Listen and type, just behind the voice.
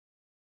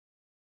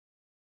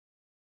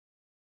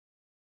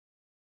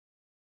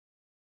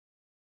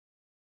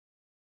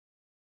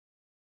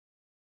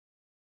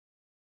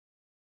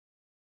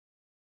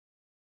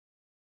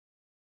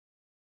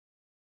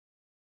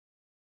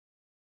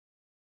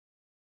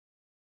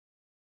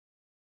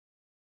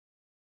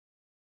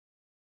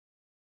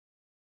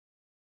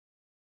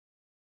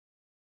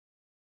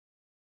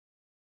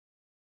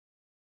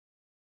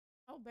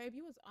Oh, babe,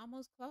 you was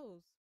almost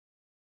close.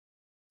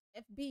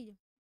 FB.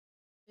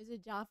 Is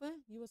it Java?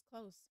 You was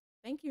close.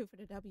 Thank you for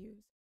the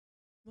W's.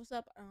 What's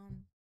up,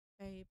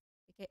 babe,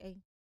 aka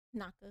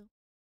Naka?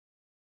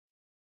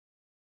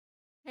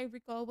 Hey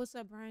Rico, what's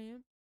up,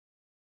 Brian?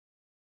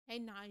 Hey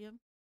Naya,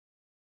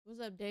 what's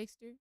up,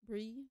 Dexter,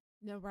 Bree,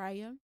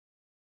 Naraya?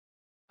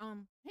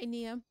 Hey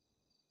Nia.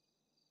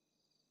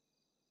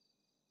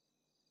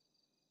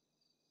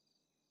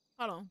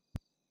 Hold on.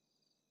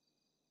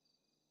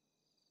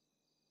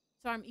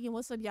 Sorry, I'm eating.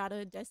 What's up,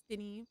 Yada,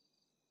 Destiny?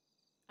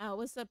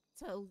 What's up,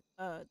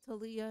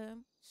 Talia,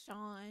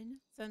 Sean?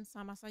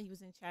 Son, I saw you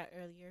was in chat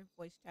earlier,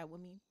 voice chat with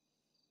me.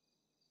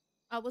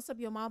 What's up,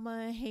 your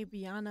mama? Hey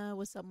Brianna,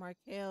 what's up,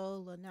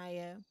 Markel,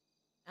 Lanaya?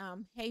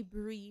 Hey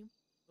Bree.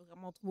 We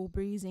got multiple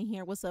Brees in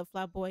here. What's up,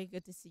 Flat Boy?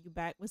 Good to see you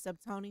back. What's up,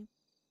 Tony?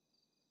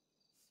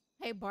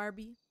 Hey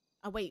Barbie.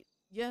 Oh wait,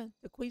 yeah,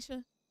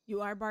 Daquisha.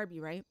 You are Barbie,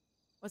 right?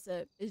 What's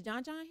up? Is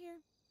John John here?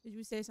 Did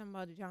you say something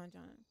about the John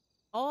John?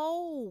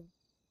 Oh,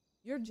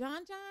 you're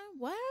John John?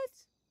 What?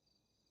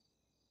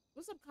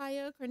 What's up,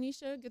 Kaya?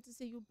 Carnisha, good to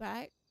see you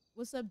back.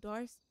 What's up,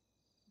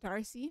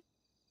 Darcy?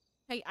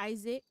 Hey,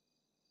 Isaac.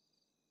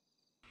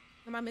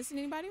 Am I missing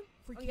anybody?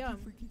 Oh, yeah.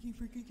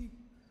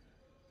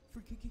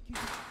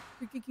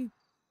 Freaky.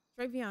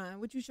 Travion,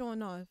 what you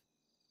showing off?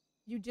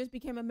 You just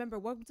became a member.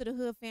 Welcome to the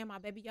Hood Fam, my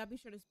baby. Y'all be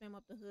sure to spam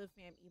up the Hood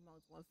Fam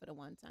emotes one for the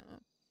one time.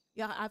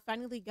 Y'all, I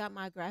finally got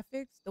my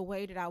graphics the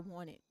way that I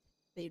wanted.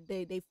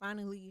 They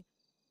finally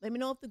let me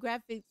know if the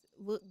graphics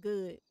look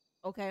good.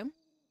 Okay.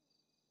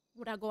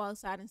 When I go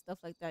outside and stuff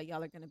like that,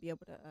 y'all are gonna be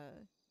able to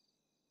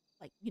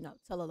like,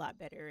 tell a lot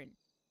better. And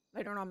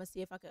later on I'm gonna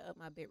see if I can up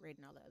my bit rate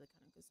and all that other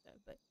kind of good stuff.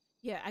 But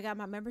yeah, I got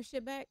my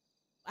membership back.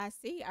 I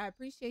see. I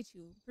appreciate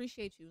you.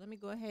 Appreciate you. Let me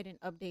go ahead and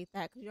update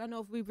that because y'all know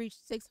if we reach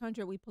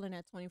 600, we pull in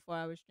that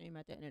 24-hour stream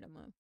at the end of the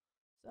month.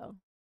 So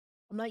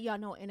I'm letting y'all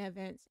know in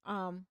advance.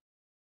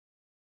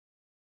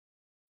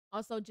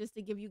 Also just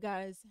to give you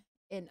guys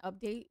an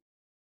update.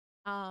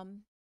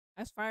 Um,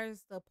 as far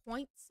as the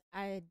points,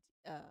 I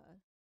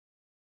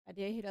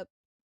did hit up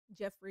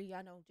Jeffrey.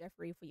 Y'all know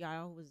Jeffrey for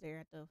y'all who was there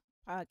at the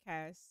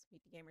podcast,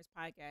 Meet the Gamers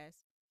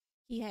podcast.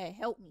 He had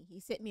helped me. He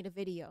sent me the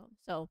video.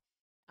 So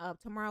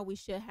tomorrow we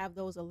should have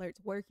those alerts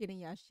working and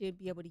y'all should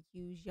be able to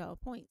use y'all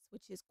points,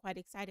 which is quite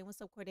exciting.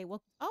 What's up, Corday?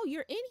 Welcome. Oh,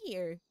 you're in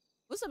here.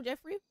 What's up,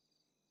 Jeffrey?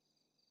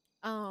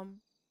 Um,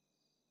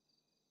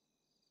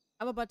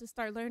 I'm about to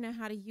start learning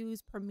how to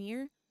use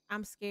Premiere.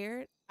 I'm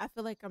scared. I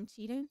feel like I'm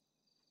cheating.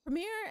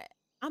 Premiere,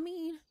 I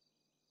mean,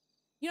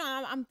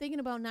 I'm thinking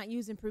about not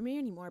using Premiere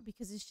anymore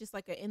because it's just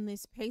like an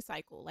endless pay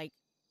cycle. Like,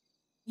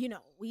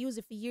 we use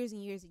it for years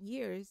and years and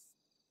years.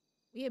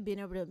 We have been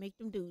able to make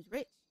them dudes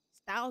rich.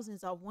 It's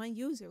thousands of one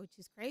user, which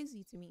is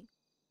crazy to me.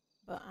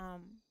 But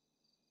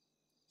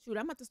shoot,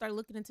 I'm about to start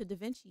looking into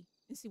DaVinci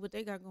and see what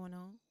they got going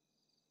on.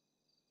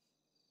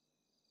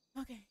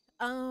 Okay.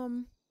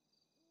 All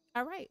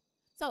right.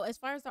 So as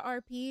far as the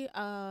RP,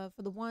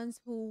 for the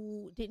ones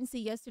who didn't see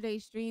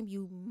yesterday's stream,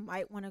 you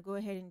might want to go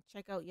ahead and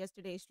check out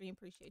yesterday's stream.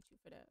 Appreciate you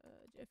for that,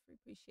 Jeffrey.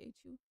 Appreciate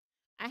you.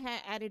 I had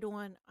added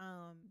on.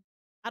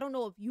 I don't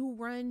know if you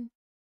run.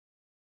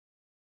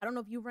 I don't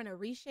know if you run a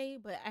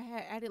reshade, but I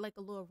had added like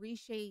a little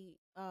reshade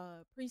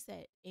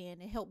preset,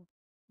 and it helped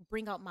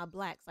bring out my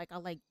blacks. Like I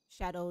like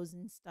shadows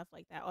and stuff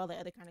like that, all the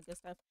other kind of good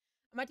stuff.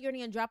 I'm about to go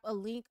and drop a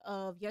link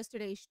of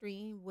yesterday's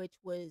stream,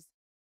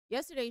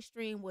 yesterday's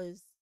stream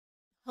was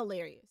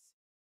hilarious.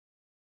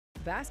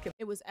 Basketball.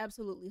 It was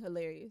absolutely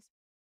hilarious.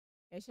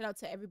 And shout out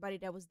to everybody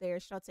that was there.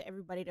 Shout out to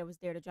everybody that was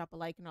there to drop a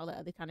like and all that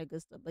other kind of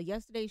good stuff. But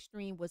yesterday's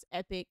stream was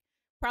epic.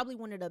 Probably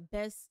one of the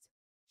best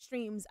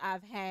streams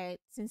I've had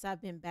since I've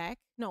been back.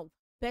 No,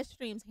 best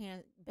stream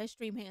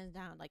hands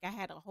down. Like I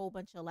had a whole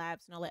bunch of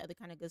laughs and all that other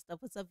kind of good stuff.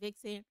 What's up,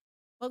 Vixen?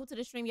 Welcome to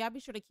the stream. Y'all be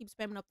sure to keep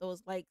spamming up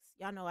those likes.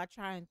 Y'all know I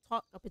try and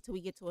talk up until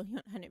we get to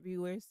 100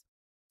 viewers.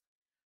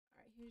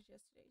 All right, here's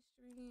yesterday's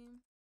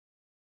stream.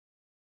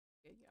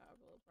 Give y'all a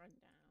little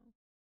rundown.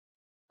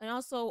 And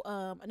also,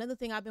 another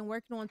thing I've been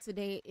working on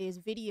today is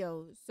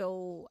videos.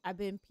 So I've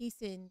been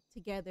piecing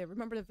together.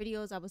 Remember the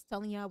videos I was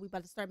telling y'all we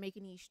about to start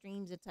making these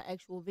streams into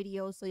actual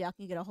videos so y'all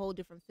can get a whole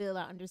different feel.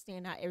 I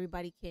understand not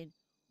everybody can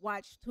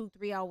watch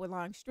 2-3 hour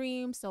long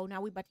streams. So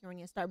now we about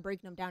to start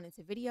breaking them down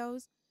into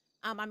videos.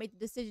 I made the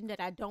decision that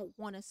I don't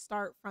want to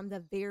start from the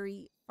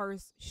very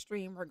first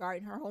stream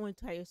regarding her whole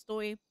entire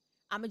story.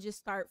 I'm gonna just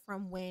start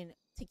from when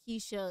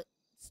Takesha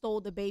stole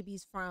the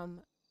babies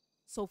from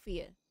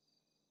Sophia.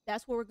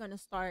 That's where we're going to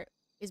start.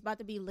 It's about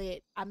to be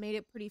lit. I made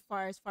it pretty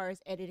far as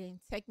editing.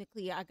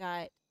 Technically, I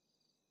got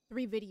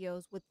 3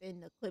 videos within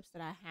the clips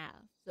that I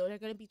have. So they're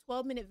going to be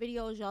 12-minute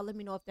videos. Y'all let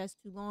me know if that's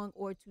too long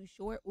or too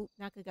short. Oop,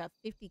 Naka got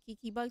 50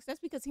 Kiki bucks. That's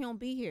because he don't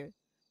be here.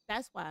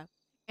 That's why.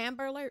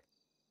 Amber Alert.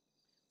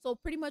 So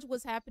pretty much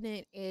what's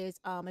happening is,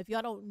 if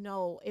y'all don't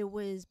know, it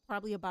was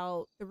probably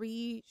about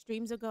 3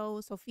 streams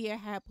ago. Sophia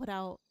had put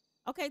out,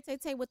 okay,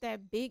 Tay with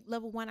that big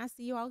level 1. I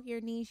see you out here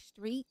in these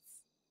streets.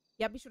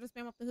 Y'all be sure to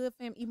spam up the Hood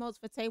Fam emotes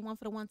for Tay one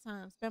for the one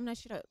time. Spam that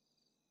shit up.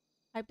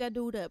 Hype that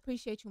dude up.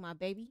 Appreciate you, my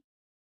baby.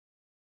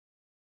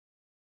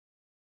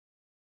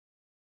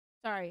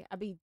 Sorry, I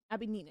be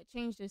needing to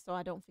change this so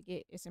I don't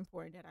forget. It's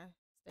important that I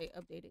stay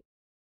updated.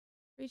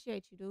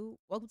 Appreciate you, dude.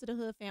 Welcome to the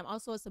Hood Fam.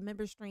 Also, it's a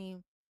member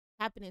stream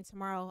happening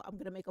tomorrow. I'm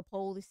gonna make a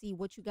poll to see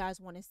what you guys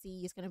want to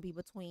see. It's gonna be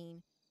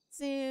between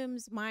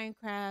Sims,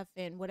 Minecraft,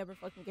 and whatever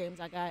fucking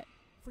games I got.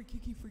 Free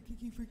Kiki, free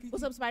Kiki, free Kiki.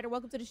 What's up, Spider?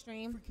 Welcome to the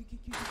stream. Free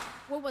Kiki.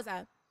 Where was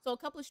I? So a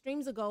couple of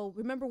streams ago,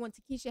 remember when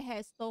Takesha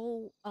had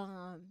stole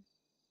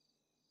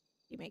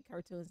he made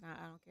cartoons now,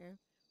 I don't care.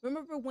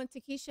 Remember when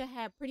Takesha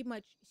had pretty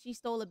much she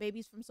stole the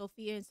babies from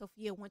Sophia and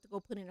Sophia went to go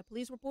put in a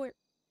police report?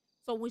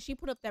 So when she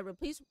put up that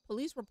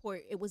police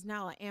report, it was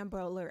now an Amber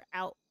Alert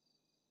out.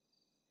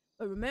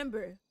 But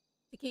remember,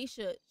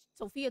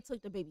 Sophia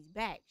took the babies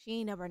back. She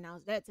ain't never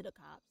announced that to the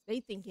cops. They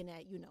thinking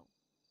that, you know.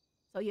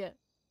 So yeah.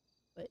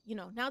 But you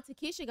know, now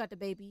Takesha got the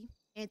baby.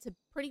 And to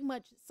pretty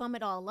much sum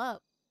it all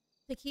up,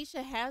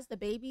 Takesha has the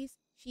babies.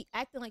 She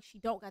acting like she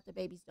don't got the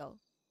babies though.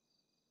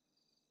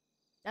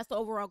 That's the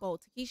overall goal.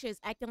 Takesha is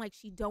acting like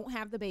she don't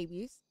have the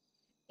babies.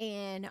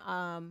 And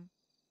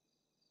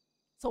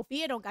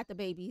Sophia don't got the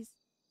babies.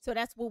 So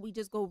that's what we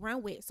just go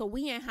run with. So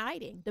we in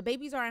hiding. The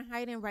babies are in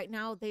hiding right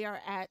now. They are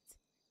at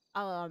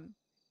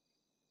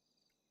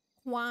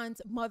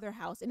Juan's mother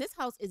house. And this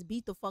house is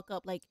beat the fuck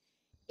up. Like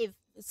if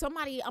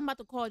somebody, I'm about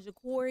to call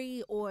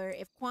Ja'Cory, or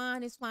if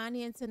Quan is flying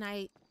in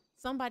tonight,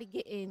 somebody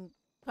getting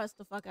cussed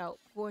the fuck out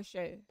for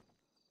sure.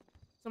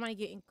 Somebody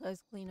getting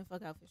cussed clean the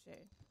fuck out for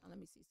sure. Let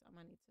me see something.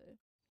 I need to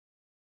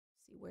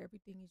see where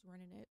everything is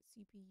running at.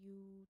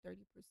 CPU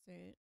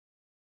 30%,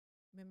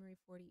 memory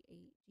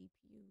 48,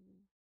 GPU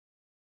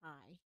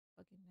high,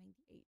 fucking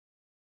 98.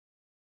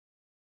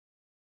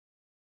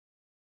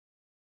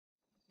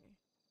 Okay.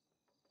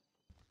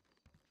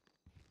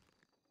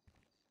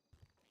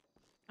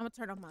 I'm gonna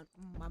turn off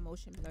my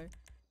motion blur.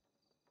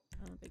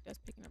 I don't think that's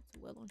picking up too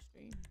well on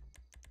stream.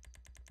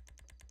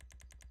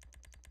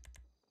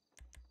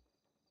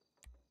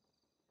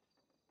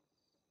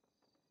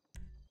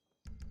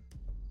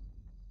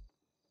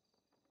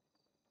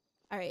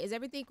 All right, is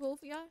everything cool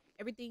for y'all?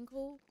 Everything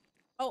cool?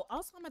 Oh,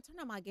 also I'm gonna turn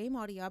on my game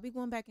audio. I'll be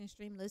going back in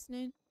stream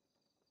listening.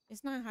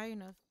 It's not high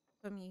enough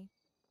for me.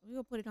 We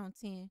gonna put it on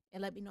 10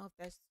 and let me know if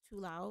that's too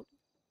loud.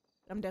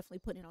 But I'm definitely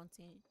putting it on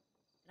 10. And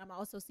I'm gonna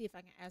also see if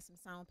I can add some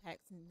sound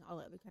packs and all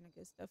that other kind of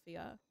good stuff for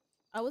y'all.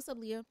 What's up,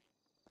 Leah?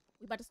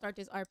 We about to start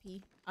this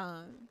RP.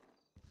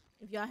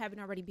 If y'all haven't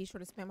already, be sure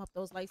to spam up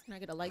those likes. Can I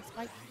get a like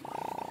spike?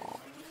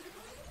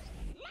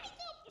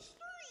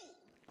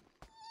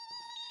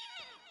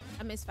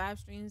 I missed 5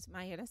 streams.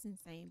 My head, that's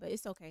insane, but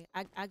it's okay.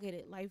 I get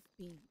it. Life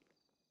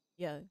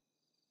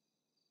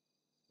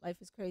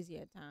is crazy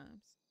at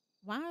times.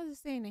 Why is it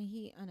saying that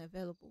he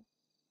unavailable?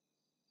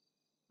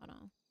 Hold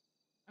on.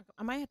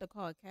 I might have to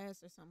call a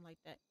cast or something like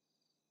that.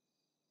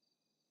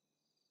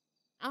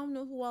 I don't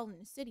know who all in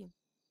the city.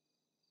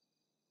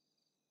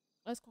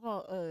 Let's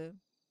call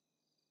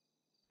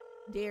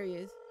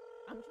Darius.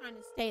 I'm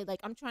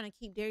trying to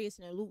keep Darius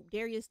in a loop.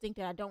 Darius think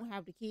that I don't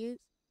have the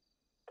kids.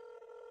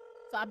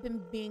 So I've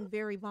been being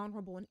very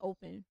vulnerable and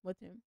open with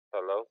him.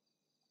 Hello?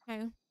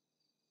 Hey.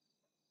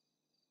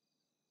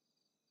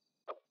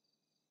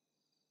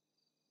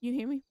 You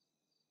hear me?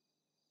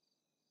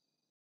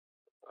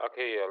 I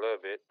can hear you a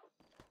little bit.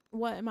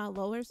 What, am I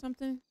low or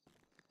something?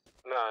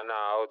 Nah,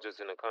 I was just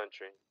in the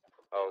country.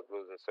 I was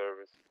losing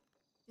service.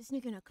 This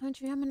nigga in the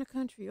country? I'm in the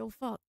country. Oh,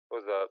 fuck.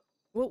 What's up?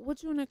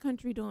 What you in the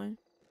country doing?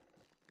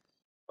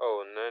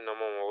 Oh, nothing.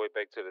 I'm on my way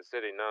back to the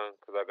city now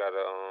because I got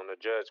a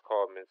judge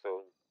called me,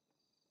 so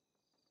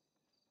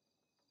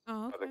Oh, okay.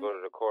 I have to go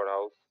to the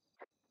courthouse.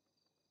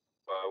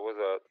 What's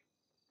up?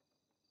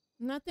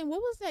 Nothing.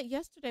 What was that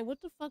yesterday?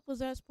 What the fuck was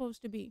that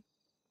supposed to be?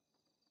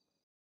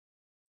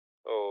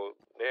 Oh,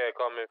 they had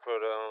called me for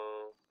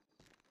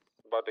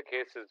the about the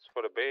cases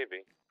for the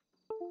baby.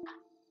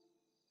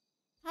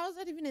 How is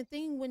that even a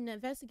thing when the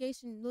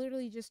investigation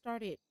literally just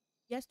started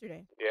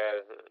yesterday?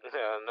 Yeah,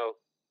 I know.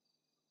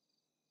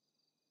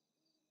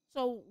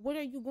 So what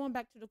are you going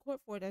back to the court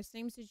for? That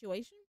same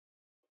situation?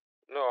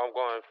 No, I'm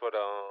going for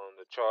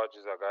the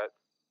charges I got.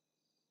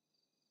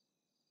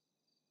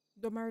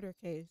 The murder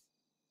case.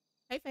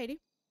 Hey, Fady.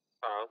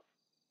 Uh-huh.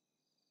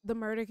 The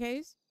murder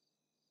case?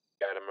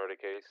 Yeah, the murder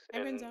case.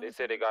 Hey, And Renzo, they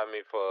said they got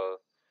me for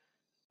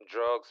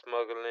drug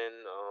smuggling,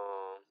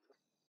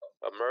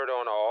 a murder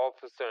on an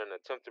officer, an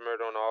attempted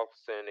murder on an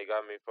officer, and they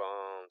got me for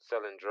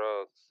selling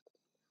drugs.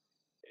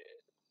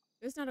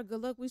 It's not a good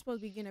look. We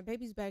supposed to be getting our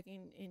babies back,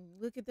 and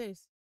look at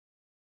this.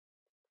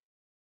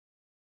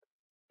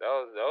 That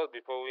was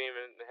before we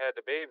even had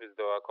the babies,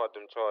 though. I caught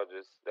them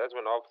charges. That's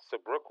when Officer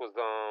Brooke was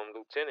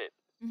lieutenant.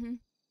 Mm-hmm.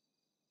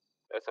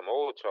 That's some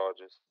old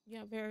charges.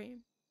 Yeah,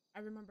 very. I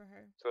remember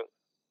her. So,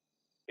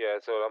 yeah.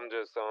 So I'm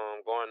just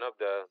going up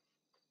there.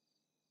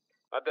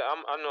 I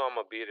know I'm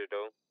gonna beat it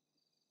though.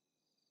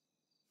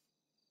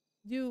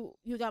 You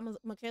got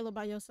Michaela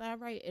by your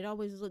side, right? It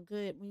always look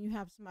good when you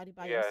have somebody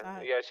by your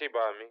side. Yeah, she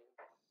by me.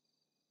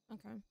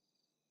 Okay.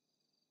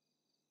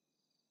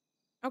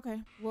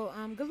 Okay. Well,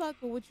 good luck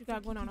with what you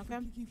got going on, okay?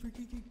 All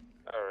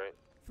right.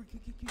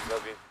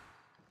 Love you.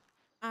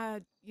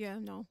 Yeah,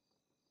 no.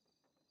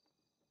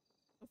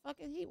 The fuck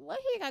is he? What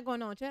he got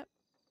going on, chap?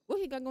 What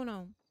he got going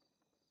on?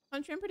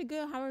 Country, I'm pretty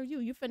good. How are you?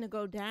 You finna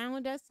go down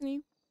with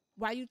Destiny?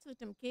 Why you took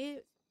them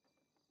kids?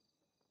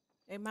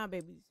 They my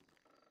babies.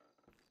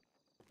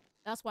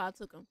 That's why I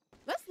took them.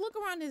 Let's look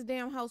around this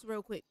damn house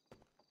real quick.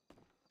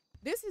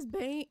 This is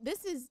Bane.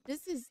 This is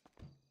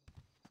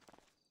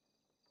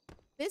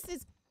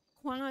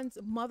Quan's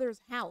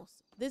mother's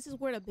house. This is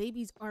where the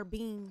babies are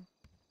being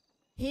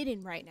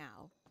hidden right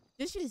now.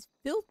 This shit is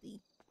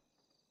filthy.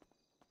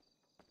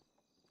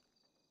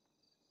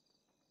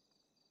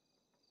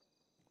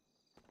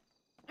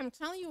 I'm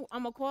telling you,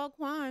 I'm gonna call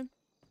Quan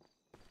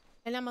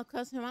and I'm gonna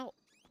cuss him out.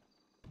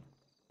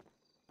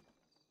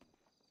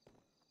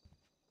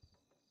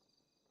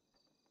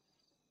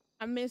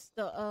 I missed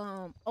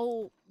the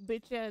old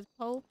bitch ass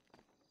Poe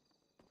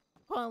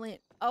calling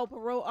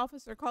parole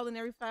officer calling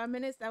every 5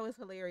 minutes. That was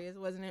hilarious,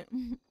 wasn't it?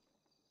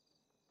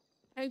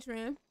 Hey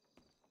Trin.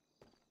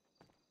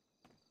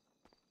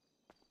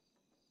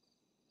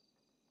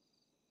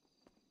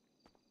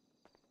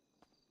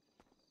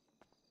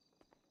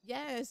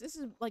 Yes, this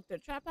is like the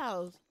trap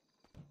house.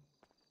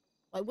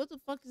 Like, what the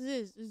fuck is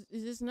this?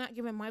 Is this not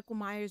giving Michael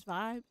Myers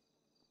vibes?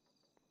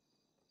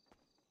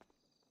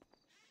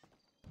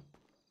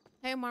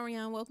 Hey,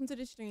 Marianne, welcome to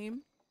the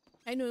stream.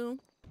 Hey, Noodle.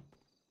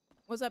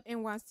 What's up,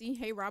 NYC?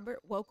 Hey, Robert.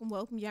 Welcome,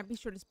 welcome. Yeah, be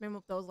sure to spam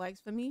up those likes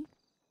for me.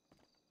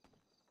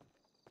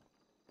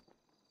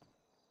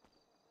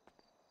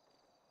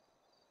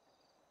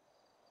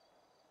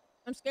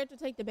 I'm scared to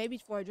take the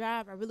babies for a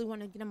drive. I really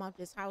want to get them off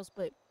this house,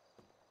 but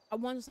I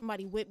want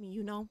somebody with me,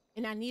 you know?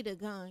 And I need a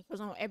gun because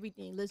on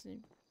everything.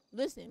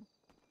 Listen.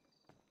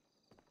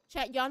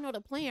 Chat, y'all know the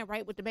plan,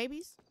 right? With the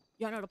babies?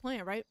 Y'all know the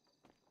plan, right?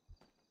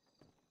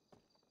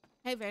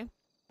 Hey, Vay.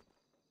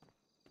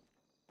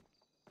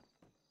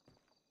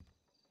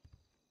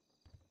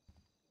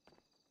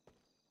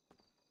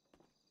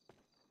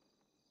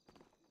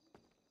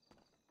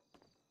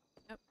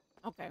 Yep.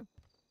 Okay.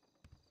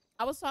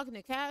 I was talking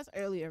to Cass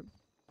earlier.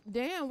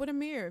 Damn, what a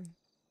mirror.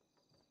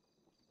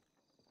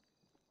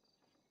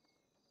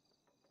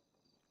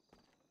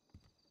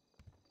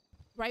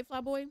 Right,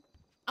 Flyboy?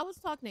 I was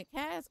talking to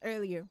Cass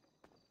earlier.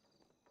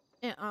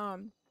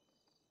 And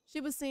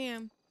she was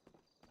saying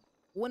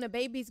when the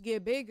babies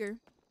get bigger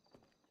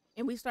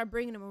and we start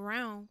bringing them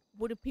around,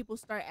 what if people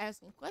start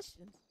asking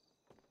questions?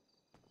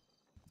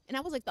 And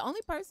I was like, the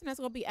only person that's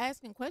gonna be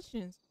asking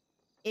questions,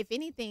 if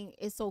anything,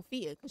 is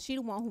Sophia, because she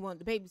the one who wanted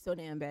the baby so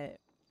damn bad.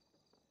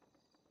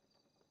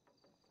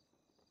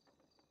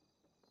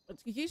 But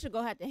Keisha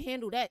gonna have to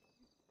handle that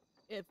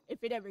if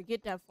it ever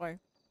get that far.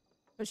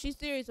 Cause she's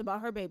serious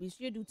about her baby.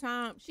 She'll do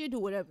time. She'll do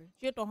whatever.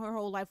 She'll throw her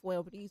whole life away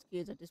over these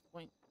kids at this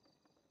point.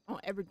 On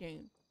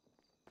everything.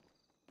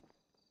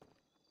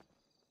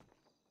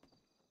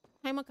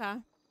 Hey,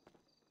 Makai.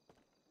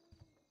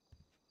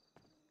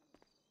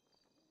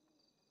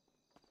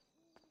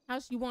 How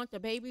she want the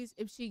babies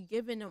if she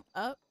giving them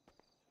up?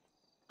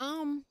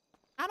 I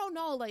don't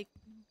know. Like,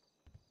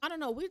 I don't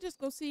know. We just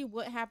go see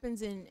what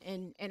happens in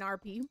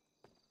RP.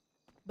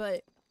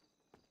 But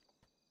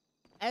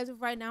as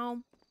of right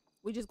now,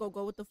 we just go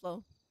with the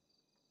flow.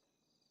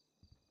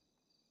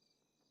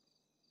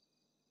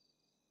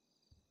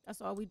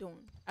 That's all we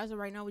doing. As of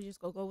right now, we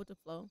just go with the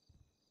flow.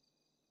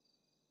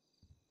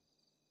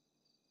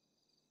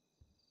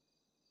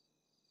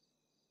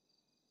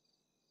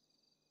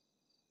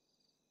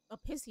 A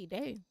pissy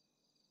day.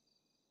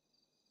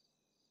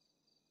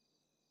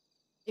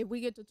 If we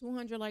get to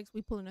 200 likes,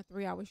 we pull in a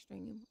 3-hour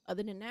stream.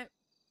 Other than that,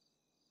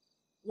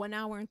 1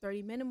 hour and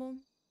 30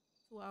 minimum,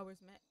 2 hours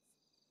max.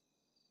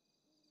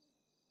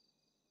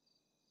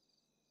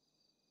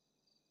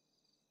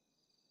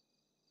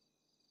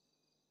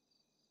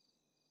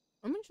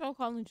 I'm gonna try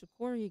calling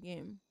Ja'Cory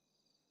again.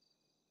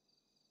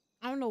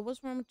 I don't know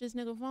what's wrong with this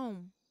nigga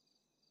phone.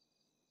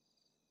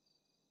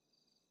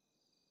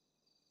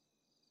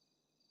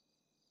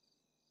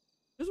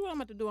 This is what I'm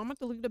about to do. I'm about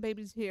to leave the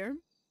babies here.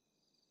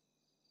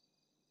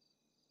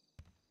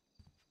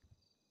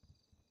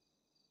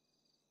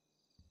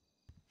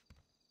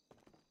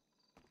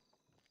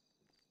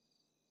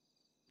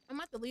 I'm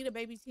about to leave the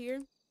babies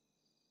here.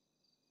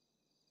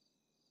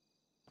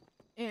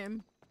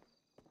 And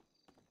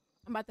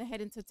I'm about to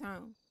head into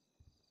town.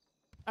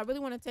 I really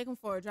want to take them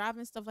for a drive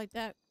and stuff like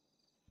that.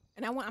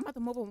 And I'm about to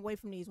move them away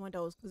from these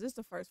windows because it's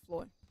the first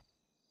floor.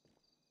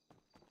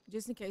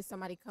 Just in case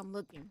somebody come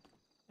looking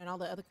and all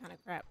the other kind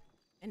of crap.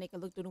 And they can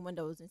look through the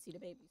windows and see the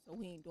baby. So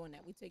we ain't doing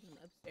that. We taking them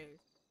upstairs.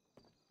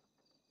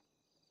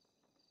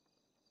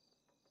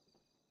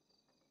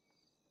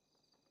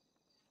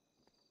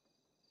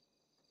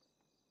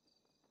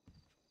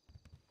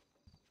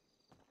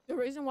 The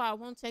reason why I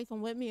won't take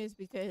them with me is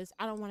because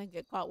I don't want to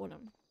get caught with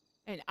them.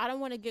 And I don't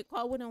want to get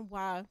caught with them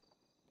while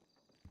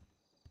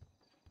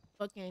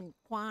fucking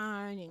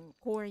Quan and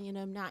Corey and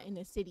them not in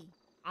the city.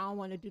 I don't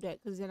want to do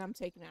that because then I'm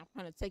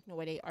kind of taking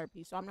away their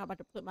RP. So I'm not about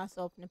to put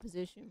myself in a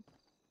position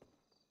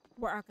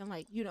where I can,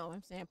 like, you know what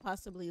I'm saying,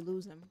 possibly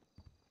lose them.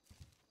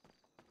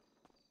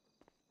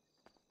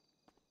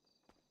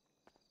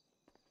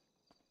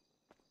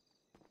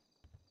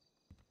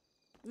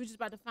 We just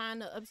about to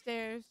find the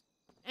upstairs.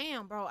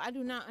 Damn, bro, I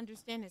do not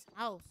understand this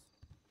house.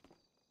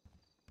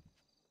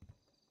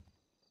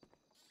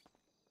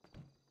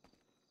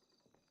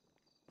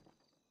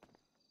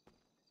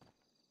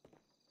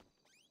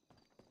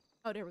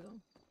 Oh, there we go.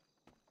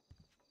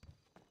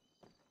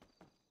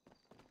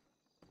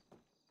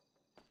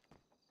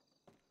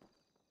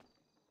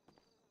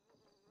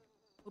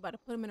 We're about to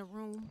put him in a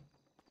room.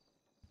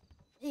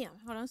 Damn,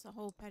 hold on, that's a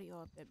whole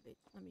patio off that bitch.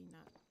 Let me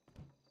not.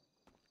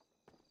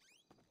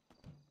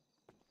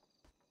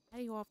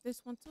 Patio off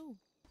this one too.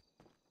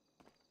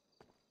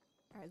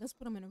 All right, let's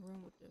put him in a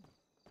room with the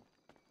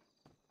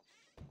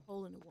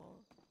hole in the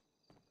wall.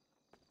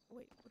 Oh,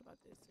 wait, what about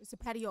this? It's a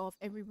patio off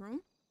every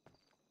room.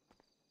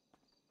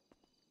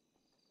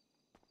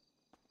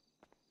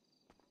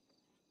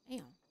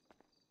 Damn.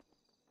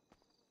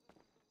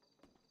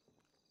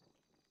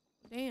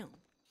 Damn.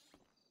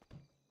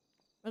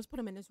 Let's put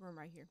him in this room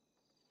right here.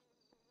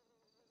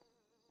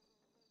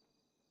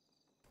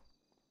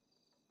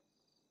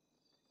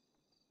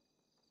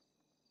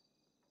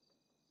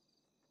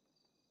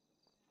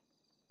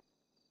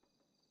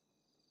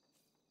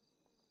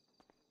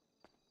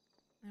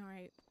 All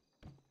right.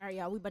 All right,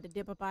 y'all. We about to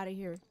dip up out of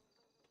here.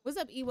 What's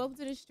up, E? Welcome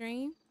to the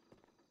stream.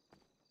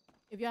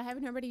 If y'all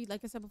haven't already,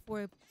 like I said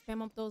before,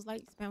 spam up those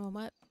likes, spam them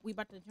up. We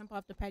about to jump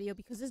off the patio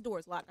because this door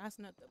is locked. I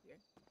snuck up here.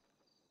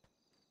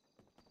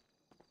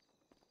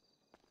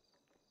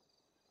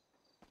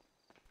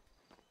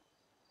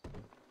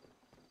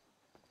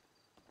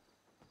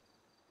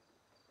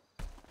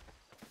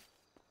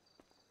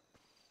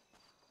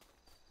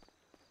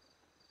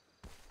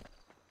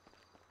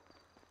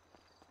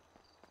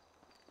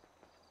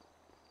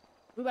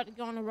 We about to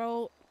go on the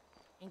road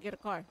and get a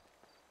car.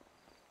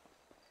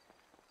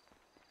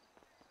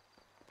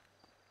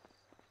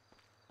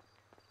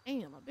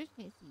 Damn, my bitch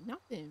can't see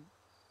nothing.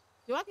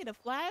 Do I get a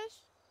flash?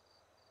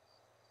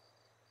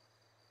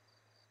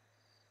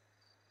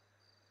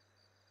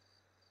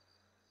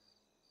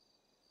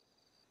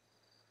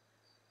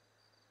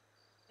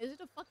 Is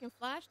it a fucking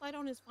flashlight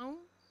on his phone?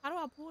 How do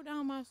I pull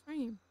down my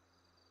screen?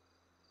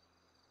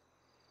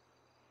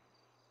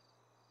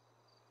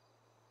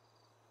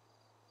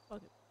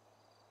 Fuck it.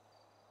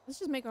 Let's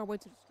just make our way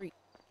to the street.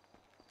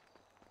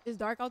 It's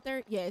dark out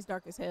there? Yeah, it's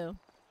dark as hell.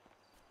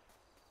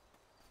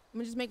 I'm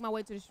gonna just make my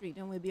way to the street,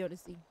 then we'll be able to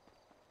see.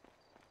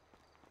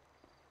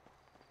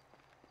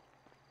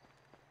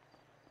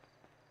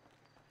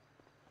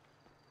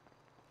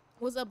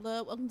 What's up,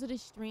 love? Welcome to the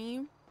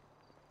stream.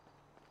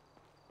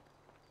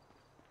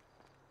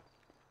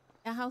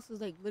 That house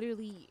was like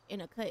literally in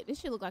a cut. This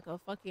shit look like a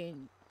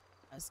fucking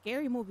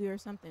scary movie or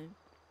something.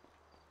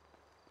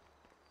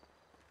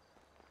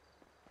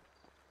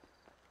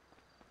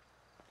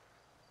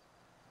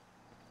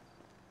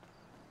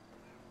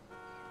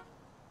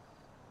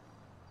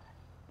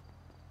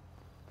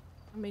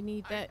 I'm gonna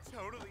need that. I'm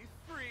totally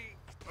freaked.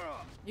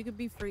 You could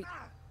be freaked.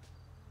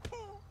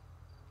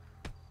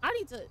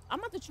 I'm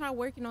about to try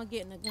working on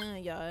getting a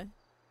gun, y'all.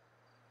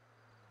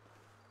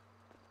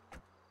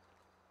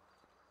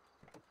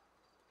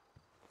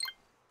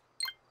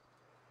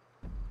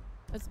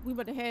 We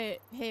about to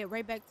head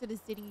right back to the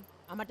city.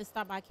 I'm about to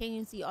stop by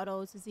KNC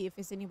Autos to see if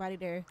it's anybody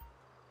there.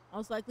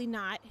 Most likely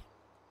not.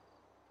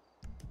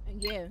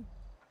 And yeah.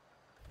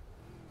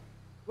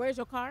 Where's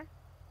your car?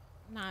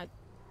 I'm not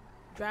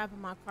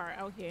driving my car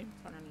out here.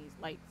 Turn on these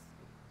lights.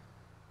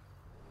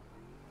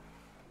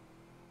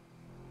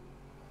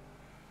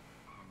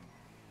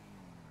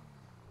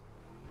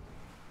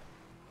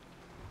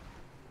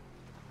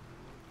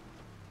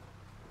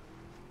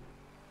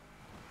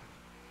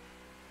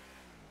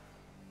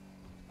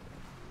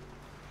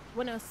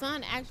 When the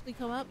sun actually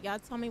come up, y'all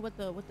tell me what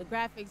the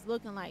graphics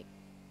looking like.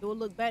 It will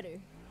look better.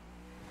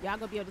 Y'all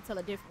gonna be able to tell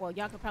a difference. Well,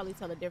 y'all could probably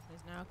tell a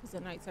difference now because the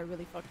nights are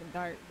really fucking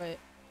dark, but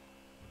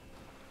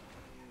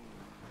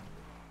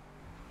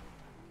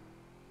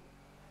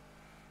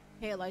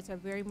headlights are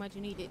very much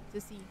needed to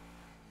see.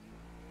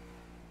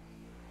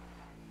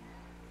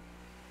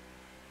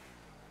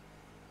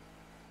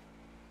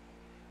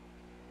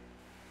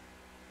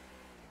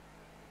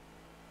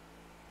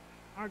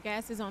 Our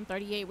gas is on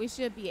 38. We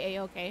should be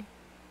A-okay.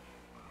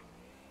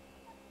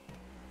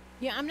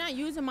 Yeah, I'm not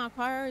using my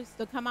cars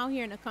to come out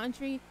here in the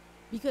country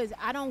because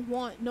I don't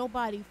want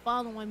nobody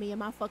following me in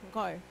my fucking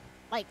car.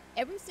 Like,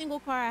 every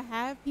single car I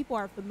have, people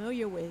are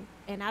familiar with,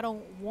 and I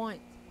don't want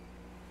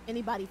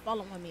anybody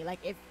following me. Like,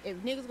 if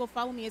niggas go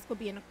follow me, it's gonna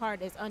be in a car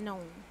that's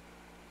unknown.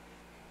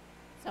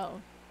 So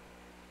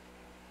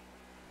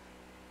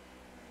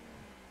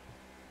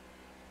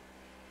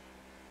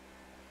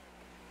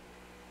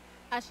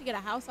I should get a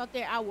house out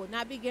there. I will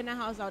not be getting a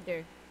house out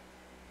there.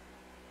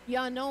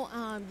 Y'all know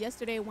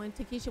yesterday when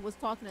Takesha was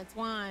talking to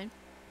Twine,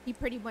 he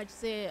pretty much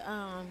said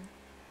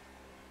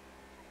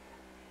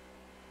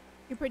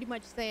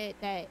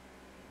that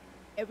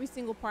every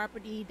single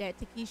property that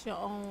Takesha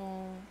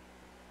owned,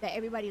 that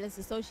everybody that's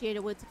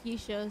associated with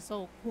Takesha,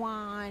 so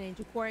Quan and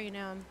Ja'Cory and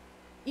them,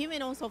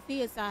 even on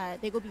Sophia's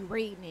side, they gonna be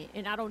raiding it,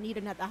 and I don't need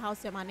another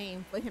house in my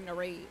name for him to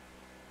raid.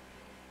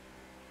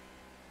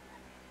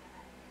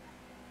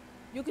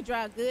 You could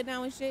drive good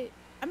now and shit.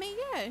 I mean,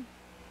 yeah.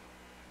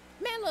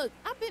 Man, look,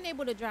 I've been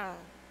able to drive.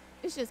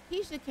 It's just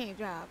Keisha can't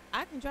drive.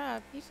 I can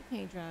drive. Keisha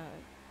can't drive.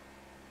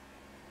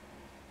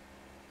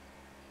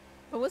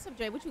 But what's up,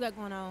 Jay? What you got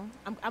going on?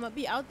 I'm gonna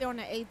be out there on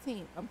the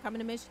 18th. I'm coming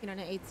to Michigan on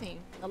the 18th.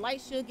 The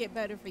lights should get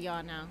better for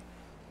y'all now.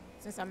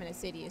 Since I'm in the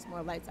city, it's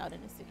more lights out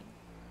in the city.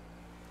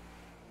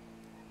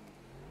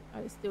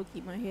 I still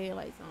keep my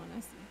headlights on. I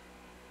see.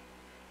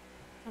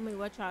 Tell me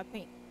what y'all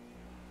think.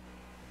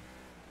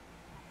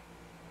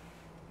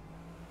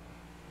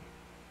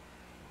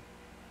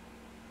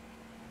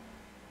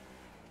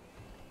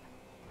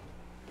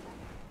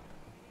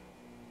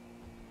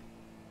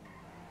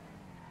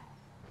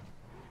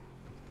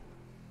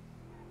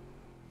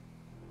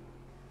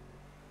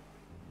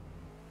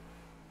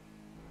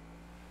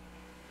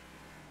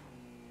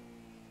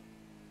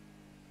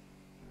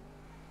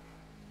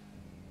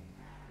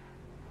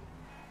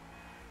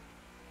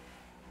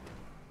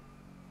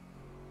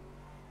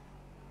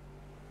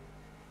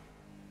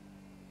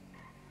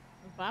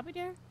 Is Bobby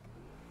there?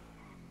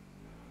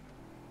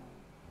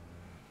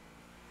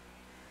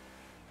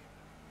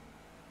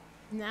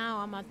 Now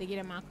I'm about to get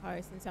in my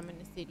car since I'm in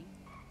the city.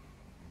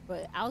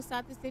 But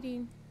outside the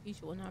city,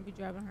 Keisha will not be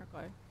driving her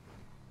car.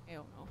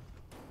 Hell no.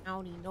 I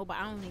don't need nobody.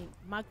 I don't need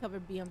my cover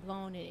being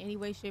blown in any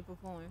way, shape, or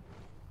form.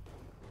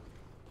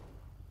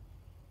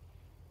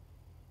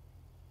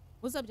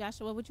 What's up,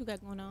 Joshua? What you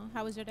got going on?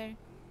 How was your day?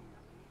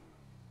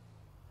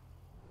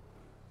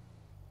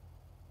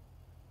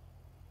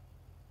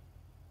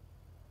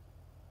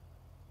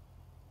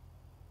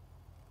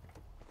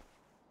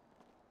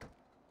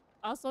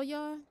 Also,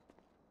 y'all,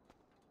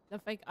 the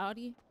fake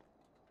Audi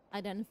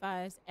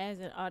identifies as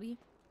an Audi.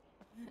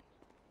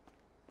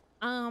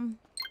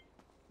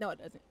 No, it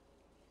doesn't.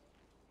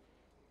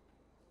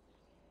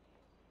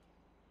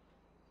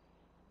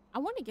 I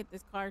want to get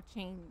this car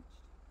changed.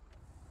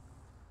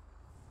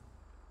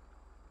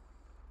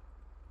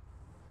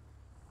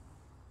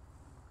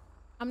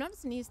 I'm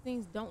noticing these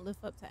things don't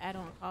lift up to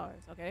add-on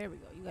cars. Okay, there we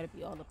go. You gotta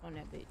be all up on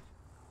that bitch.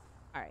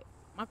 All right,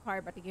 my car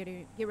about to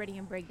get ready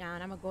and break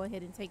down. I'm gonna go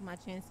ahead and take my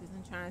chances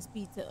and try and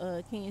speed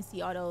to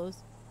KNC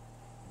Autos.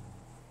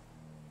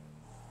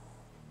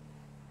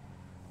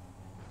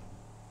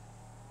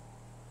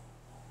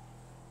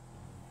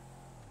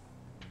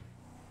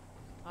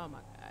 Oh my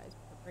god, it's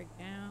about to break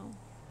down.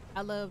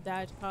 I love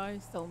Dodge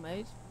cars so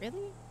much.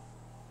 Really?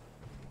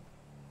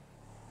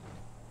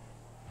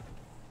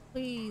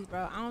 Please,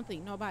 bro. I don't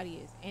think nobody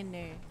is in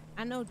there.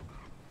 I know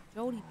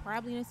Jody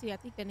probably in the city. I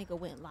think that nigga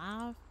went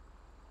live.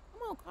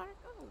 Come on, car,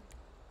 go.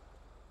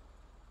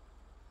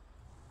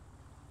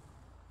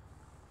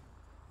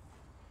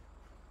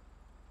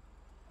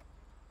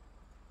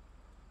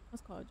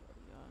 Let's call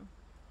Jody, y'all.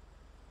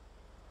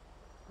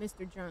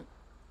 Mr. Drunk.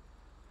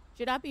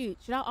 Should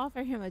I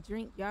offer him a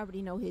drink? You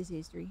already know his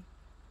history.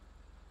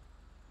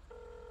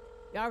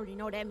 You already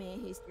know that man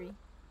history.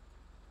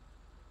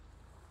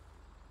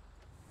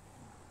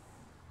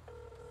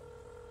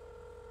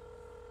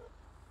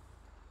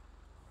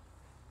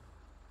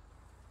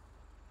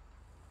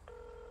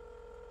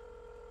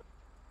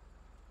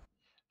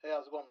 Hey,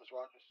 how's it going, Miss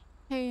Rogers?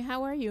 Hey,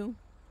 how are you?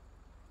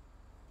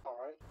 All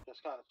right,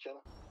 just kind of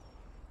chilling.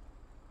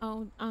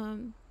 Oh,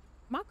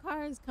 my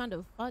car is kind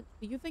of fucked.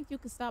 Do you think you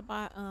could stop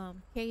by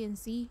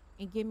KNC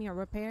and give me a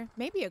repair?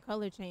 Maybe a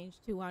color change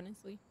too,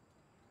 honestly.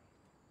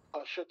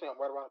 Sure thing.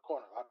 I'm right around the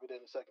corner. I'll be there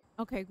in a second.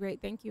 Okay,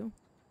 great. Thank you.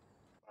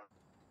 All right.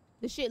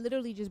 The shit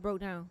literally just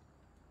broke down.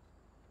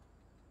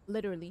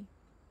 Literally.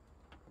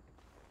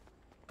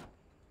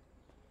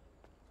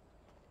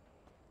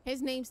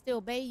 His name's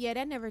still Bay. Yeah,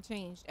 that never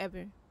changed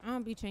ever. I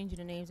don't be changing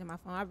the names in my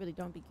phone. I really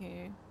don't be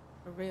caring.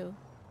 For real.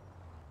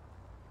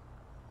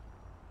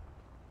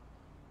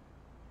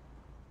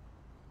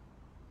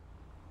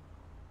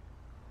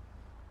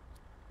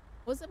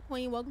 What's up,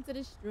 Queen? Welcome to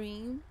the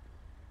stream.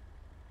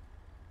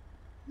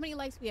 How many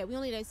likes we have? We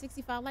only had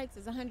 65 likes.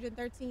 There's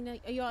 113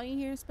 of y'all in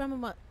here. Spam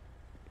them up.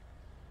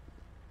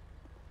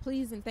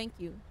 Please and thank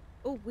you.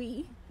 Ooh,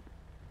 we.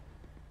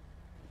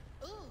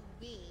 Ooh,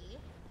 we.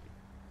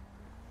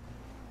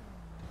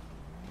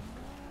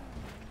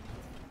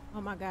 Oh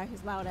my god,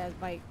 his loud ass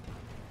bike.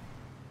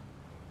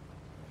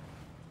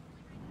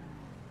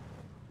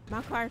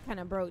 My car kind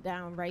of broke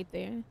down right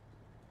there.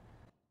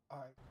 All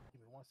right,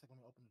 give me 1 second. Let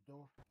me open the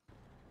door.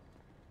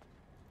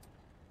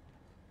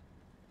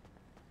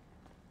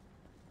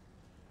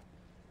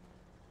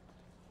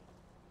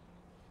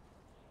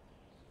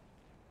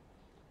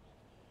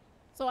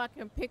 So I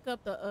can pick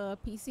up the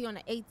PC on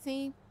the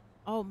 18th.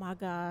 Oh my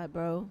god,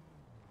 bro.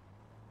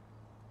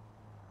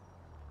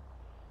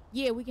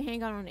 Yeah, we can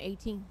hang out on the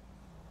 18th.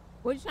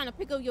 We're just trying to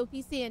pick up your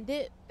PC and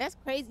dip. That's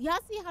crazy. Y'all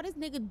see how this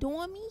nigga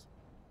doing me?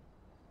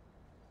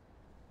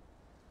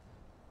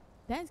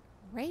 That's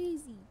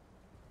crazy.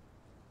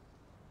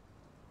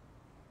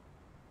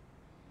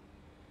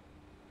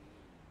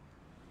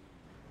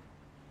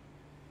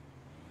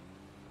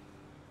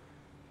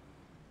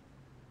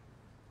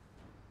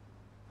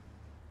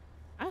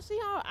 I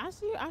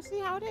see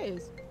how it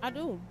is. I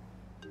do.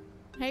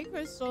 Hey,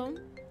 Crystal.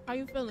 How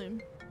you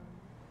feeling?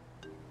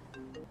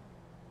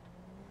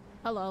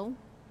 Hello.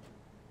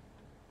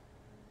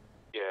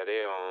 Yeah,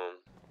 they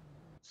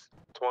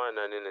Twine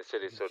not in the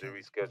city, Get a so they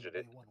chance to put in rescheduled day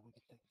it. one, we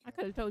can take I care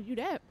could have told you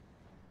that.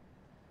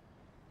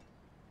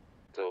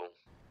 So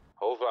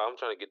hopefully, I'm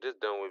trying to get this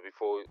done with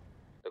before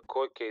the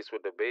court case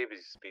with the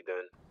babies be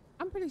done.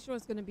 I'm pretty sure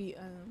it's gonna be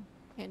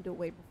handled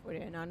way before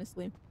then.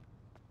 Honestly,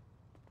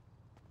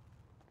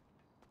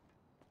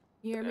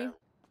 you hear Yeah. me?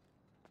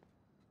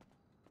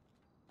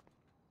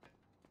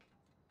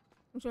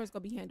 I'm sure it's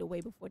gonna be handled way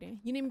before then.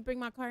 You need me to bring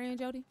my car in,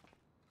 Jody?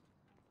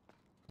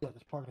 Yeah,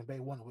 just park in bay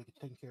one, we can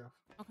take care of.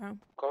 Okay.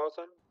 Call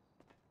something?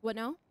 What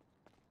now?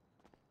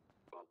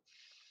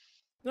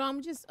 No,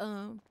 I'm just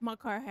my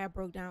car had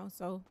broke down,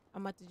 so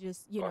I'm about to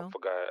just I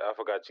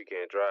forgot you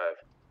can't drive.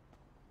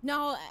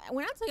 No,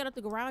 when I took it out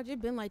the garage,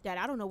 it been like that.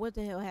 I don't know what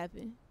the hell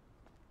happened.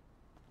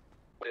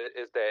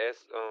 Is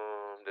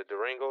the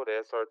Durango,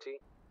 the SRT?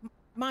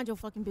 Mind your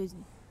fucking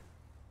business.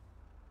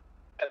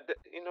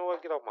 You know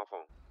what? Get off my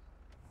phone.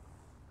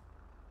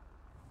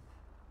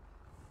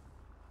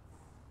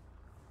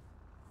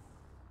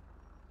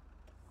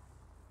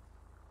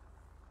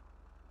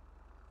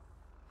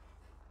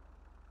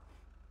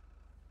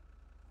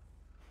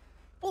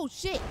 Oh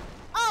shit!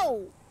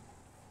 Oh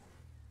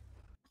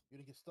You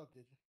didn't get stuck,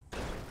 did you?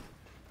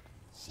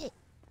 shit!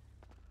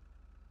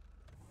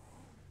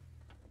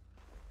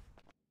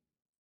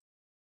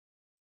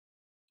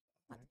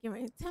 I'm about to get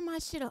ready to tear my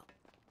shit up.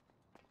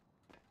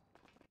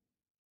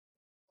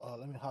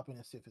 Let me hop in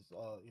and see if it's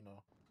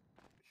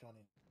showing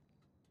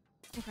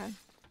in. Okay.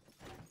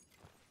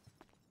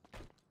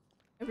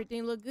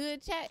 Everything look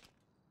good, chat.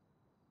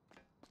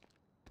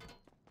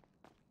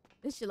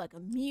 This shit like a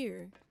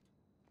mirror.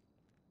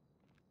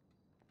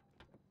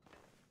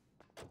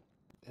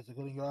 Is it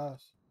good in your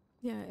eyes?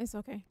 Yeah, it's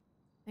okay.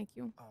 Thank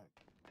you. All right,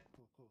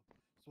 cool. So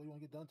what you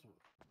want to get done to it?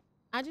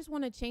 I just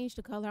want to change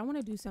the color. I want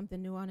to do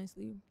something new,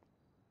 honestly.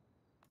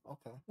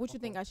 Okay. What you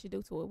think I should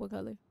do to it? What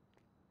color?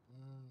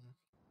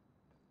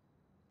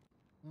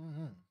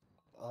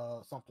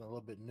 Something a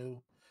little bit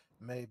new,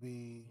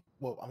 maybe.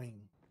 Well, I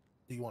mean,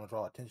 do you want to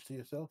draw attention to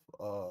yourself?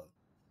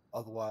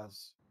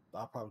 Otherwise,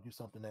 I'll probably do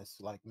something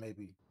that's like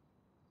maybe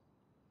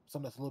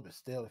something that's a little bit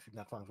stale if you're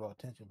not trying to draw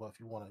attention. But if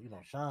you want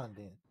to, shine,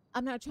 then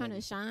I'm not trying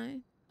to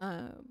shine,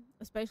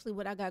 especially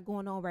what I got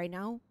going on right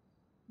now.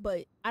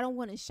 But I don't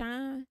want to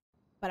shine,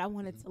 but I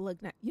want it to look.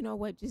 You know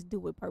what? Just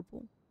do it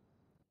purple.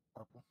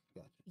 Purple,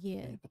 gotcha.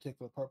 Yeah. Any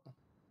particular purple?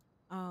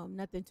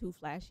 Nothing too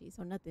flashy,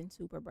 so nothing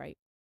super bright.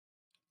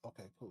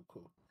 Okay,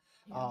 cool.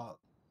 Yeah.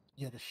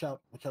 Yeah, just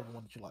shout whichever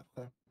one that you like.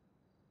 Okay.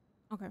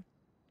 Okay.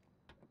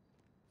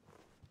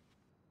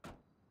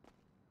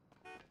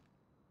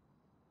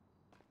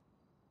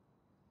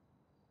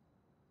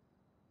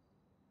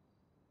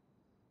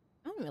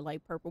 I don't even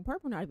like purple.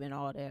 Purple not even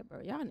all that,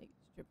 bro. Y'all niggas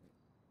tripping.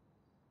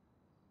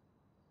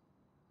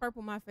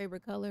 Purple my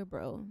favorite color,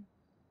 bro.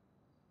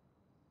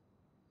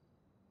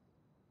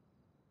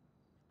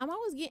 I'm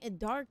always getting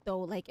dark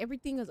though. Like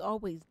everything is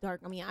always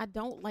dark. I mean, I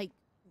don't like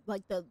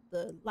the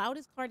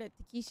loudest car that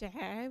Takesha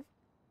have,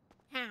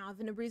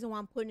 and the reason why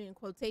I'm putting it in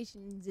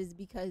quotations is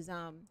because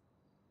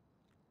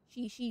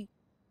she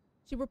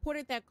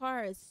reported that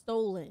car as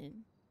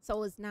stolen.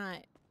 So it's not,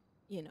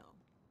 you know,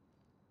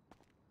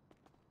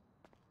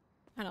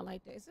 kind of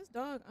like that. Is this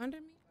dog under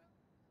me, bro?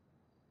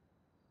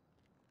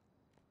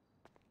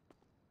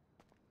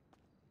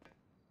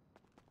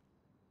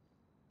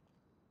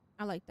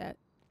 I like that.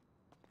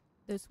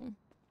 This one.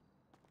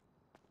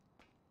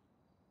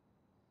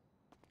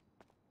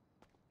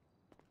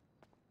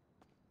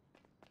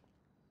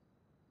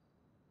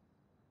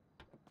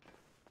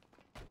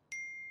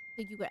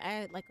 Think you could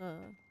add like a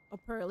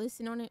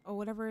pearlescent on it or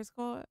whatever it's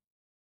called?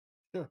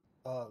 Sure.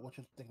 What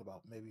you think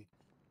about? Maybe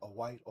a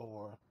white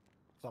or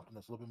something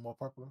that's a little bit more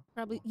purple?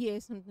 Probably, yeah,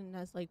 something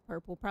that's like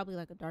purple. Probably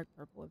like a dark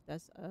purple if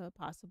that's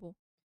possible.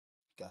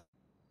 Got.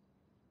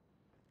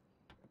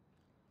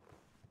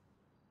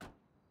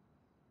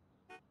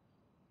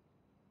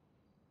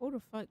 Who the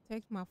fuck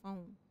takes my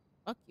phone?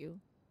 Fuck you.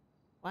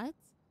 What?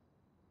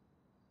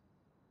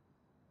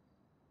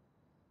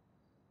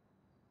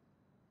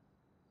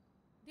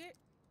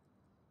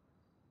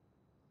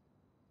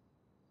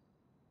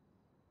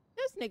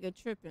 This nigga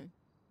tripping.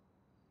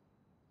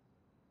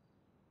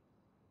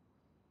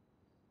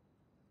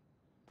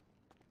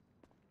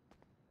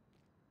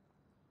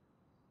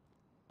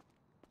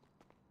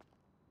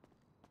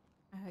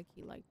 I had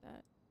key like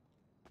that.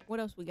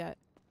 What else we got?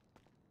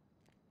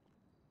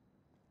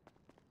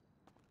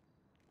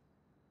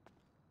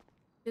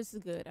 This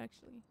is good,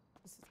 actually.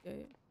 This is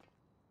good.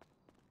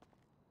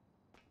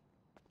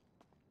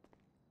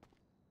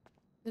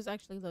 This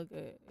actually look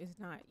good. It's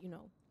not, you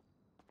know.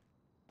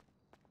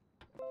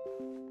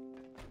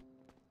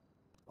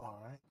 All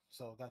right.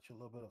 So got you a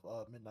little bit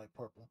of midnight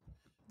purple,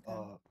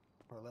 Okay.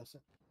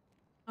 pearlescent.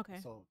 Okay.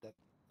 So that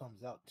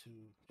comes out to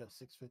just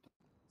 $650.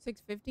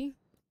 650.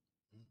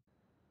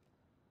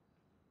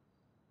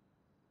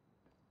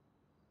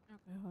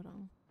 Okay, hold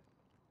on.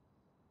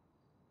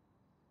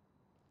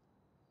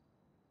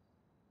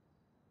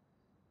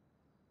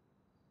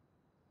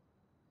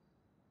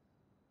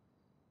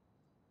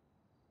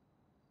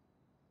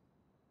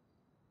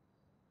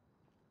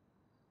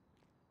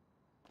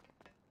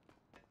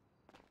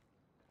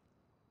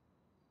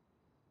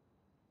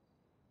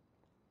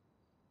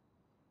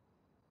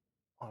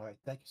 All right,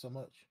 thank you so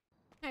much.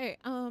 Hey,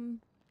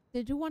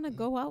 did you want to Mhm.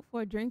 go out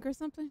for a drink or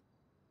something?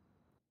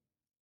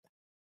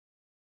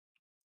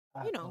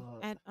 I, You know,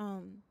 at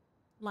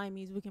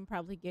Limey's, we can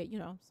probably get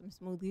some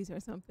smoothies or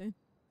something.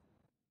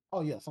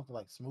 oh yeah, something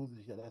like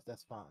smoothies. Yeah,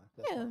 that's fine.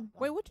 That's Yeah. fine.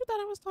 Wait, what you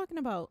thought I was talking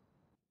about?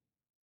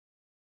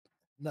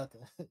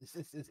 Nothing.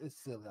 It's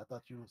silly. I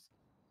thought you was,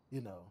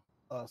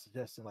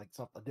 suggesting like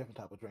a different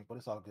type of drink, but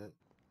it's all good.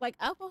 Like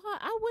alcohol?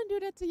 I wouldn't do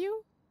that to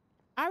you.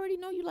 I already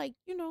know you like,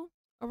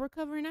 a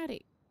recovering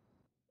addict.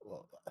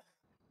 Well,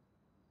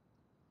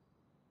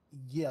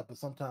 yeah, but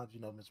sometimes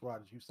Miss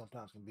Rogers, you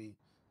sometimes can be,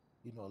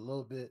 a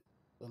little bit,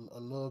 a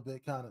little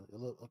bit kind of a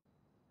little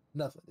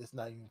nothing. It's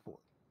not even for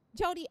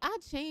Jody, I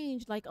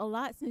changed like a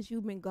lot since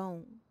you've been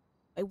gone.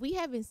 Like we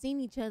haven't seen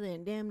each other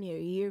in damn near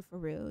a year for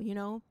real, you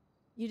know?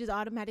 You just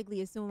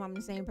automatically assume I'm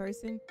the same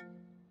person.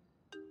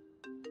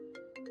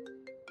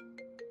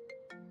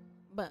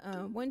 But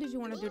when did you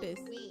want to do this?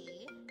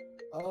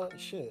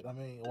 Shit. I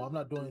mean, well, I'm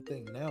not doing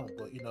anything now,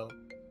 but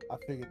I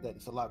figured that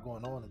it's a lot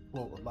going on.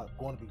 Well, a lot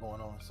going to be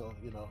going on. So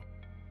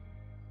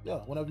yeah,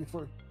 whenever you're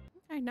free.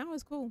 Okay, now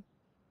it's cool.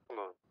 Come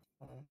on.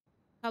 All right.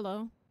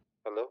 Hello.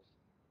 Hello?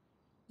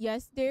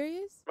 Yes,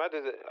 Darius? I What's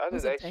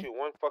just up asked today? you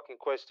one fucking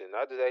question.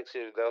 I just asked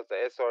you if that was the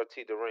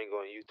SRT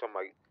Durango and you talking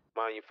about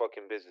mind your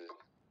fucking business.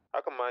 I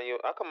can mind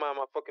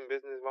my fucking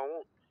business if I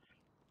want.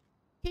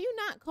 Can you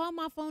not call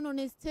my phone on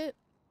this tip?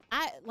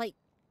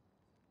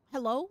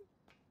 Hello?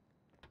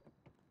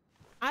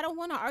 I don't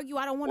want to argue.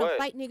 I don't want to What?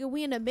 fight, nigga.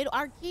 We in the middle.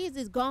 Our kids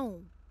is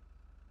gone.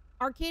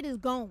 Our kid is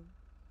gone.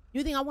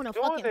 You think I want to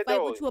Doing fucking that fight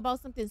though. with you about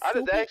something I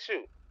just stupid? asked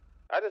you.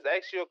 I just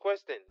asked you a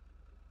question.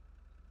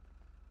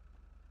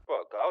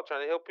 Fuck, I was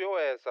trying to help your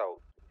ass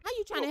out. How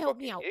you trying You a to help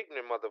me fucking out?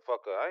 ignorant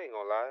motherfucker. I ain't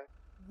gonna lie.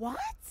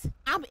 What?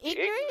 I'm You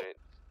ignorant?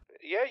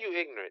 Yeah, you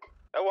ignorant.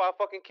 That's why our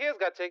fucking kids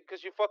got taken,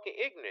 because you fucking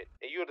ignorant.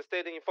 And you would have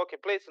stayed in your fucking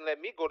place and let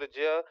me go to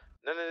jail.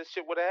 None of this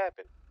shit would have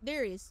happened.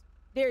 Darius,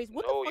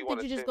 what the No, fuck you did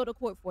want you to just tell? go to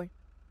court for?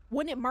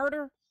 Wasn't it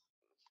murder?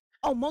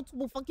 Oh,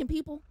 multiple fucking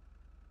people?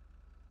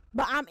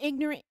 But I'm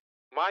ignorant?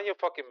 Mind your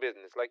fucking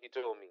business, like you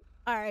told me.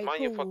 All right,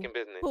 Mind your cool. fucking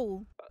business.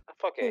 Cool. I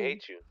fucking Cool.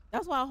 hate you.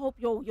 That's why I hope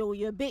your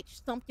bitch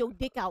stump your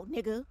dick out,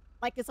 nigga.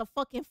 Like it's a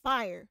fucking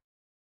fire.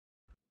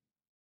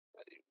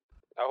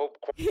 I hope.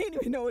 He didn't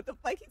even know what the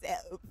fuck he's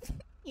at.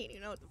 He didn't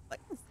even know what the fuck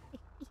he's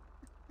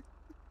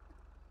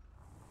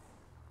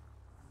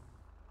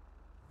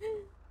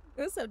saying.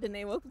 What's up,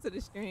 Danae? Welcome to the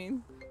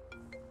stream.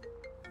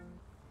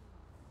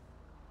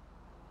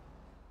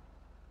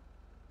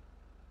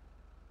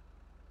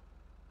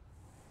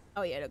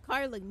 Oh yeah, the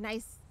car look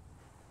nice.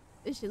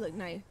 This shit look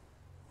nice.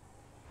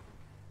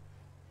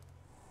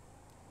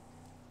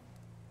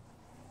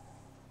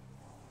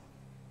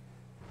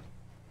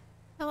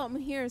 Hello, I'm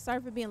here. Sorry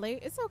for being late.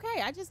 It's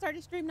okay. I just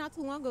started streaming not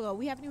too long ago.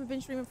 We haven't even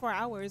been streaming for an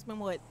hour. It's been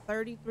what,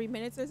 33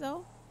 minutes or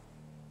so?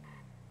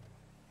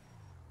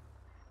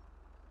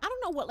 I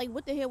don't know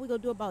what the hell we gonna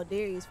do about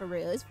Darius for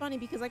real. It's funny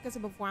because like I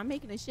said before, I'm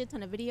making a shit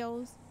ton of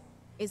videos.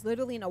 It's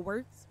literally in the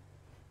works.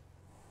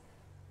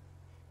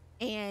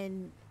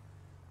 And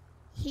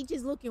he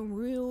just looking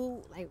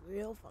real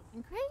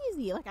fucking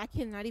crazy. Like I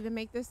cannot even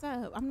make this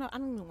up. I don't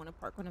even want to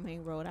park on the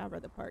main road. I'd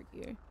rather park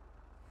here.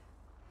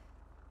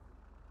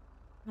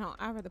 No,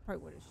 I'd rather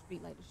park where the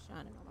street light is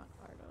shining on my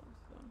car though.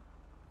 So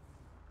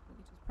we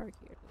can just park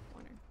here at the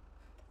corner.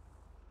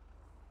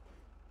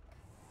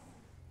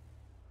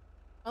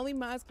 Only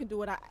Miles can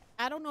do it.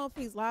 I don't know if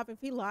he's live. If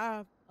he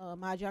live,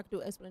 Miles, y'all can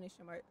do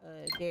explanation mark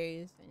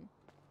Darius and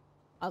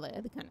all that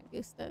other kind of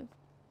good stuff.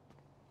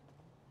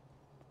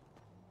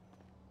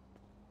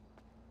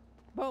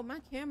 Bro, my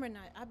camera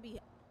not. I be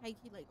high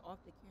key like off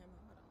the camera.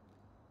 Hold on.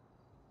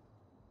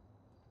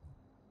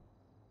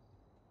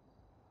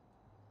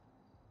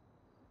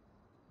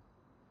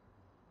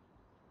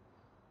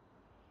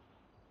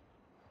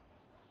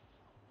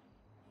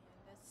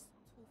 And that's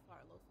too far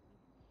low for me.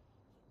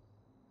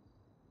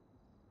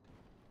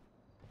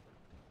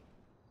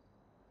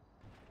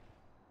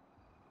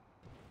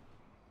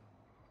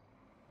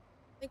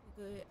 I think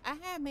we're good. I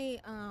had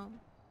made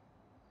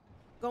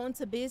going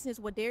to business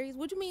with Darius.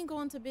 What you mean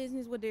going to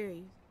business with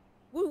Darius?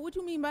 What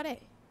you mean by that?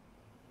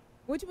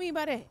 What you mean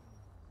by that?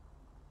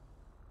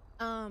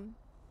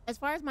 As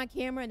far as my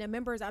camera and the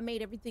members, I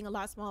made everything a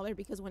lot smaller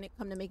because when it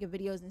come to making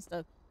videos and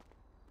stuff,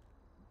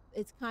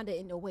 it's kind of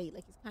in the way,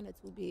 like it's kind of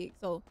too big.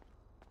 So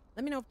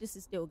let me know if this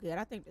is still good.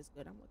 I think it's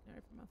good. I'm looking at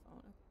it from my phone.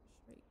 I think it's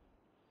straight.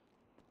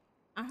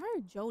 I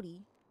heard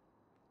Jody.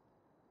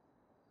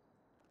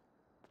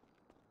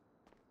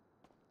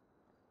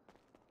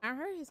 I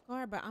heard his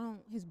car, but I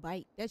don't. His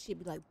bike. That shit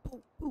be like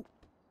boop boop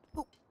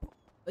boop boop.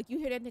 Like you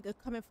hear that nigga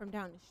coming from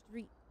down the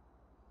street.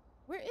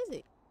 Where is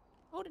it?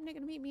 Hold a nigga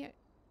to meet me at.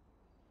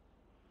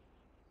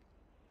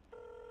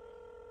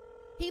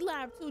 He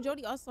live too.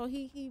 Jody also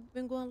he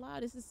been going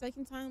live. This is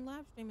second time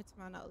live streaming to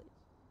my knowledge.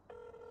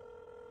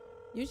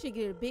 You should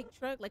get a big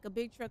truck, like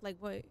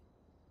what?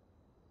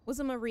 What's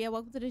up, Maria?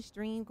 Welcome to the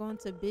stream. Going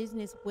to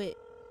business with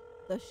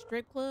the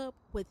strip club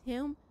with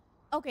him.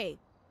 Okay,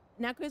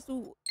 now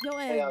Crystal, your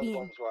Hey, ass how's it going,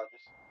 being Miss Rogers?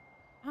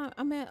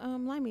 I'm at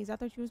Limey's. I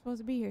thought you were supposed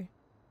to be here.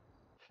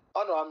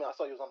 Oh no, I mean I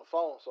saw you was on the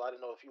phone, so I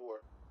didn't know if you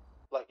were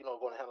like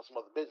going to handle some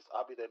other business.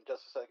 I'll be there in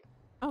just a second.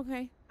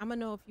 Okay, I'm gonna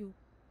know if you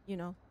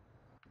know,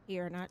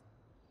 here or not.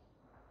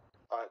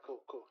 All right, cool,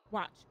 cool.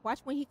 Watch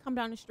when he come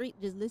down the street.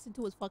 Just listen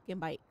to his fucking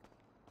bike.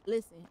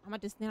 Listen, I'm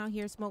about to stand out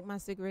here, smoke my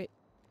cigarette,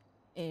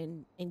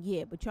 and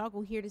yeah. But y'all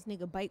go hear this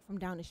nigga bike from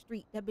down the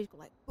street. That bitch go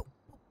like boop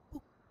boop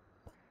boop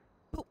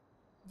boop boop.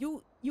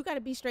 You got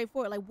to be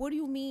straightforward. Like, what do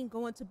you mean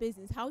going to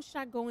business? How should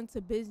I go into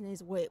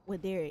business with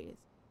what there is?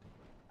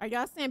 Are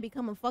y'all saying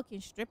become a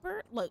fucking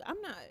stripper? Look, I'm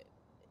not.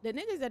 The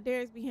niggas that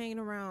Darius be hanging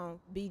around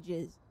be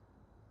just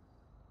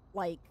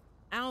like,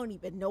 I don't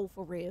even know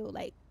for real.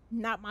 Like,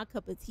 not my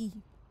cup of tea.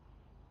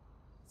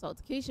 So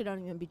Takesha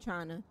don't even be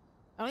trying to.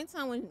 The only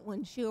time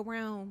when she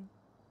around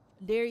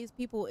Darius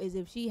people is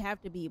if she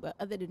have to be. But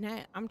other than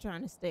that, I'm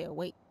trying to stay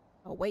away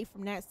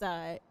from that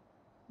side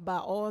by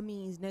all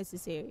means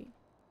necessary.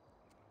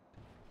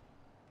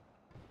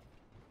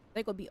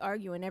 They gonna be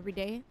arguing every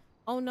day.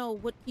 Oh no,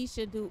 what he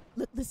should do.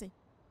 Look, listen.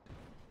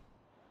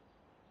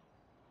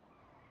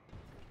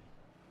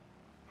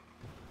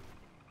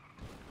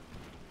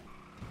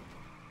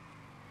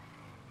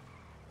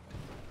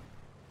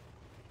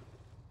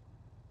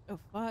 The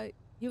fuck?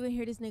 You can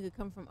hear this nigga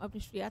come from up the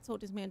street. I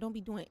told this man, don't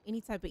be doing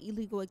any type of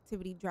illegal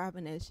activity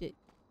driving that shit.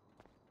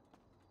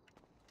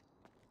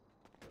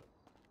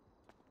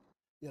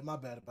 Yeah, my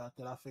bad about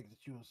that. I figured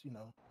that you was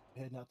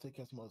heading out to take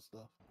care of some other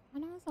stuff. I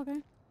know it's okay.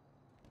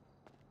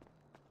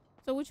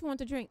 So what you want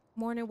to drink?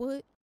 Morning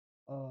wood?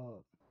 Uh,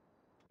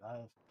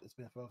 it's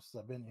been forever since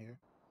I've been here.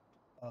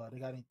 They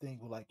got anything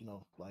with like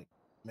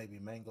maybe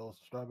mangoes,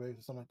 strawberries,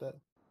 or something like that?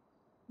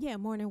 Yeah,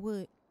 morning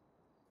wood.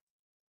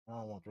 I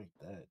don't want to drink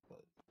that,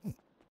 but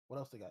what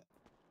else they got?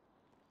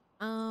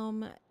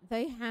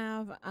 They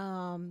have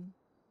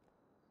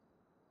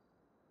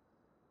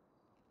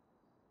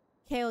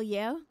kale,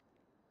 yeah.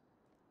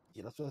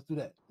 Yeah, let's do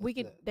that. We Let's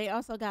do could. that. They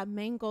also got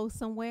mango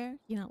somewhere.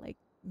 You know, like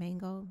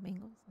mango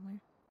somewhere.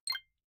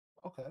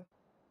 Okay,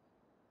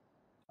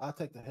 I'll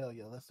take the hell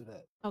yeah. Let's do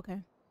that. Okay.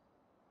 I'm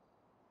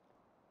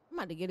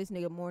about to get this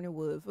nigga morning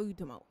wood. Food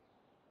tomorrow.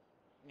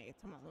 Nigga,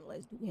 tomorrow.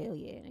 Let's do hell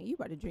yeah. Now you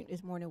about to drink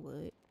this morning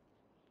wood.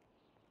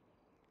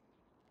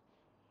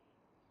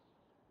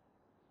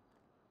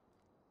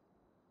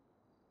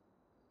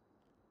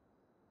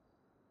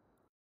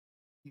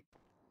 You-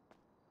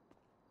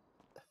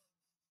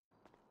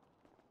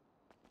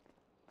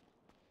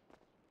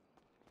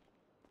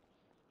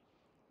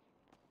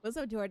 What's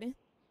up, Jordan?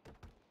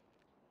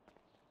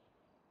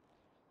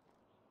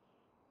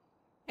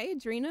 Hey,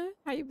 Adrena.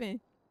 How you been?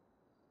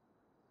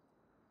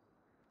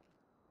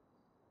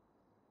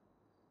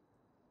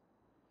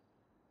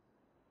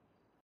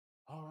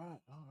 All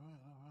right, all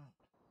right, all right.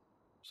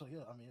 So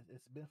yeah, I mean,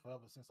 it's been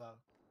forever since I've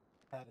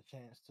had a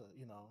chance to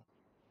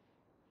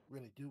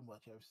really do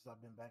much ever since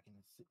I've been back in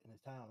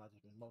this town. I've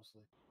just been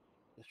mostly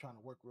just trying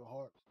to work real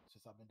hard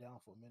since I've been down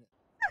for a minute.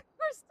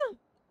 First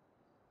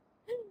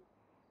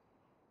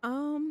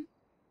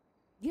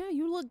yeah,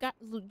 you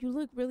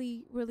look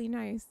really really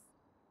nice.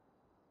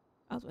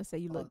 I was gonna say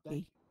you look Thank gay.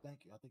 you, thank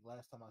you. I think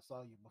last time I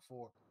saw you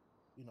before,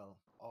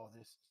 all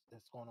this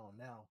that's going on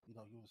now, you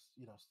was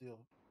still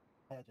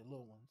had your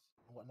little ones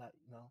and whatnot.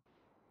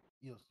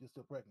 You're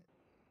still pregnant.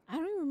 I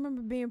don't even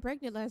remember being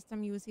pregnant last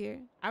time you was here.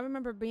 I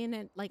remember being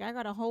at like I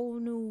got a whole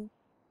new.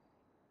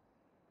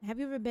 Have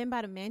you ever been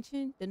by the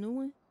mansion, the new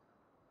one?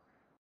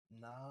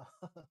 Nah,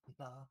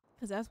 nah.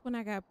 Cause that's when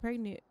I got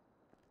pregnant.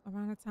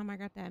 Around the time I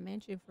got that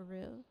mansion for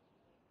real.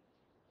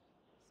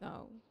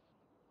 So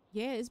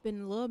yeah, it's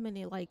been a little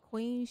minute. Like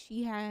Queen,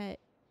 she had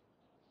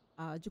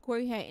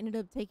Jacory had ended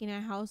up taking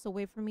that house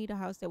away from me, the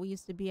house that we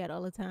used to be at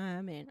all the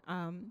time, and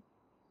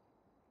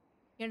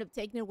he ended up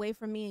taking it away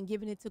from me and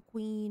giving it to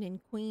Queen, and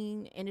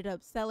Queen ended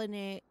up selling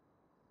it.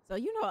 So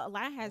a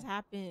lot has Okay.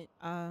 happened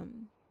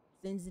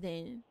since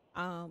then.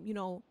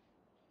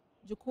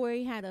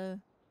 Jacory had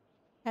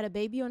a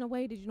baby on the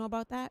way. Did you know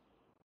about that?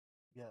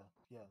 Yeah,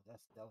 yeah. That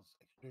was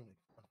extremely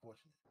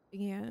unfortunate.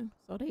 Yeah.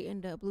 So they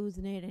ended up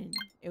losing it, and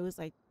it was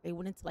like they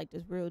went into like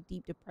this real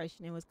deep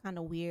depression. It was kind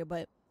of weird,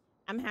 but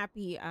I'm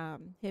happy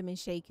him and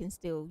Shay can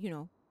still,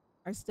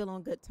 are still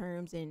on good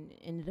terms and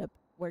ended up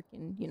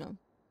working,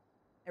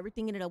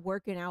 everything ended up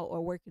working out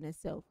or working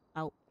itself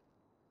out.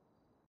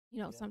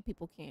 Yeah. Some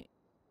people can't,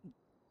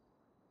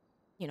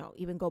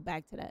 even go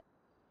back to that.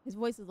 His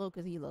voice is low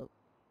because he low.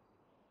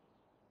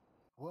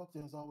 Well,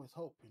 there's always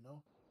hope,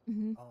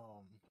 Mm-hmm.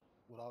 Um,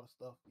 with all the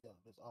stuff, yeah,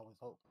 there's always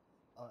hope.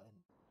 And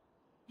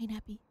Ain't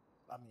happy.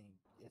 I mean,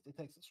 it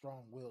takes a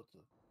strong will to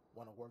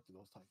want to work through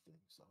those type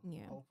things. So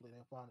Yeah. hopefully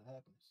they'll find the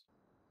happiness.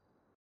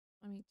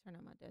 Let me turn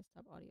on my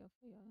desktop audio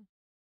for y'all.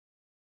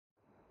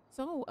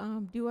 So,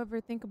 do you ever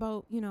think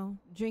about,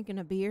 drinking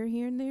a beer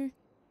here and there?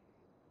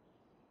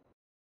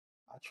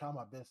 I try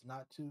my best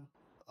not to.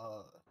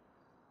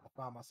 I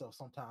find myself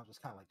sometimes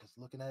just kind of like just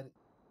looking at it,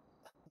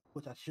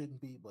 which I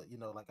shouldn't be, but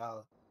like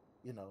I'll,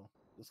 you know,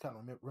 just kind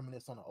of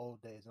reminisce on the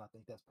old days, and I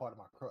think that's part of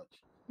my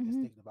crutch is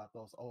Mm-hmm. thinking about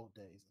those old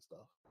days and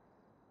stuff.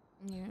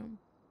 Yeah.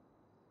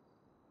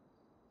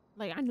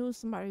 Like I knew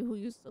somebody who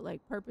used to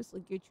like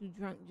purposely get you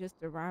drunk just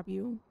to rob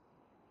you.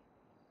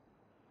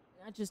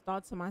 And I just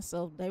thought to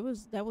myself, that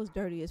was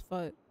dirty as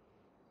fuck.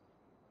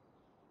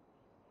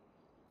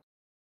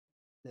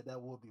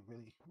 That would be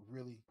really,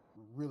 really,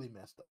 really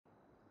messed up.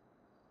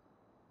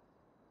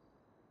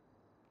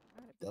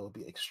 That would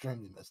be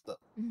extremely messed up.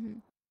 Mm-hmm.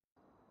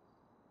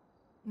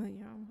 But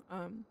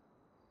yeah,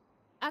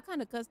 I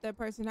kind of cussed that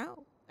person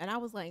out, and I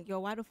was like, "Yo,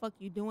 why the fuck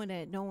you doing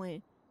that?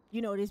 Knowing,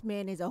 this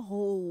man is a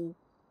whole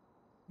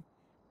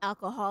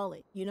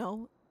alcoholic,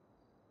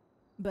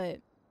 But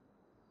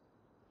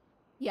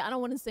yeah, I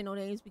don't want to say no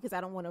names because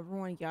I don't want to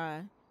ruin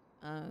y'all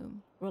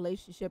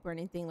relationship or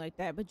anything like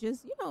that. But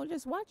just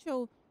just watch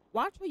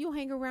who you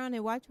hang around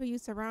and watch who you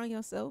surround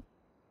yourself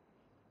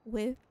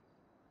with.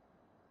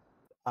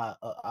 I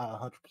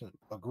 100%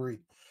 agree.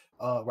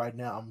 Right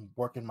now, I'm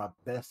working my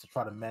best to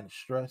try to manage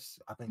stress.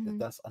 I think that Mm-hmm.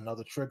 that's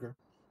another trigger.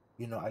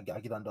 I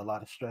get under a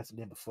lot of stress, and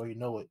then before you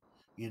know it,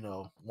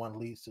 one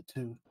leads to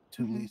two,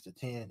 two Mm-hmm. leads to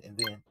 10, and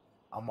then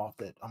I'm off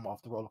the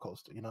roller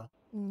coaster.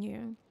 Yeah.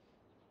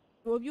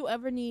 Well, if you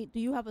ever need, do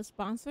you have a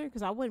sponsor?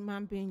 Because I wouldn't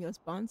mind being your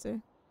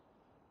sponsor.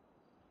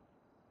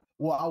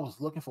 Well, I was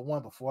looking for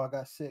one before I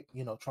got sick.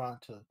 Trying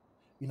to,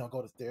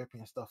 go to therapy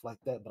and stuff like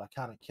that, but I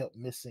kind of kept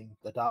missing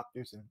the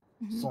doctors and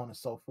Mm-hmm. so on and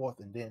so forth.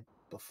 And then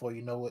before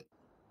you know it,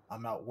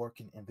 I'm out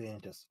working, and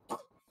then just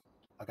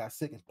I got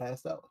sick and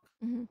passed out.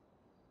 Mm-hmm.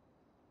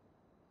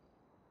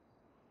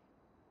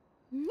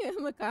 Yeah,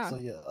 look So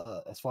out.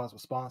 yeah, as far as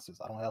with sponsors,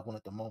 I don't have one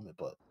at the moment,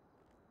 but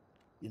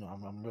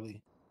I'm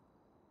really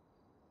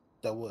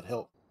that would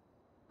help.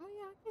 Oh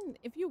yeah, I can.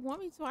 If you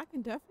want me to, I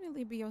can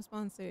definitely be your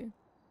sponsor.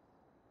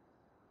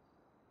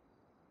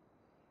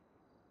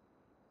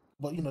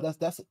 But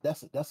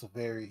that's a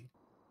very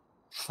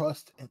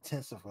trust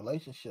intensive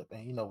relationship,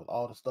 and with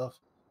all the stuff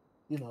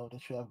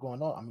that you have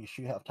going on, I mean,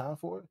 sure you have time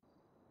for it.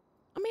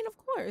 I mean, of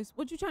course.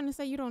 What you trying to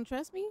say? You don't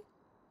trust me?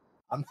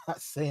 I'm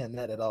not saying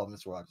that at all,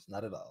 Miss Rogers,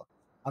 not at all.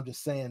 I'm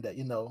just saying that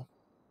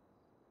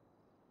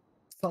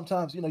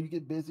sometimes you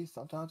get busy,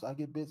 sometimes I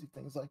get busy,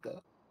 things like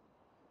that.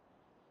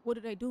 What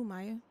do they do,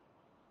 Maya?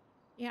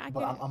 Yeah, I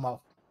But get it.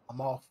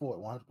 I'm all for it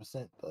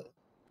 100%. But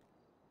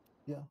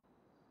yeah,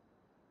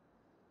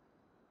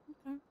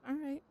 Okay, all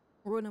right.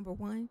 Rule number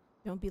one: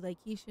 don't be like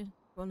Keisha.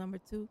 Rule number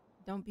two: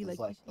 don't be it's like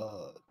like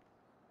Keisha.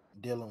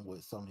 dealing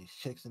with some of these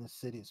chicks in the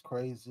city is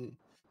crazy.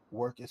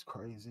 Work is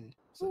crazy.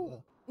 So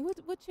Who? yeah,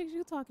 What chicks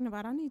you talking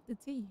about? I need the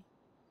tea.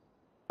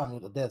 I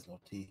mean, there's no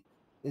tea.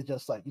 It's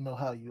just like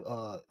how you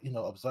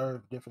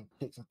observe different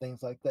chicks and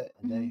things like that,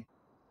 and Mm-hmm. they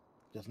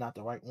just not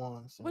the right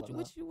ones and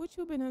whatnot. What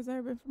you been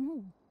observing from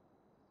who?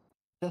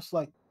 Just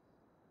like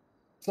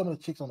some of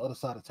the chicks on the other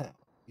side of town,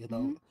 you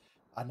Mm-hmm. know,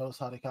 I notice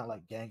how they kind of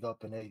like gang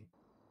up and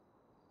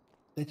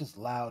they just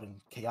loud and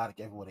chaotic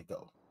everywhere they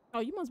go. Oh,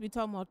 you must be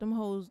talking about them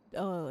hoes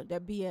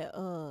that be at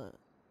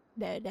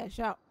that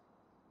shop.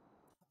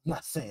 I'm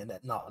not saying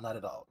that, no, not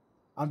at all.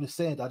 I'm just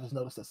saying that I just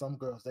noticed that some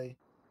girls they,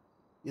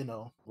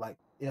 like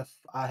if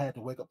I had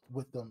to wake up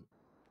with them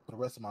for the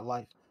rest of my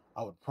life,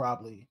 I would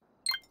probably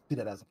see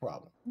that as a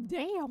problem.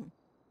 Damn.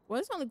 Well,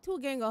 it's only two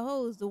gang of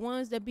hoes. The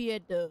ones that be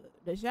at the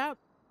shop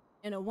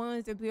and the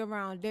ones that be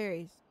around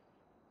Darius.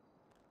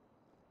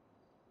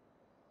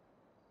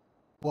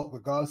 Well,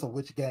 regardless of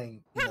which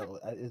gang,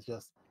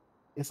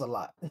 it's a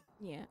lot.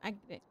 Yeah, I get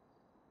it.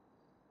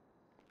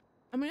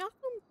 I mean, I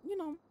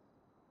can,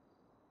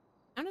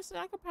 honestly,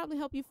 I could probably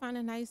help you find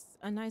a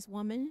nice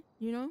woman.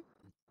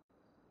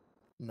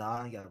 No,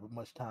 I ain't got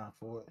much time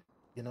for it.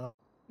 You know,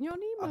 You don't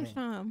need I much mean,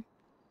 time.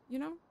 You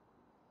know.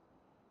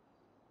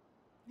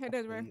 Hey, I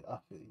feel Desiree. you. I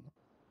feel you.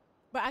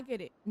 But I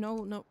get it.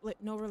 No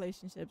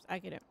relationships. I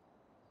get it.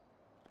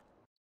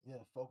 Yeah,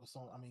 focus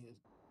on. I mean, it's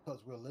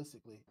because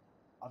realistically,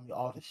 I mean,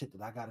 all the shit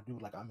that I got to do,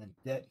 like I'm in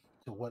debt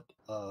to what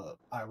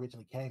I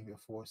originally came here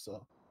for.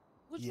 So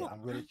Which yeah, one?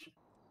 I'm really.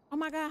 Oh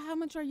my God, how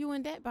much are you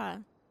in debt by?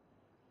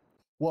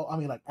 Well, I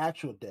mean, like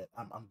actual debt,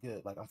 I'm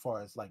good. Like, as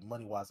far as like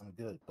money wise, I'm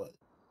good. But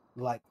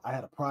like, I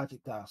had a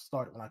project that I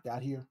started when I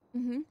got here,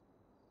 Mm-hmm.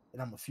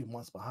 and I'm a few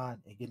months behind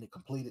in getting it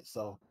completed.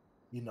 So,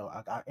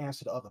 I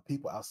answer to other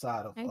people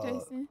outside of Hey,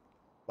 Jason.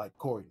 like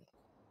Corey.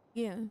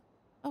 Yeah.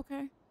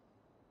 Okay.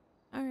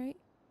 All right.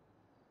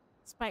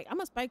 Spike. I'm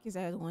gonna spike his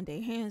ass one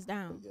day, hands But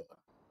down. yeah,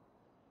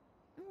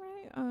 All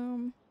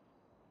right.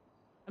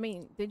 I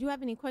mean, did you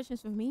have any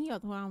questions for me?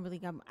 Although I don't really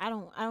got. I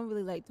don't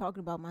really like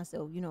talking about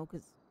myself,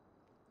 because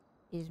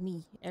it's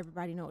me.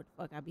 Everybody know what the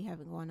fuck I be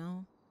having going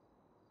on.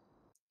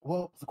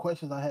 well, the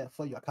questions I had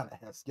for you, I kind of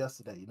asked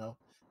yesterday,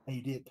 and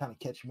you did kind of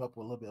catch me up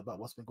with a little bit about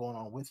what's been going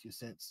on with you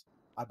since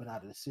I've been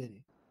out of the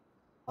city.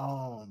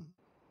 Um,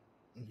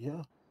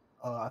 yeah,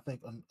 I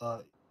think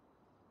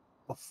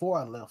before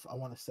I left, I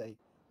want to say,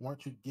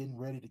 weren't you getting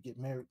ready to get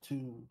married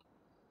to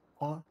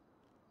Quan?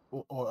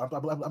 Or I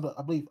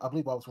believe I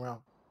was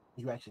around.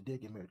 You actually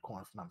did get married to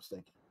Quan, if I'm not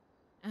mistaken.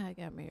 I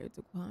got married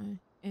to Quan,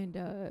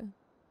 and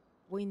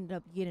we ended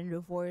up getting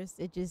divorced.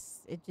 It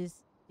just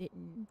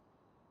didn't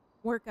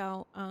work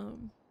out.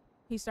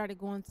 He started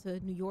going to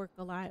New York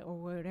a lot or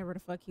wherever the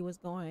fuck he was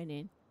going,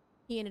 and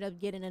he ended up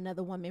getting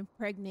another woman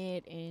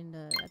pregnant, and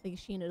I think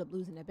she ended up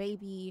losing a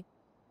baby.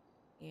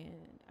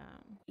 And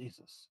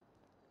Jesus.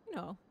 you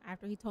know,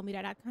 after he told me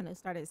that, I kind of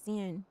started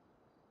seeing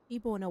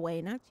people in a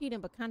way, not cheating,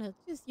 but kind of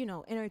just, you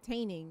know,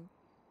 entertaining.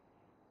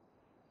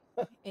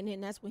 And then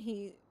that's when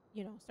he,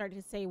 you know, started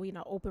to say we in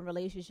an open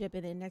relationship,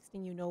 and then next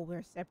thing you know,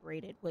 we're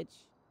separated, which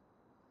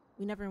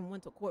we never even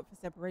went to court for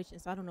separation,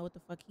 so I don't know what the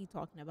fuck he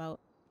talking about.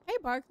 Hey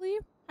Barkley,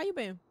 how you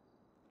been?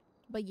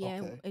 But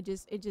yeah, Okay. it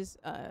just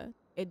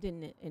it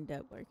didn't end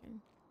up working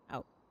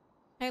out.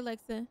 Hey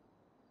Alexa, And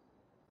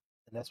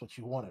that's what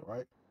you wanted,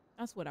 right?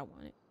 that's what I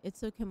wanted. It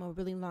took him a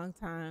really long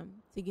time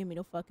to give me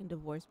the fucking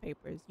divorce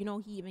papers. You know,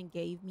 he even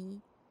gave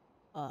me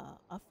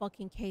a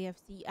fucking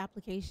KFC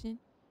application.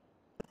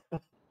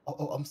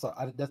 Oh, I'm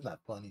sorry. That's not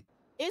funny.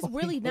 It's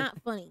really not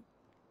funny.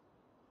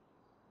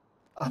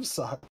 I'm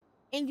sorry.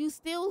 And you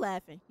still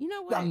laughing. You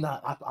know what? I'm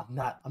not. I'm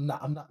not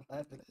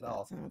laughing at Got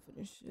all. time for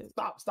this shit.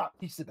 Stop.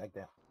 You sit back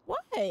down. What?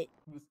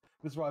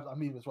 Miss Rogers. I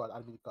mean, Miss Rogers. I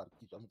didn't mean to call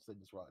you. I mean to say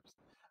Miss Rogers.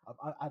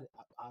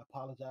 I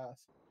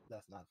apologize.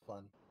 That's not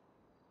funny.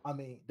 I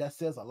mean, that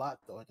says a lot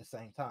though. At the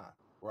same time,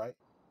 right?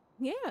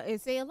 Yeah,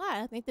 it say a lot.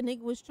 I think the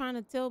nigga was trying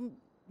to tell me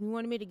he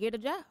wanted me to get a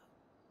job.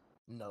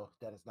 No,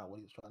 that is not what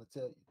he was trying to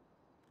tell you.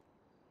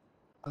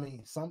 I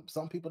mean, some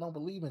people don't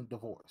believe in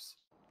divorce.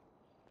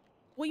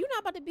 Well, you're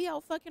not about to be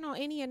out fucking on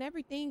any and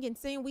everything and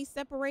saying we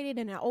separated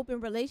in an open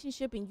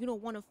relationship and you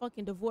don't want a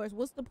fucking divorce.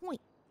 What's the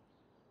point?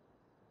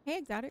 Hey,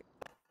 Exotic.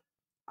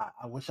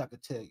 I wish I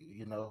could tell you.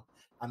 You know,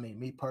 I mean,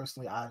 me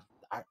personally, I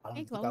don't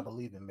Hey, even think I Chloe.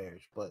 believe in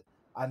marriage, but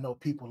I know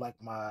people like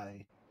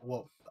my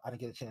well, I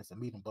didn't get a chance to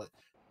meet him, but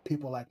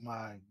people like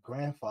my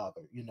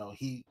grandfather. You know,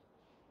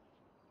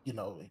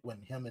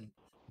 when him and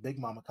Big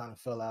Mama kind of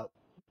fell out,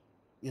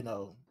 you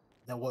know,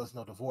 there was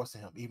no divorce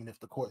in him. Even if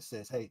the court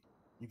says, "Hey,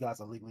 you guys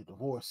are legally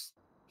divorced,"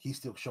 he's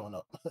still showing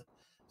up.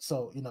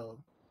 So, you know,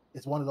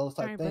 it's one of those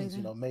All type right, things.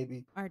 You Blazing. know,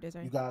 maybe All right,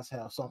 Desiree. you guys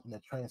have something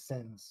that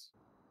transcends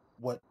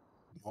what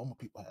normal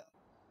people have.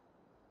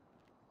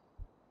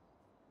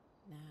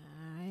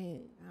 Nah,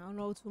 I don't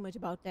know too much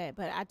about that,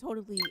 but I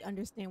totally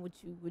understand what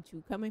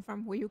you coming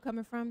from, where you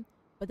coming from,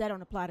 but that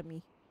don't apply to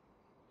me.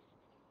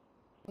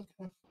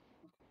 Okay,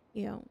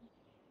 You know,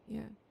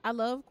 yeah. I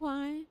love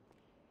Quine,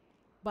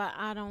 but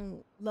I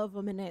don't love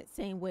him in that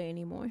same way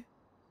anymore.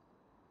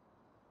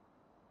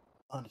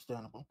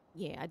 understandable.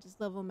 Yeah, I just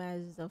love him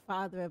as a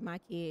father of my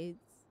kids,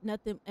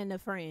 nothing, and a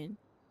friend,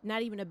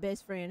 not even a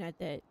best friend at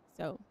that.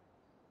 So,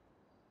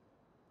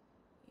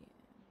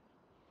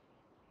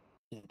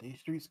 Yeah, these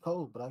streets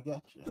cold, but I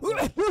got you.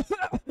 I got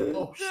you.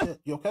 Oh shit,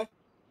 you okay?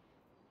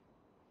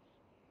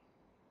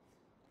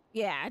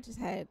 yeah, I just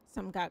had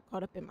some got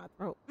caught up in my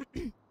throat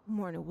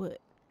more than wood.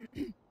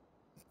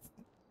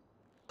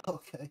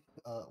 Okay.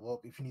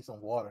 Well, if you need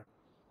some water,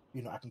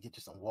 you know, I can get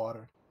you some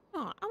water.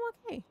 No, I'm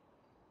okay.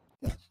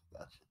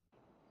 Gotcha.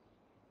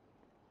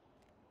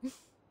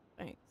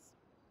 Thanks.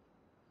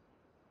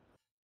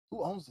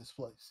 Who owns this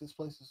place? This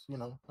place is, you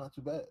know, not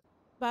too bad.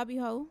 Bobby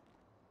Ho.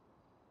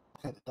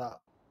 Okay,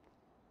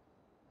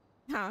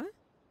 Huh?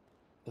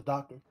 the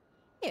doctor.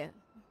 Yeah,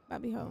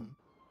 Bobby Ho. Mhm.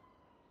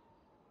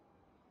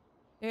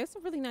 Yeah, it's a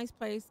really nice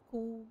place.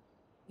 Cool.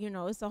 You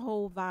know, it's a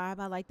whole vibe.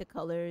 I like the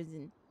colors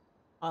and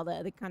all the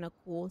other kind of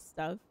cool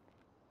stuff.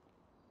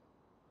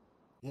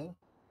 Yeah,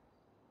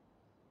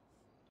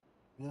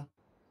 yeah.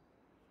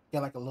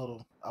 Got like a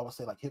little, I would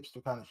say, like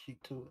hipster kind of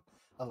chic to it.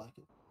 I like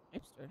it.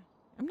 Hipster.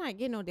 I'm not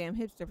getting no damn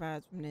hipster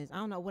vibes from this. I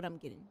don't know what I'm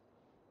getting.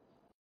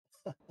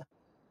 But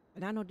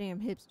not no damn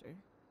hipster.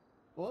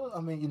 Well,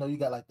 I mean, you know, you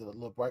got like the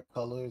little bright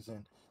colors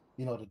and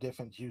you know the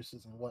different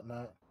juices and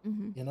whatnot.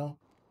 Mm-hmm. You know.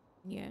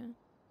 Yeah,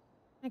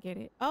 I get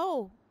it.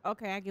 Oh,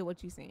 okay, I get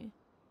what you're saying.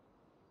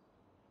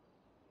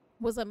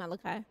 What's up,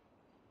 Malachi?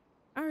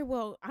 All right,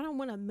 well, I don't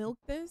want to milk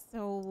this,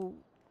 so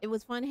it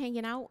was fun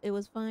hanging out. It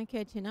was fun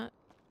catching up.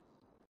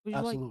 Would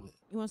you like? Absolutely.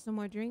 You want some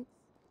more drinks?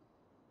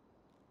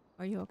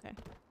 Are you okay?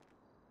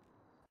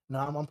 No,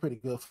 I'm pretty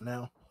good for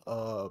now.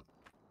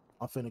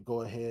 I'm finna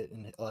go ahead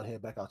and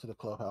head back out to the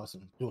clubhouse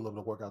and do a little bit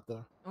of work out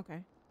there.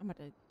 Okay, I'm about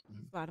to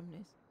Mhm. slide on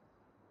this.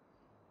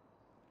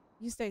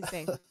 You stay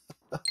safe.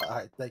 All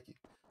right, thank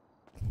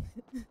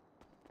you.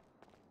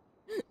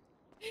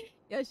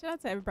 Yeah, shout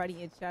out to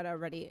everybody in chat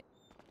already.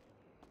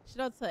 Shout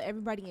out to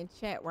everybody in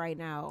chat right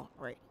now.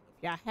 Right,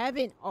 if y'all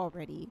haven't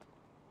already,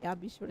 y'all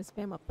be sure to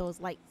spam up those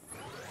likes.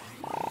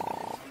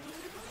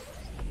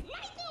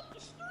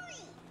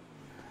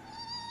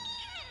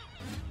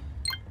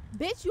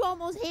 Bitch, you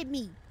almost hit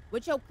me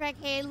with your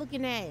crackhead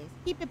looking ass.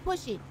 Keep it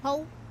pushing,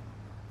 ho.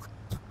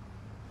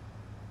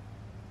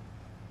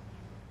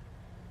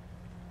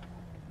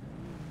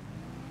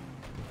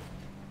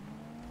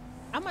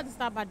 I'm about to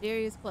stop by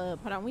Darius Club.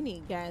 Hold on, we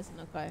need gas in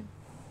the car.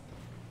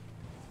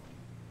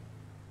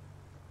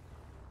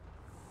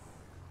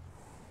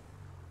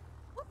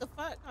 What the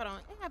fuck? Hold on,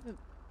 it happened.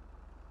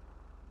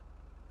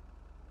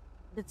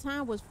 The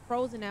time was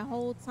frozen that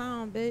whole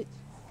time, bitch.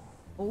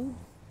 Ooh.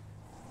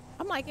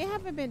 I'm like, it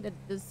haven't been,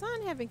 the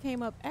sun haven't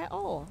came up at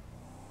all.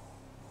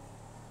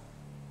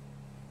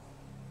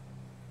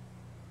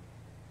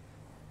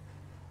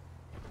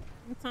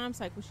 The time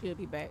cycle should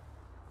be back.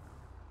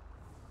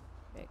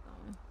 Back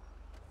on.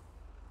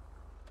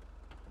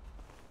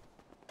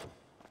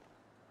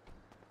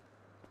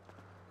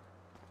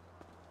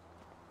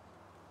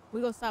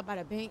 We go stop by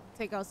the bank,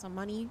 take out some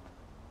money.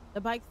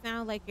 The bike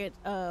sound like it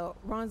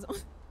runs on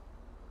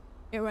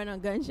it run on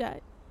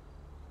gunshot.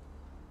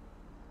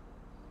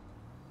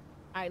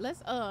 All right,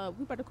 let's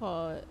we better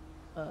call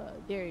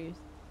Darius.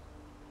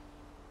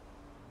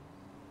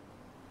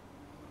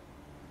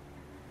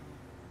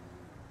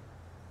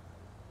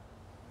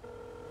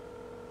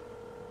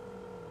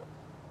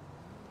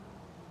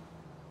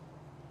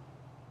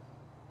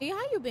 Hey,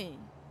 how you been?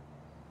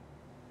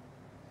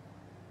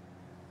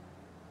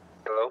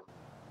 Hello?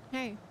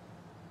 Hey,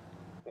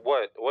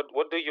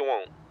 What do you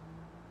want?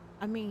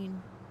 I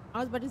mean, I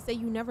was about to say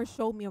you never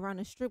showed me around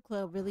a strip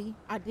club, really.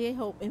 I did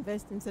help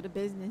invest into the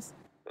business.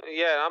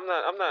 Yeah, I'm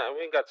not.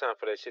 We ain't got time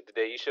for that shit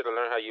today. You should have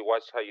learned how you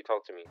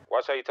talk to me.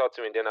 Watch how you talk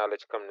to me, and then I'll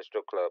let you come to the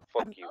strip club. I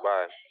Fuck mean, you.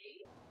 Bye.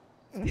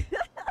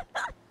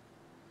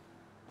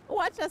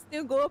 watch I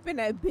still go up in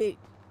that bitch.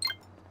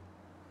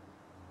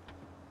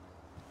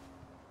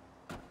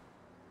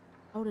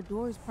 Oh, the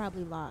door is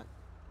probably locked.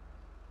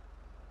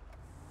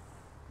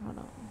 Hold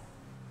on.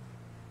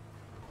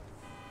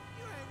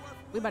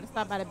 We about to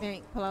stop by the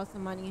bank, pull out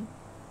some money.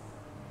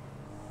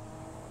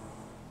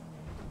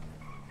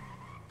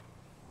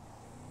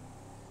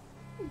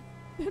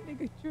 That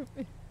nigga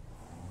tripping.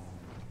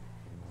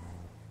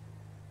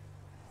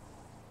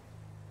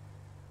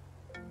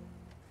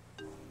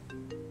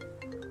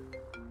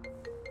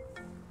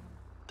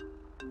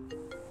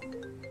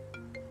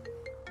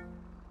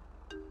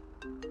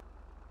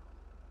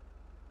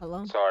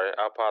 Hello? Sorry,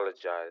 I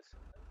apologize.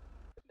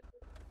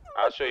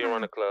 I'll show you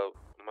around the club.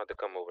 I'm about to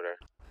come over there.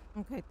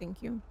 Okay,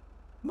 thank you.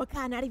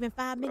 Makai, not even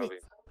 5 Love minutes. you.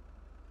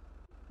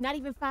 Not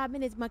even 5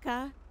 minutes,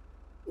 Makai.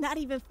 Not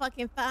even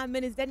fucking 5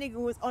 minutes. That nigga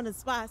was on the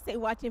spot, say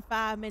watching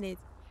 5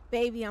 minutes.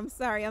 Baby, I'm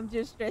sorry. I'm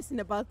just stressing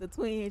about the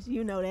twins.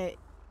 You know that.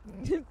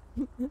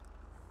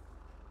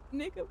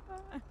 Nigga,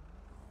 bye.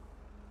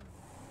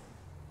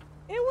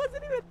 It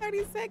wasn't even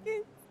 30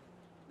 seconds.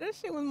 That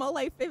shit was more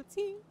like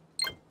 15.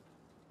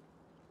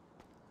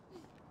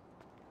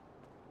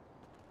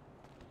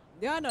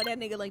 Y'all know that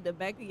nigga like the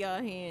back of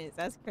y'all hands.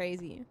 That's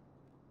crazy.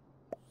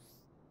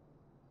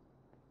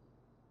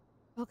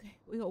 Okay,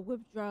 we gonna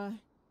withdraw. I'm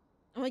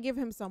gonna give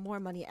him some more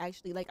money,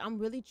 actually. Like, I'm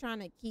really trying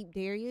to keep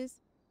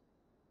Darius.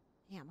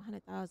 Damn,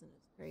 100,000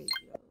 is crazy,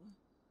 yo.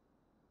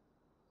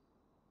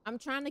 I'm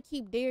trying to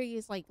keep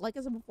Darius, like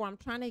I said before, I'm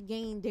trying to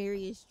gain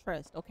Darius'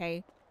 trust,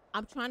 okay?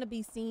 I'm trying to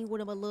be seen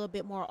with him a little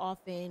bit more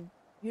often.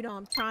 You know,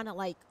 I'm trying to,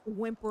 like,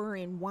 whimper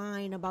and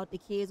whine about the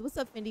kids. What's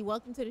up, Fendi?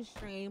 Welcome to the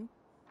stream.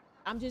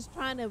 I'm just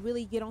trying to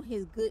really get on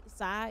his good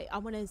side. I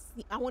want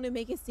to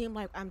make it seem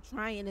like I'm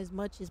trying as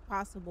much as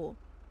possible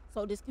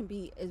so this can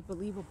be as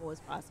believable as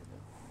possible.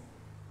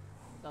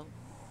 So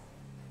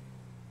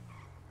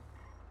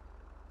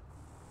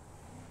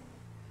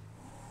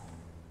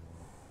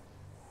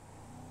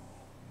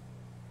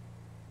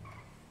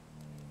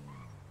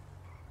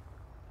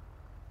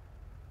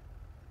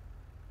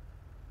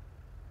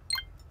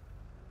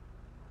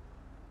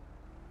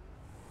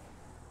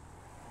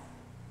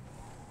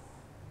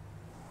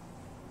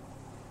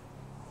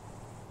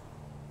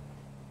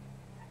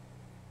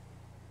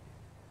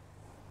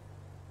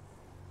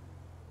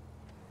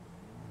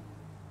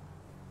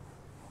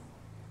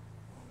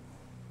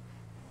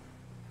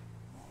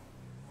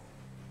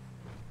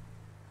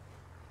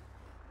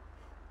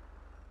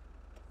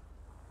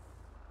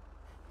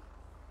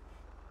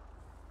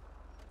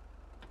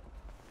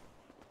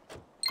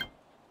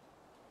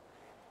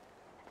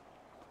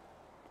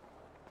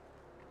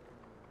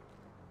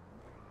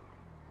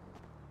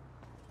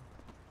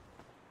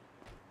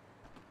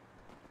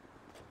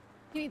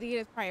he need to get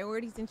his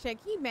priorities in check.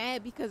 He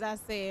mad because I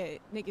said,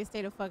 nigga,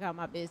 stay the fuck out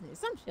my business.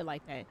 Some shit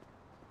like that.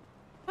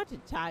 Such a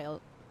child.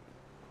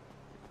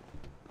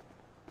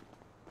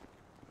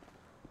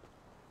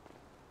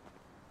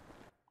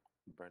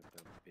 Burnt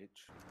up, bitch.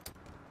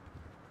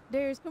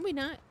 Darius, can we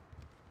not?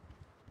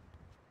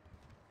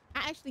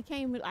 I actually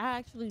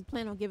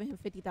plan on giving him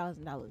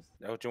 $50,000.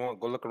 That what you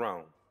want? Go look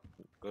around.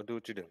 Go do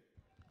what you do.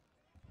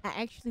 I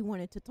actually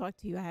wanted to talk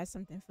to you. I had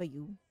something for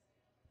you.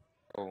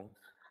 Oh.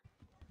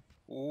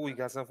 Ooh, you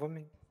got something for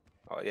me?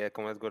 Oh yeah,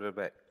 come on, let's go to the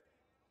back.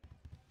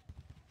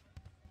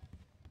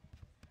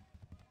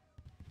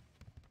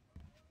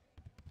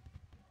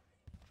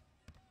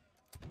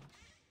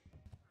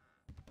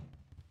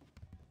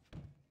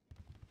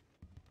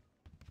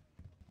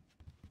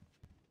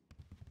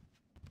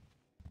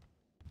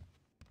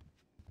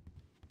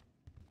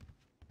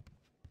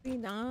 See,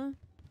 nah.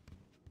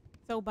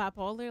 So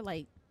bipolar,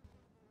 like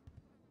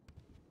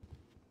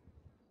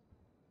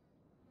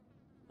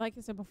I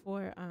said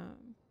before,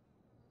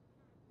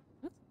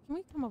 can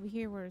we come over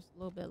here where it's a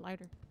little bit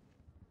lighter?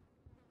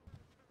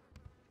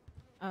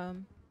 Like,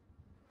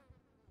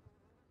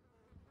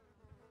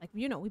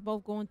 you know, we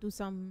both going through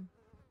some,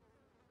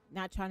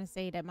 not trying to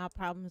say that my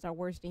problems are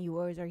worse than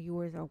yours or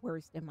yours are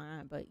worse than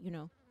mine, but you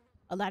know,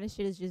 a lot of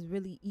shit is just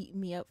really eating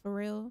me up for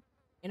real.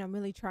 and I'm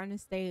really trying to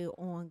stay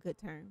on good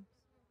terms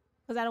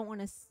because I don't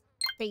want to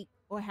fake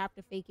or have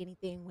to fake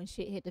anything when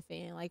shit hit the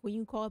fan. Like when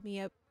you called me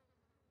up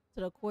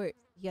to the court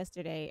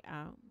yesterday,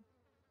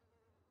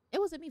 it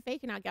wasn't me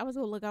faking out. I was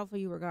gonna look out for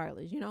you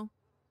regardless, you know.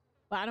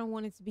 But I don't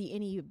want it to be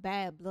any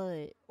bad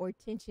blood or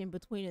tension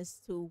between us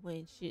two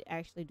when shit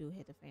actually do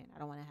hit the fan. I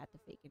don't want to have to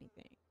fake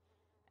anything.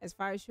 As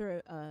far as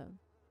your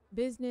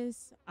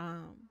business,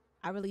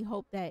 I really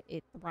hope that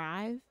it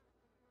thrive,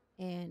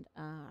 and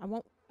I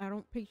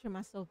don't picture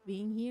myself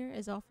being here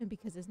as often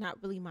because it's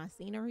not really my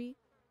scenery.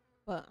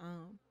 But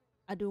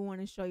I do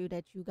want to show you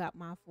that you got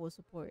my full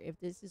support. If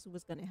this is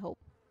what's gonna help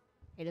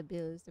pay the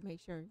bills to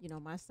make sure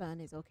my son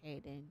is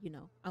okay, then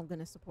I'm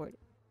gonna support it.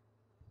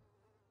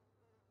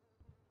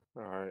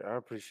 All right, I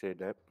appreciate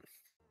that.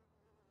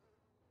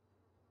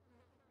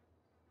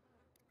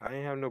 I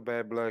ain't have no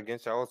bad blood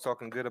against you. I was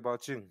talking good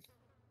about you.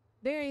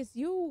 Darius,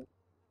 you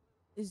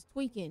is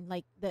tweaking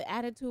like the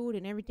attitude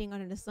and everything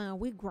under the sun.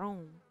 We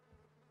grown,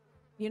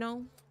 you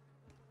know.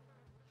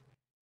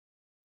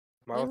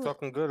 I Like, was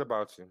talking good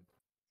about you.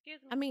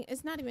 Excuse me. I mean,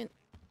 it's not even.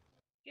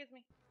 Excuse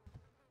me.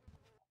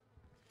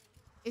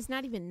 It's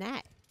not even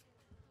that.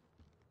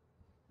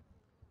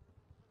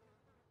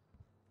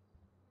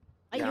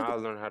 Like, Yeah, you I'll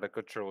learn how to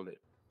control it.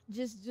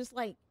 just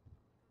like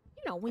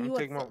when I'm you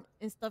taking my. upset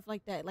and stuff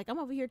like that. Like I'm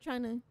over here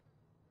trying to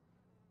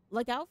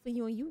look out for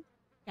you, and you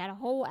got a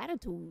whole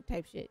attitude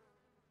type shit.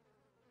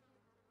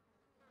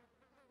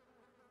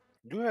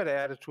 You had an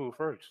attitude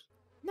first.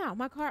 No,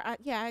 my car.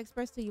 I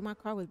expressed to you my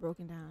car was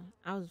broken down.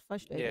 I was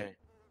frustrated.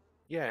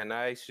 Yeah, and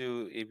I asked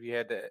you if you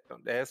had the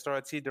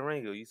SRT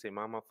Durango. You say,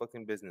 "Mind my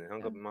fucking business."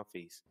 Hung up in my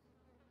face.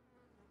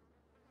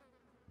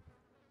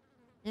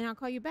 And I'll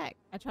call you back.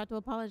 I tried to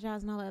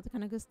apologize and all that other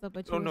kind of good stuff,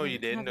 but you Oh no, wasn't you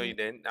didn't. No, having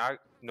you it. didn't.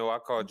 I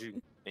called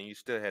you, and you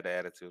still had the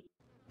attitude.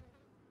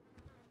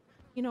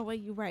 You know what?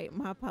 You're right.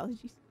 My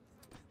apologies.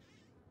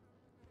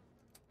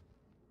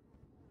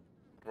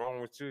 Wrong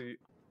with you?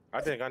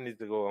 I think I need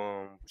to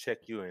go check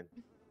you in.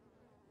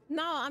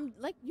 No, I'm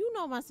like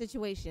my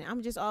situation.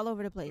 I'm just all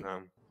over the place.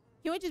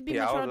 Can we just be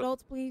Yeah, mature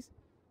adults, please?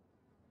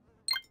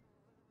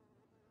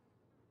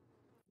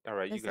 All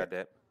right, you That's got it.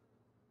 that.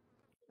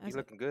 That's You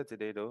looking good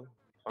today, though.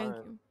 Fine.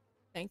 Thank you.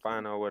 Thank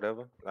Fine you. or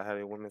whatever. Like how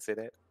the women say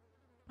that.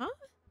 Huh?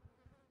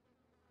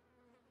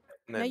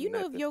 Now Nothing, if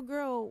nothing. your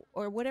girl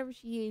or whatever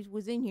she is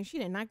was in here, she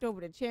done knocked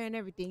over the chair and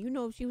everything.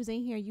 If she was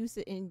in here, you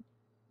sitting,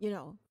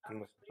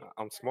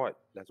 I'm smart.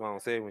 That's why I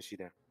don't say it when she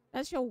there.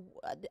 that's your.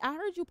 I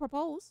heard you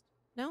proposed.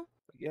 No.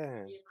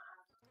 Yeah.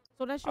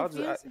 So that's I your was.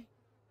 fiance.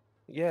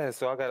 Yeah.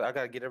 So I got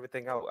to get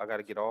everything out. I got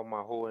to get all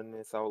my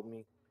wholeness out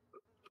me.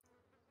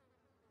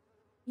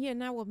 Yeah,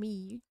 not with me.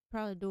 You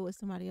probably do it with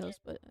somebody else,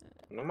 but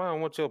No matter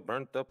what your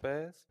burnt up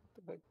ass. What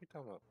the fuck you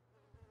talking about?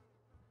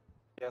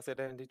 Y'all said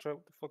that in Detroit.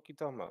 What the fuck you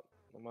talking about?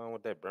 No matter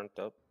what that burnt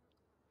up.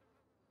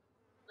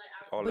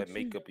 All that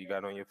makeup you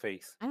got on your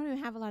face. I don't even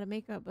have a lot of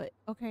makeup, but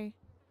okay.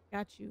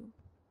 Got you.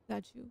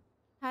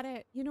 How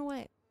to, you know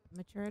what?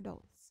 Mature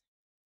adults.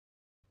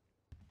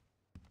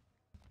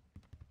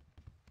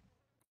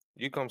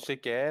 You come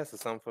shake your ass or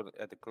something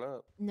at the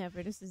club.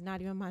 Never. This is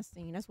not even my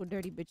scene. That's what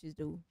dirty bitches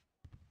do.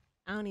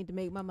 I don't need to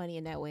make my money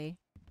in that way.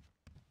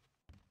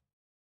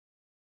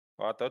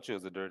 Oh, I thought you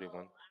was a dirty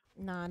one.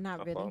 Nah,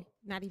 not really.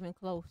 Not even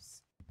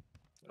close.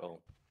 Oh.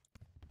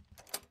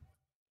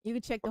 You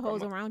can check the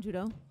holes around you,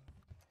 though.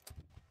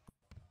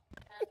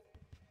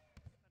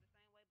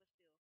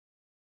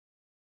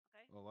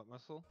 Well, what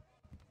muscle?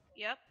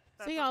 Yep.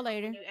 So See y'all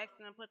later. You ask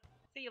them to put.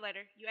 See you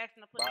later. You ask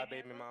them to put. Bye,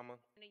 their baby hands up, mama.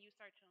 And then you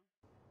search them.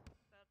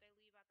 So if they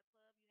leave out the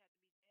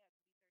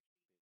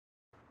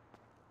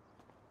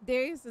club,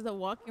 Darius is a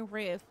walking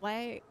red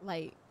flag.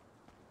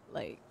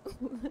 Like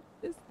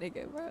this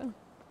nigga, bro.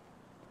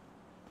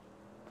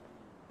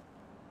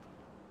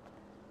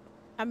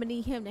 I'm gonna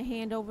need him to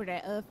hand over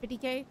that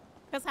 50K.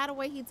 Cause how the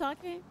way he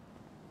talking,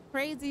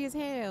 crazy as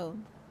hell.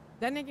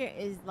 That nigga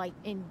is like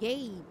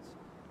engaged.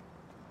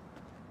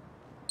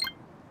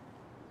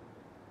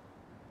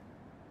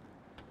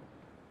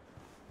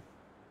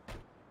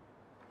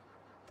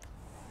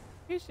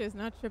 His shit's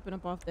not tripping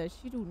up off that.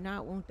 She do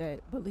not want that.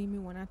 Believe me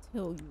when I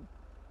tell you.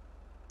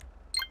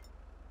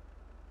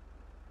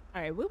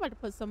 All right, we're about to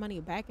put some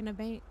money back in the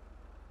bank.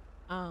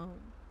 I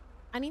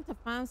need to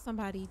find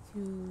somebody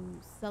to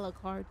sell a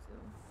car to.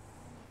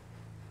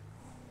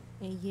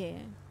 And yeah,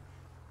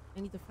 I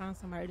need to find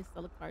somebody to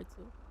sell a car to.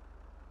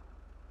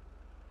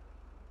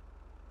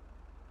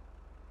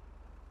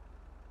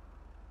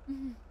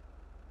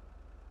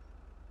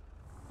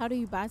 How do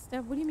you buy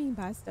stuff? What do you mean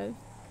buy stuff?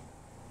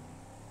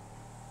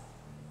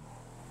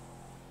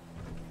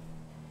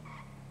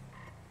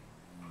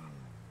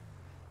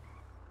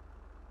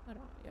 Hold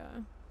on,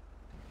 y'all.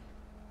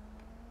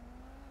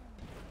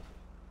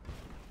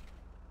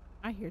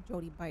 I hear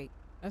Jody bite.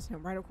 That's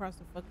him right across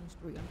the fucking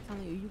street. I'm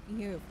telling you, you can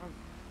hear it from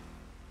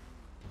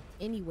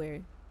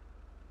anywhere.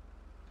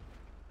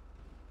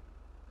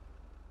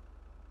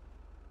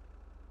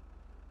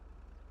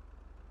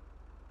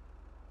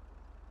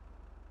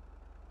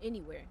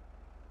 Anywhere.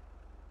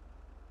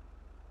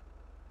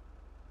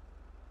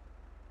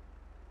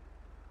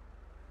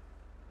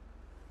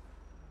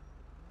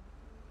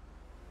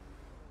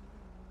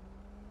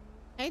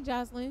 Hey,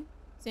 Jocelyn.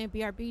 Saying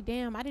BRB.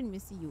 Damn, I didn't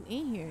even see you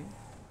in here.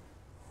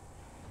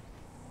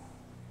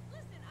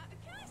 Listen,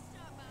 can I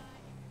stop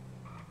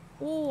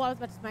by? Ooh, I was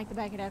about to smack the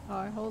back of that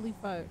car. Holy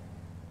fuck.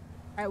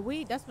 All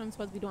right, that's what I'm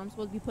supposed to be doing. I'm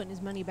supposed to be putting his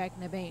money back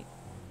in the bank.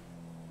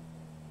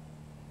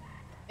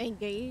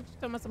 Engaged.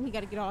 Talking about something he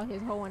got to get all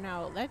his hoeing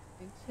out. Let's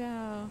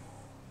child.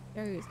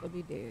 Darius gonna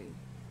be Darius.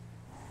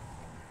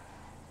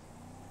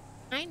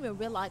 I didn't even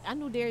realize. I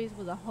knew Darius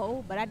was a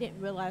hoe, but I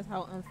didn't realize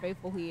how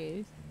unfaithful he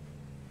is.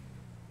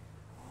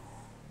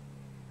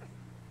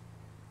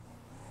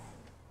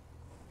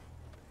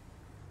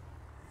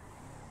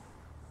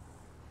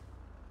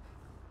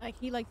 Like,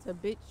 he like to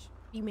bitch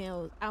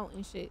females out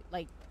and shit.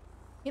 Like,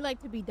 he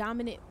like to be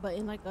dominant, but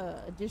in like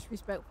a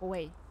disrespectful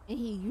way. And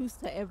he used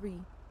to every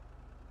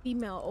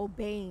female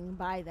obeying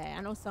by that.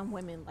 I know some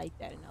women like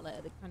that and all that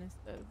other kind of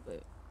stuff,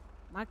 but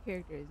my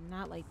character is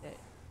not like that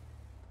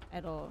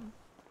at all.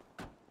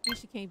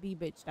 She can't be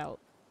bitched out.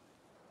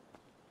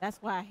 That's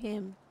why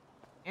him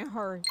and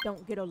her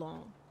don't get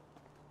along.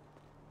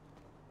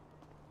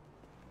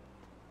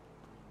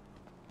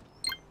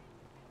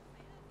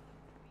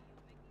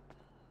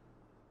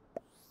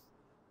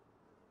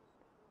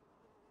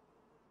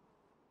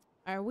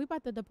 All right, we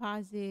about to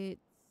deposit.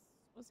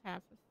 What's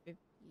half of 50?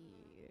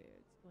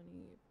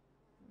 20.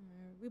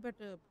 We about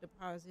to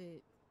deposit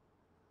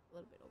a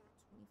little bit over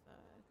 25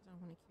 because I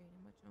don't want to carry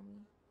that much on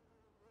me.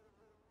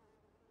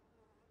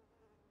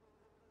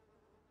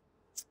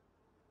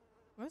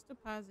 Let's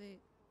deposit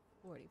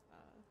 45.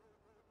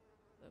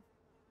 Left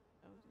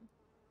 1,000.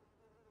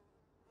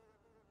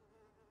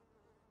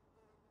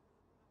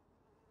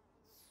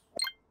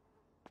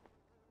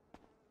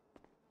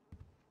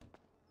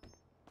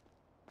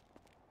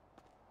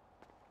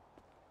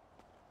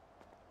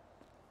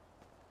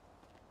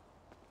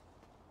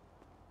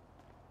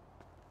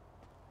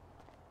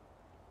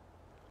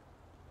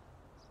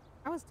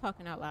 I was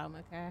talking out loud,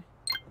 okay?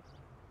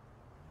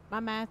 My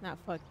math not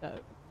fucked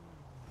up.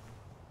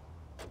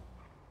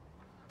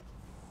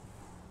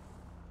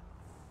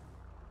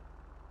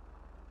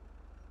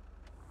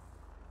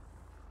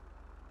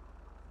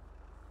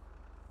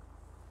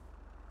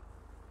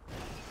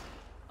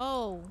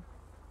 Oh.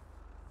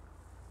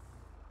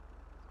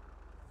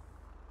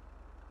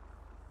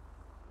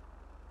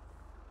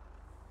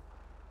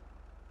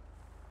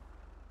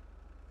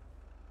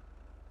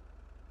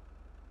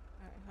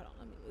 Alright, hold on.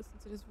 Let me listen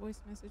to this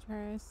voice message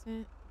her ass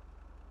sent.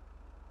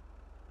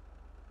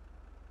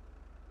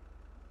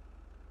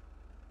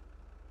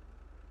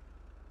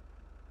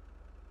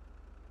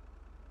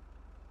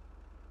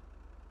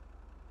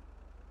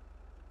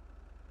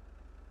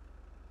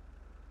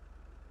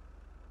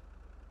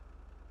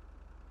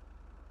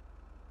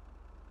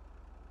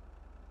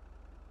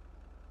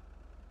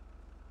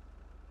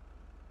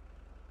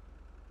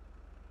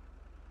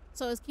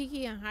 So is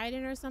Kiki in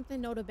hiding or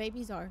something? No, the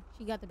babies are.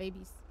 She got the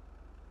babies.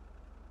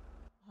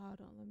 Hold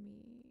on, let me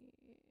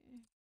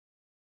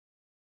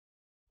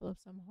pull up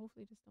some.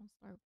 Hopefully this don't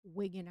start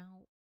wigging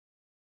out.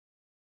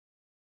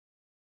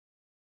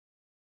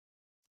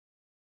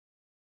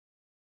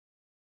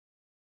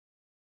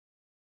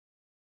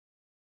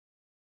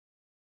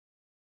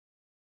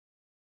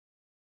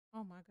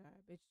 Oh my god,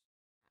 bitch.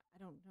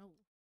 I don't know.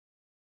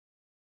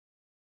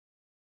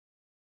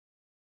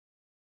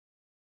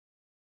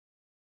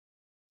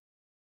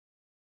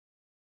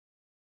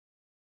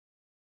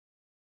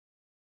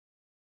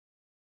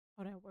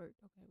 Oh, that worked.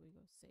 Okay, we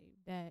go save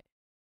that.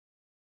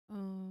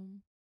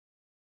 Um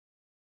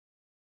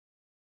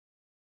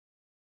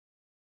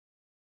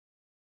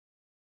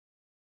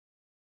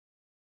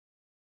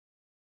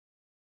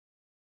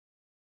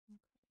okay.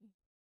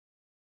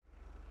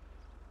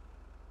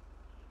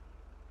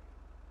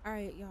 All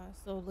right, y'all.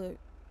 So look,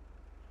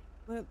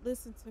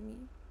 listen to me.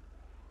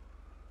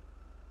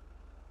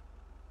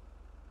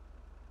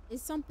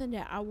 It's something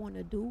that I want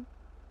to do,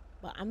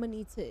 but I'm gonna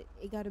need to.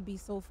 It gotta be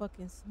so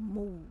fucking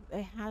smooth.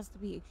 It has to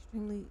be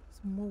extremely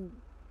smooth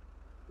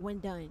when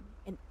done.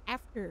 And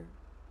after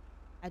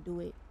I do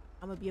it,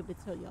 I'm gonna be able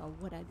to tell y'all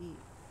what I did.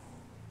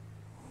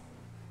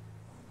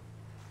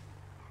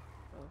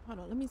 So hold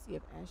on, let me see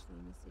if Ashley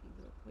in the city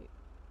real quick.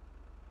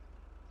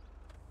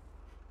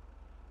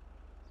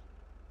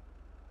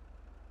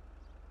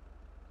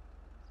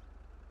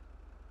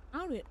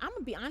 I'm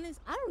gonna be honest.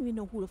 I don't even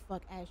know who the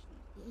fuck Ashley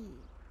is.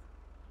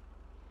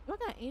 Do I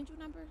got Angel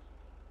number?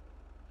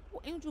 Who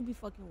Angel be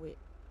fucking with?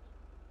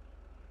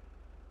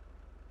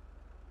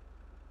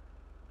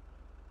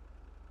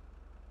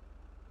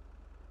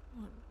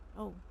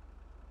 Oh.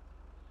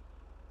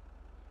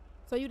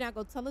 So you're not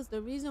gonna tell us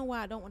the reason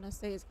why I don't want to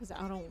say is because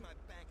I don't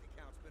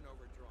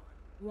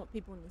want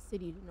people in the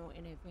city to know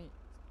in advance.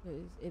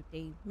 Because if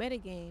they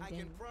metagame, then I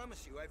can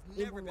promise you, I've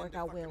it never won't been work to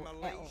out fucking well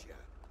Malaysia. at all.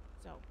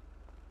 So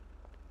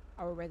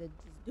I would rather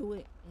just do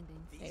it and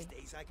then These say.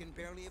 days I can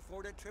barely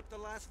afford a trip to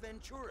Las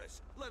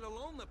Venturas, let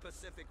alone the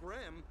Pacific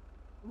Rim.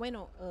 Wait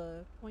no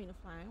point of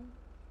flying.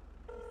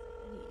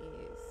 He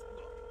is.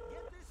 Look,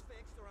 get this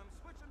fixed or I'm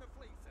switching to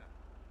Fleetza.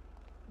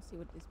 Let's see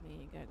what this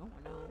man got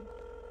going on.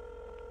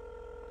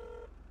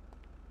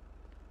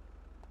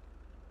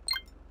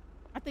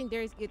 think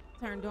Darius get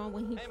turned on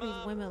when he Hey, treats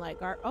Mom. women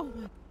like art. Oh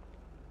my.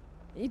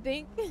 You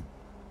think?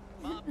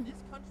 Mom,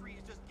 this country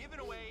is just giving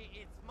away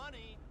its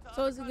money to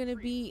So other is it gonna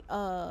countries. be You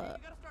gotta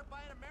start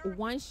buying American.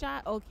 one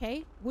shot?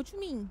 Okay. What you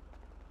mean?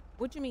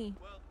 What you mean?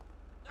 Well,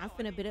 I'm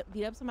finna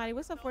beat up somebody.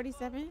 What's up,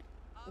 47?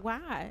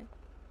 Why?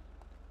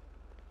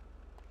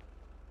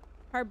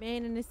 Her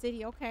band in the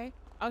city. Okay.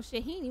 Oh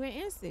shit, he ain't even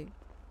answer.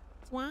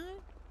 Twine.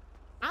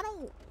 I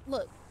don't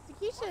look.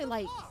 Takesha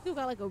like still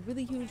got like a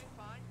really huge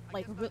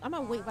like. I'm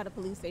gonna wait by the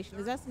police station.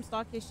 Is that some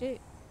stalker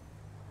shit?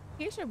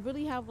 Takesha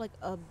really have like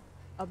a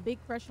big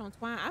crush on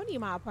Twine. I need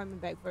my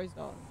apartment back first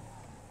though.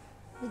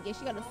 Yeah,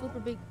 she got a super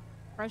big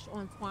crush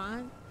on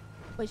Twine,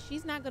 but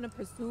she's not gonna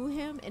pursue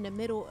him in the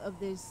middle of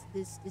this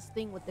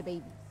thing with the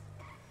babies.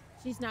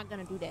 She's not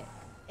gonna do that.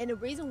 And the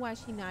reason why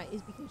she not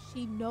is because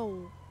she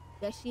know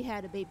that she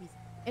had the babies.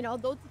 And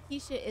although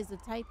Takesha is the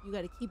type you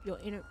gotta keep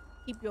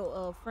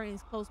your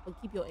friends close, but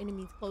keep your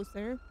enemies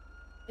closer.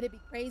 It'd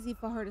be crazy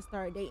for her to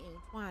start dating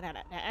Twine.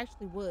 That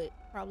actually would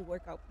probably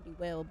work out pretty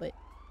well, but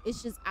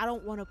it's just I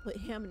don't want to put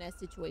him in that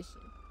situation.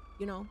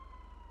 You know,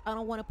 I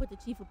don't want to put the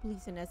chief of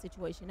police in that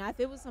situation. Now, if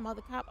it was some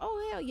other cop,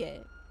 oh hell yeah.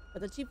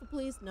 But the chief of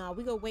police, no,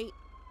 we go wait.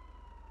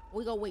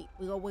 We go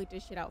wait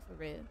this shit out for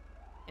real,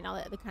 and all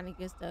that other kind of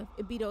good stuff.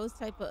 It be those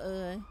type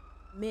of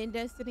men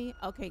destiny.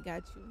 Okay,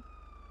 got you.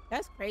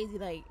 That's crazy.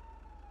 Like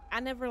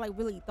I never like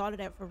really thought of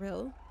that for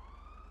real.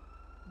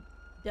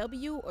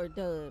 W or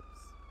dubs?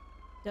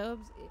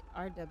 Dubs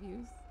are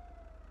W's.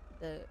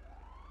 The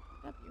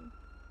W.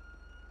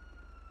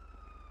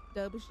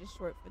 Dub is just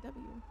short for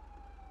W.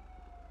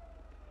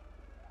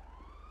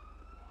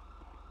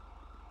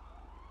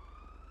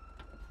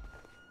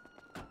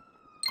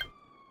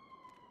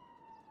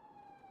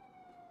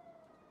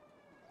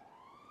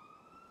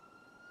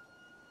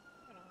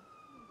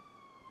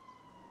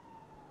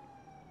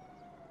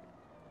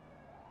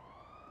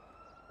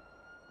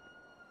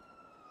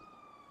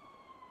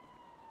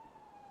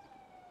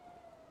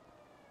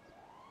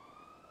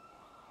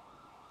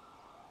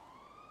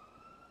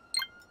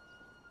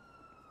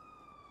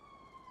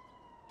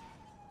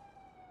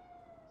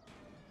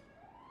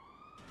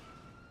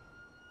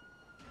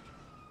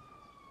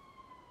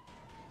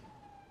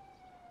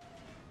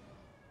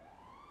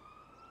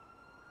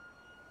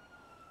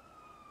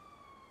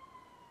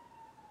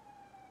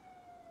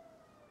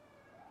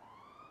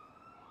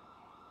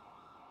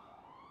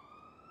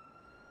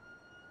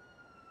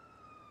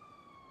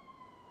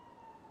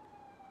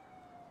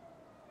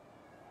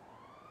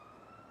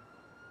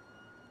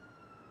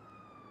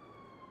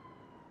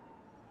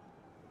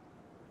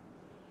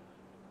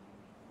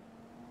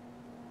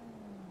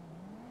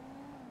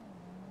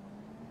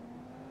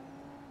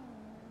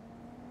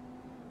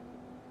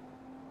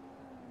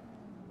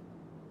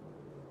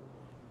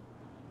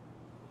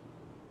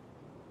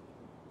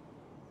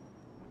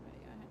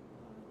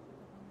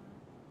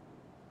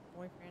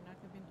 Boyfriend I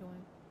could been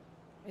doing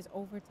is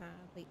overtime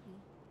lately,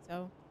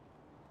 so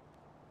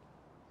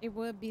it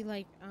would be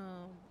like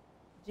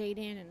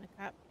Jaden and the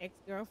cop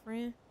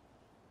ex-girlfriend.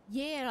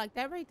 Yeah, like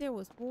that right there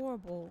was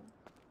horrible.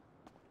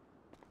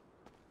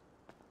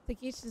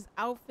 Takesha's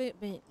outfit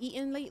been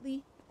eaten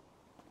lately.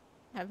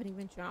 Haven't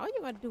even tried. All you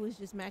gotta do is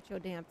just match your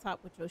damn top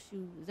with your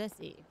shoes. That's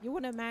it. If you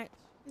wanna match,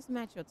 just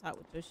match your top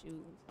with your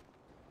shoes.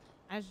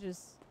 I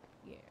just,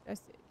 yeah,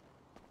 that's it.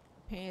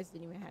 The pants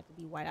didn't even have to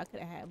be white. I could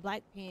have had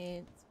black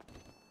pants.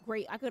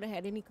 Great. I could have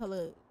had any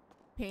color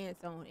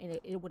pants on, and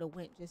it would have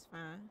went just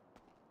fine.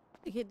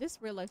 Okay, this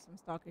real life some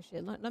stalker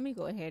shit. Let me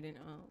go ahead and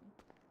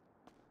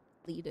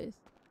lead this.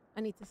 I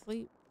need to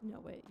sleep.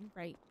 No way. You're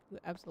right. You're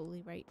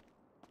absolutely right.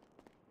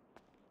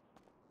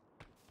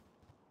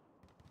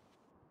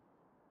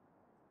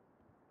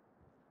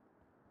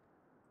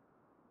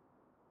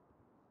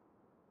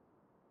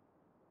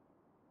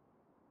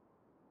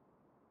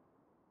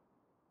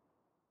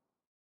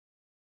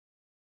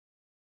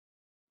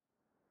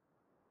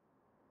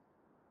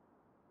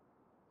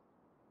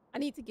 I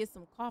need to get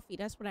some coffee.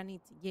 That's what I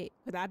need to get.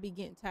 Because I be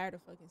getting tired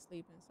of fucking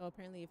sleeping. So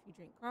apparently if you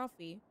drink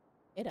coffee,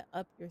 it'll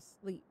up your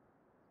sleep.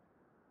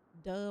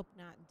 Dub,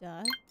 not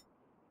duh.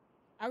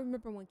 I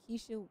remember when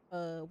Keisha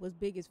was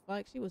big as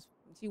fuck. She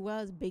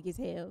was big as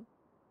hell.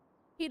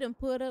 He done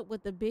put up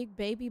with the big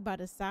baby by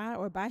the side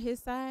or by his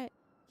side.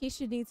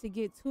 Keisha needs to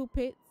get 2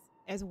 pits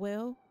as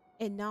well.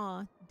 And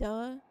nah,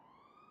 duh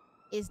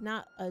is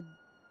not a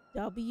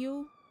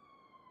W.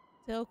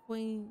 Tell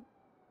Queen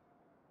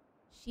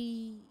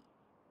she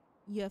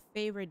your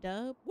favorite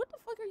dub. What the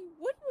fuck are you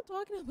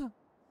talking about?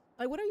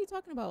 Like, what are you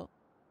talking about?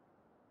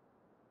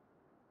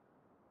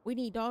 We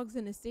need dogs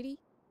in the city?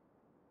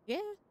 Yeah.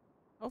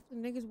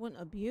 Hopefully niggas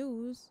wouldn't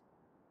abuse.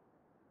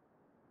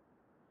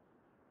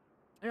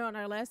 You know, in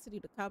our last city,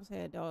 the cops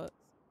had dogs.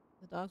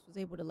 The dogs was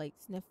able to like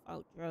sniff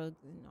out drugs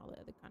and all that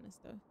other kind of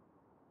stuff.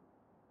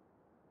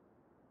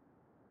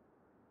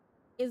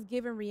 Is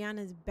giving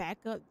Rihanna's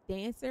backup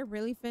dancer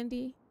really,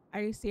 Fendi?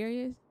 Are you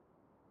serious?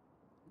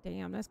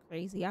 Damn, that's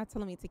crazy. Y'all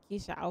telling me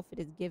Takesha outfit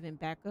is giving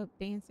backup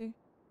dancer?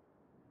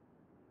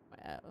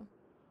 Wow.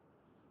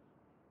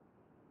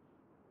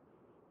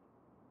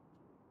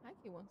 Hi,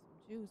 He wants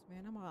some juice,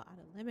 man. I'm all out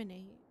of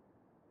lemonade.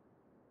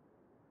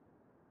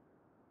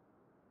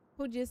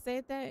 Who just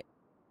said that?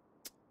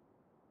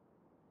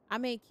 I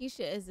made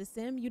Keisha as a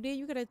sim. You did.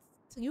 You gotta.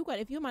 You got.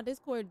 If you're my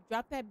Discord,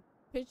 drop that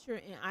picture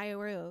in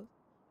IRL.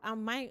 I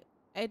might.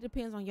 It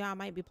depends on y'all. I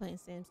might be playing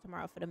Sims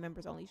tomorrow for the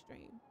members only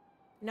stream.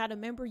 Not a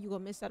member, you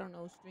gonna miss out on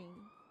those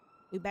streams.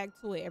 We back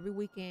to it every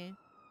weekend,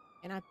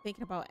 and I'm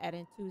thinking about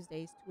adding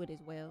Tuesdays to it as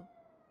well.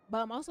 But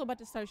I'm also about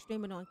to start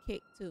streaming on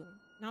Kick too,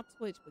 not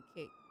Twitch, but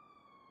Kick.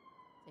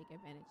 Take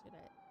advantage of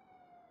that.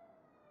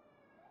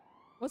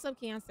 What's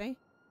up, Keontae?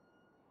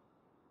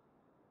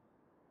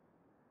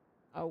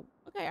 Oh,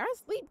 okay. Our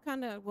sleep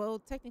kind of, well,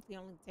 technically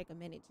only take a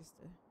minute just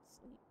to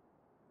sleep.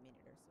 A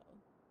minute or so.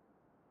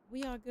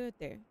 We all good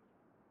there.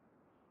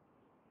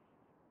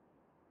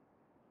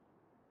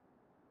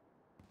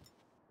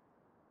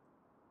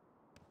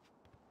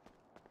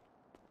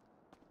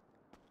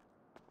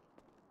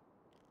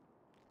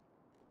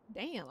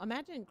 Damn,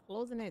 imagine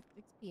closing at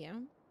 6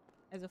 p.m.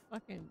 as a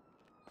fucking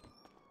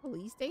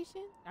police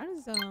station. That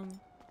is,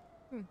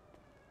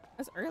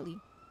 that's early.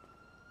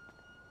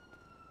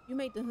 You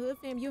make the hood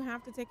fam, you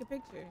have to take a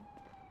picture.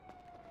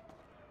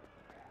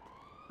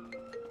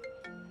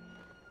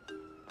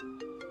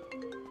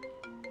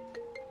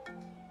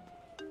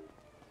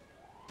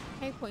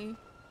 Hey, Queen.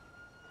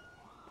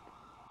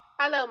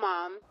 Hello,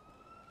 Mom.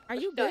 Are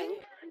What you doing?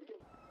 good?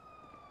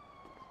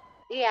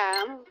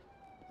 Yeah,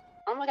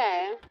 I'm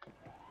okay.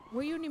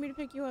 Where you need me to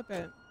pick you up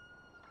at?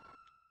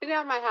 Pick me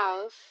up my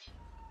house.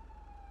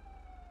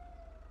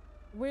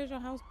 Where's your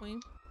house, Queen?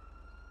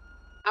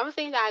 I'm gonna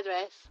send you the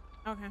address.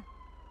 Okay.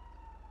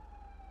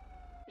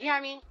 You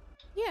hear me?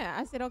 Yeah,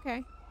 I said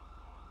okay.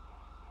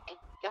 Hey,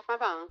 get off my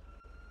phone.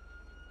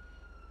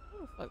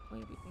 Who the fuck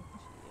Queen be thinking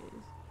she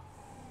is?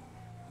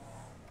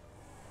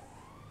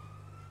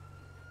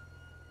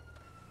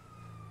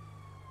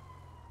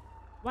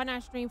 Why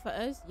not stream for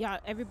us? Y'all,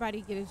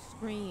 everybody get a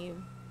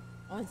stream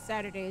on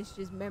Saturday. It's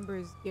just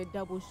members get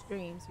double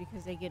streams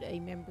because they get a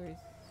members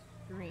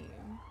stream.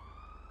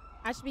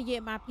 I should be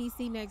getting my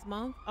PC next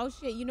month. Oh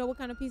shit, you know what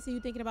kind of PC you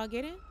thinking about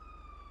getting?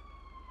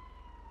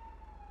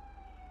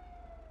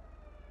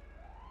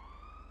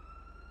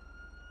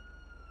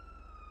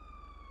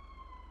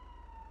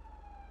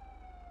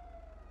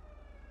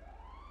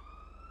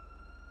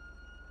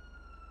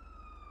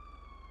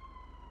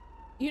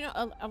 You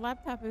know, a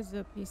laptop is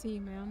a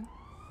PC, ma'am.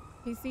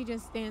 PC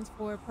just stands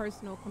for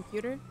personal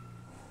computer.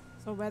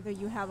 So whether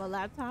you have a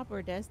laptop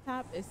or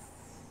desktop, it's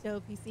still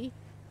a PC.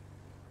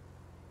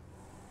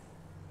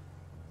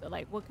 So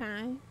like what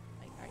kind?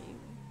 Like are you?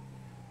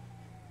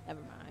 Never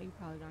mind. You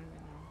probably don't even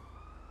know.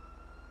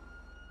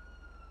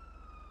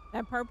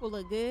 That purple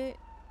look good.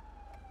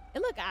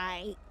 It look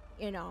alright.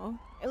 You know,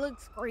 it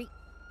looks great.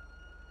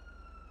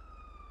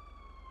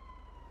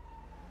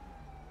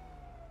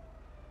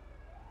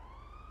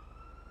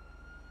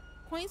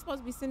 Queen's supposed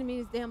to be sending me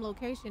this damn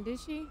location, did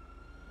she?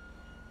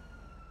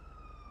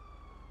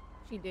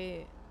 She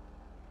did.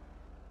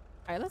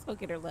 All right, let's go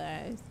get her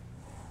last.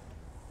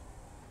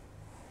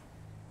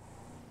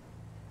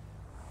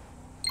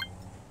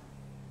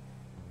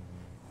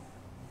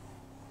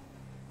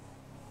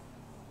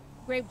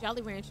 Grape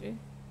Jolly Rancher. Ugh,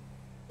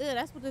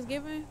 that's what it's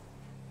giving.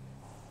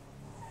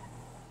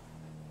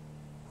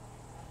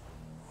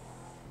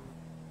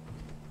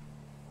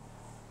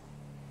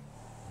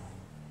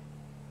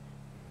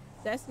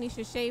 Destiny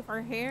should shave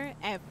her hair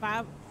at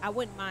 5. I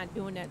wouldn't mind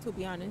doing that, to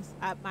be honest.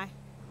 I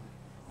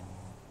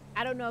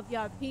don't know if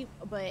y'all peep,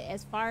 but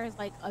as far as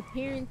like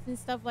appearance and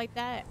stuff like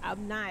that,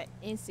 I'm not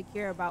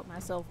insecure about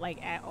myself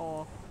like at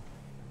all.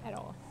 At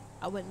all.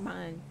 I wouldn't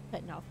mind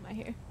cutting off my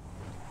hair.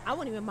 I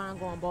wouldn't even mind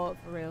going bald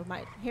for real.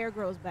 My hair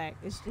grows back.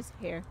 It's just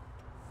hair.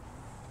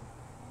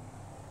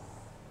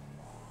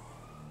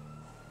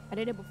 I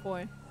did it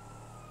before.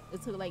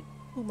 It took like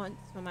 2 months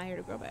for my hair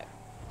to grow back.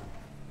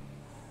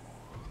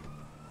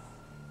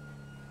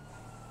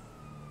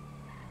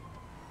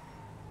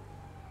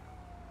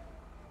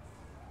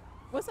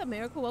 What's up,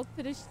 Miracle? Welcome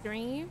to the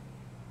stream.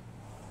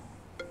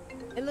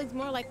 It looks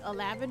more like a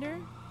lavender.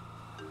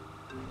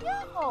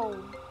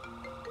 Yo!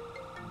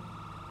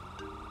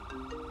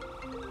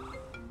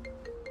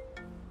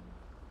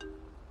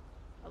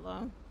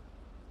 Hello.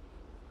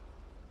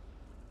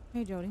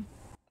 Hey, Jody.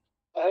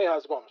 Hey,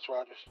 how's it going, Miss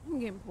Rogers? I'm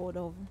getting pulled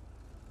over.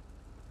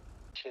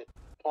 Shit,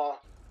 Paul.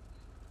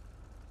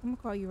 I'm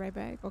gonna call you right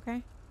back,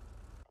 okay?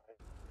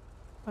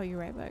 Call you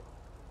right back.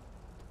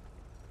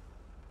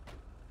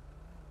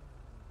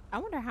 I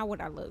wonder how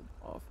would I look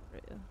off for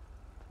real.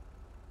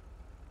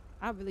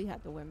 I really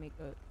have to wear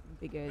makeup,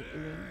 big ass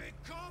earrings. Hey,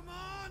 come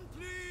on,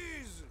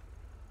 please.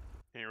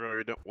 Can you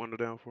roll your window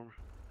down for me?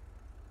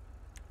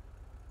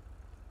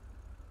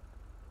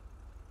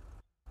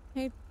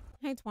 Hey,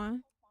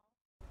 Twan.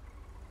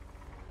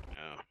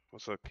 Yeah.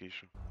 What's up,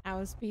 Keisha? I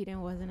was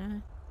speeding, wasn't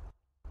I?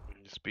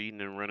 You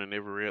speeding and running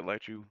every red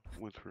light you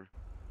went through.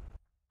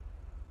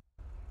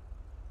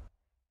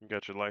 You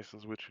got your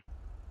license with you?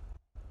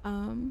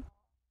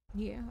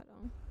 Yeah, hold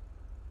on.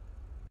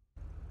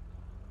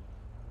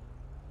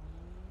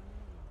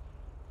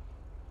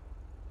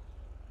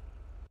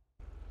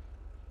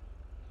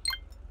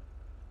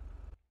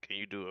 Can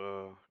you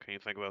do can you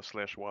think about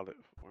slash wallet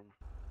for me?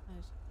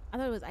 I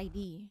thought it was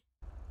ID.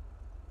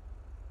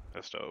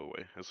 That's the old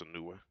way. That's a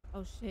new way.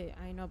 Oh shit,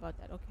 I didn't know about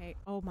that. Okay.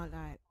 Oh my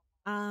god.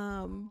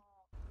 Um.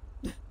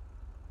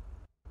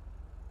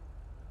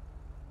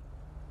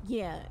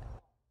 Yeah,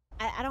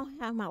 I don't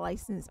have my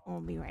license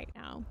on me right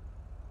now.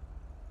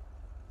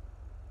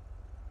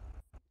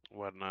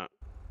 Why not?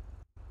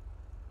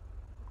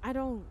 I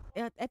don't.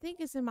 I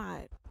think it's in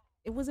my.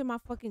 It was in my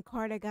fucking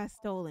car that got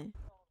stolen.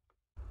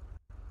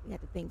 We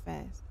had to think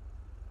fast.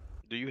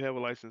 Do you have a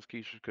license,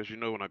 Keisha? Because you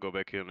know when I go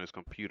back here on this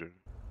computer,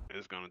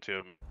 it's gonna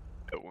tell me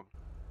that one.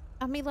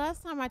 I mean,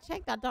 last time I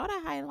checked, I thought I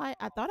had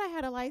I thought I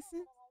had a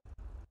license.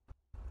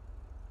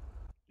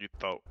 You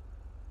thought.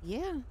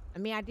 Yeah. I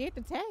mean, I did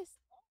the test.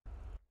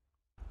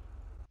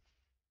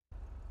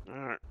 All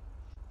right.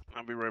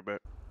 I'll be right back.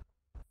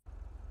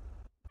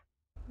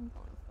 I'm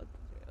going to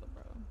fucking jail,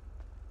 bro.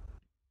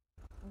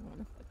 I'm going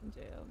to fucking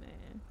jail,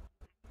 man.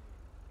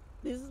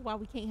 This is why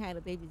we can't have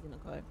the babies in the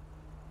car.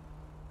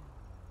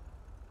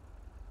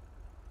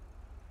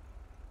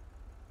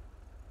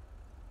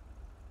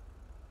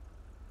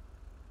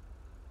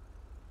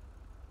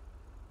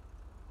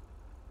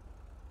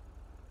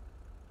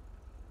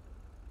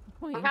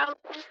 Queen. What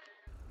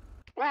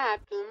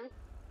happened?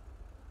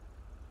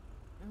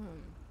 I'm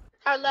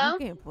Hello?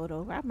 getting pulled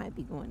over. I might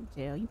be going to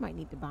jail. You might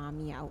need to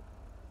bomb me out.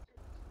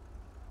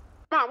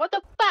 Mom, what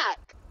the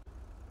fuck?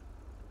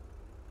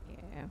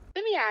 Yeah.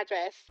 Send me your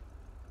address.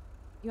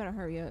 You gotta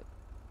hurry up.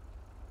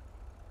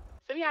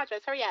 Send me your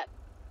address. Hurry up.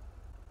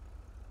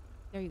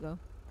 There you go.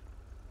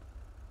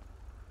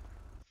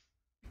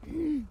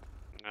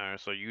 All right.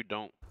 So you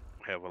don't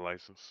have a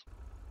license.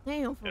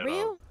 Damn, for at real?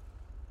 all.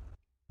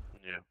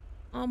 Yeah.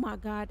 Oh my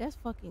god, that's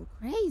fucking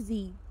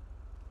crazy.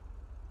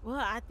 Well,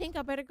 I think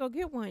I better go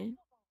get one.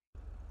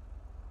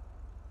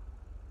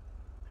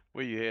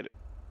 Where you headed?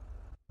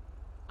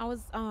 I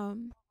was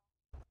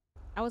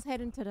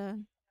heading to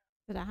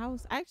the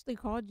house. I actually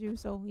called you,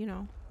 so you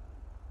know.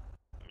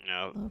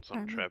 Yeah, Little some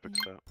permit traffic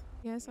thing. stop.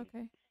 Yeah, it's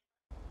okay.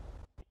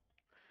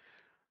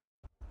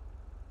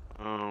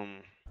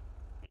 Um.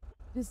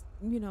 Just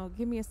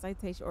give me a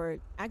citation, or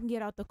I can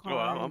get out the car. Oh,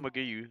 I'm and- gonna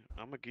give you.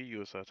 I'm gonna give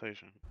you a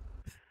citation.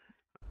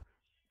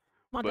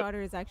 My but-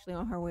 daughter is actually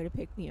on her way to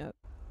pick me up.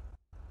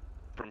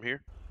 From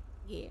here?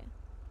 Yeah.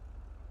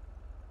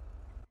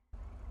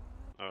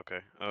 Okay.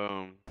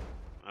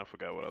 I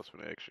forgot what I was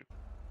gonna ask you.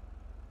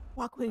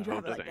 Why couldn't you I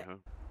hope drive it that like ain't that? her.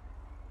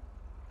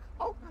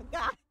 Oh my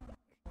god.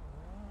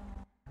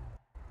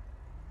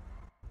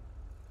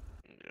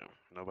 Yeah,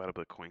 nobody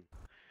but Queen.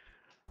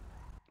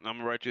 I'm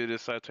gonna write you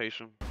this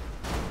citation.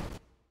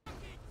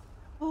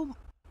 Oh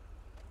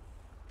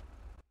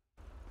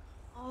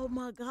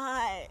my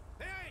god.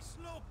 Hey,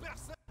 slow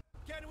person!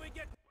 Can we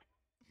get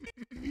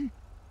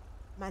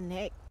My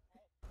neck.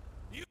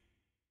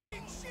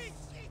 shit?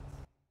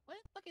 What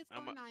the fuck is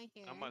going on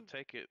here? I'm gonna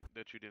take it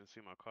that you didn't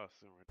see my car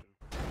sitting right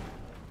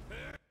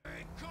there.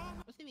 Hey, come!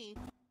 What do you mean?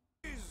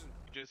 You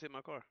just hit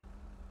my car.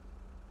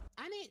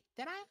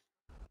 Did I?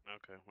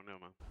 Okay, well never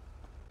mind.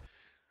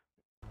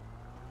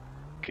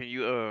 Can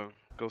you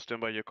go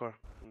stand by your car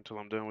until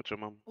I'm done with your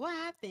mom? What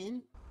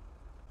happened?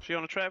 She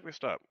on a traffic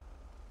stop.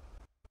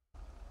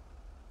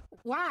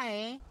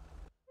 Why?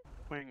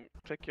 Queen,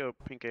 take your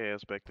pink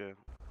ass back there.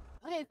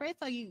 Okay, first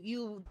of all,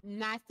 you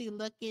nasty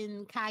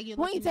looking, Kaya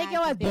Why you looking take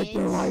your ass back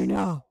there bitch. right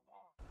now?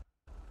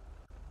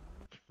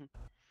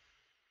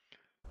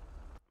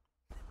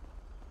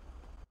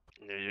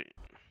 Yeah,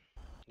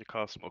 you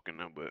call smoking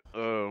now, but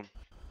I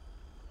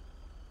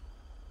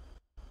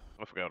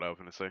forgot what I was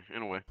gonna say.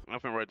 Anyway, I'm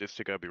gonna write this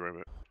ticket. I'll be right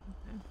back.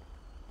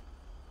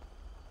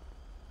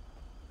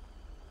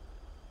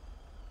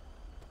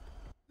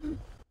 Okay.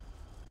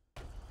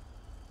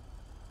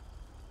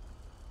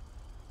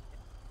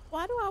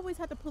 Why do I always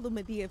have to pull a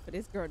Medea for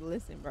this girl to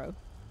listen, bro?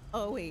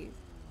 Always.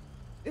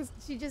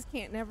 She just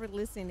can't never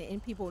listen in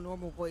people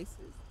normal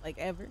voices, like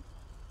ever.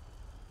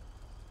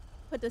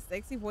 Put the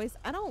sexy voice.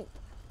 I don't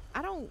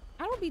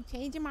be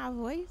changing my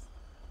voice.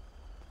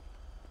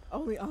 I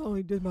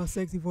only did my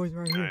sexy voice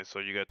right here. Alright, so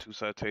you got 2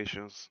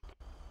 citations.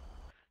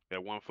 You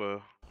got 1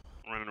 for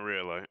running a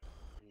red light.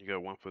 You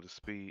got 1 for the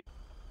speed.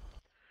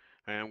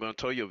 And I'm gonna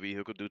tow your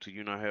vehicle due to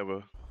you not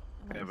having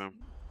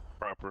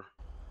proper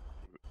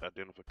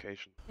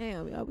identification.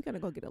 Damn, yeah, we gotta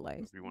go get a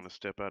license. If you want to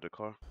step out of the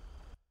car.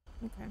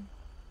 Okay.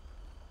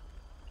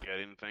 You got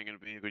anything in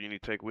the vehicle you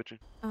need to take with you?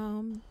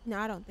 No,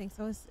 I don't think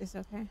so. It's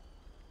okay.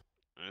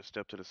 And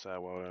step to the side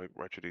while I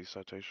write you these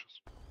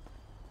citations.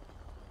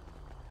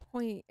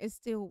 Point, we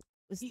still,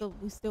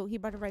 he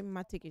about to write me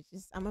my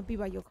tickets. I'm gonna be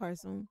by your car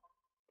soon.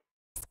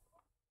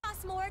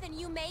 Costs more than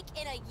you make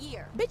in a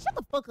year. Bitch, shut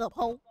the fuck up,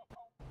 ho.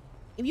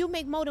 If you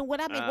make more than what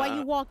I make, why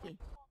you walking?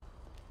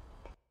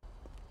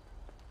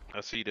 I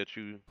see that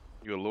you're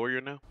a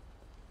lawyer now?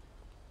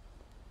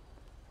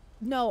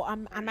 No,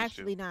 I'm you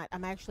actually not.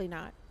 I'm actually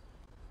not.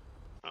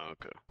 Oh,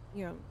 okay.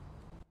 You know.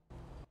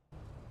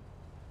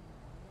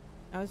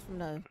 I was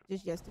from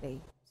just yesterday.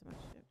 So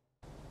much shit.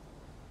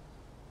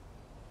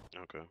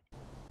 Okay.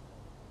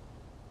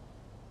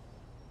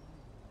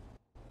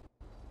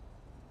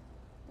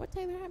 What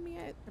Taylor had me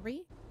at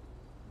 3?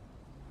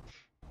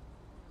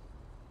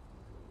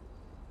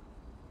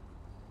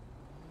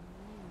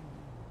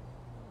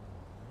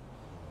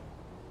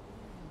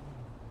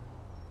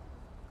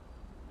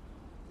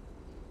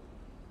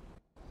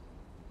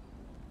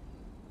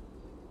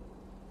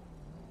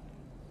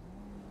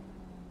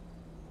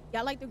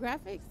 Y'all like the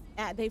graphics?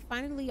 They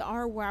finally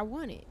are where I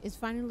want it. It's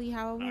finally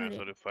how I wanted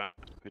Alright, so it.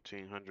 the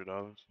 $1,500.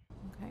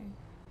 Okay.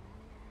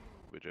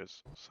 We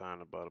just sign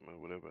the bottom of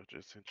whatever I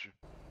just sent you.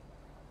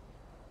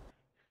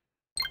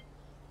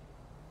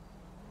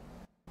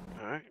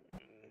 Alright.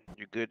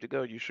 You good to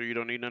go? You sure you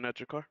don't need none at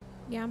your car?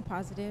 Yeah, I'm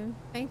positive.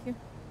 Thank you.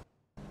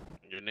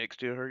 Your neck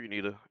still hurt? You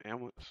need a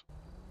ambulance?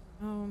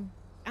 I'm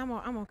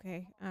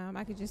okay.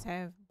 I could just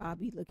have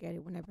Bobby look at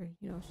it whenever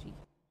she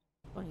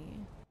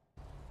playing.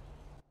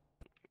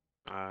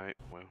 Alright,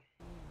 well.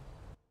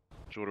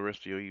 Enjoy the rest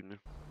of your evening.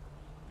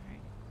 All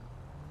right.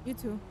 You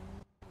too.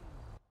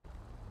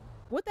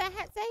 What that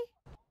hat say?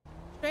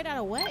 Straight out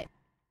of what?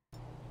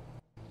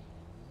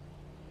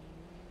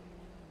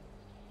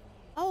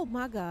 Oh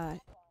my God.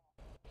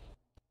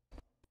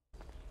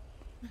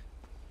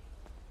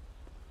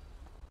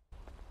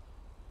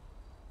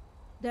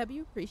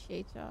 W,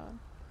 appreciate y'all.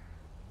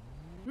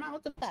 Man,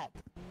 what the fuck?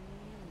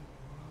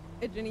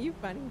 Hey, Jenny, you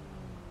funny.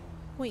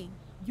 Queen,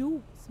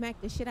 you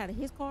smacked the shit out of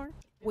his car,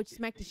 which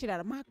smacked the shit out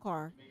of my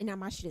car, and now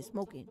my shit is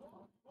smoking.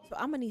 So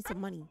I'm gonna need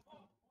some money.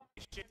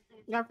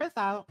 Yeah, first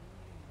off,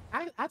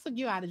 I took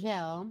you out of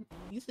jail.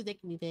 You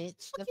sedated me,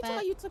 bitch. What you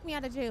talking? You took me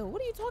out of jail.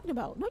 What are you talking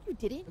about? No, you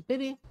didn't.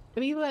 Baby,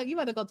 you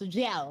about to go to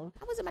jail.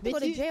 I wasn't about to go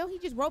to jail. He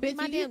just wrote me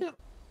my damn.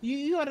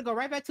 You ought to go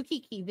right back to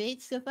Kiki,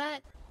 bitch. The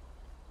fuck?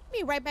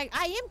 Me right back.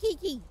 I am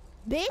Kiki,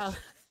 bitch. Oh.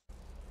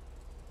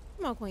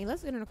 Come on, Queen.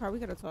 Let's get in the car. We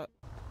gotta talk.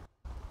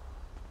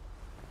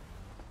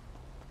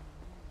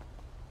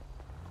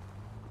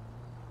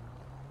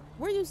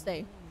 Where you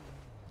stay?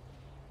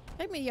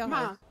 Take me to your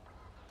house.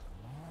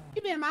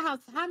 You been in my house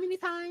how many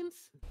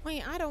times?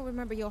 Wait, I don't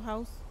remember your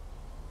house.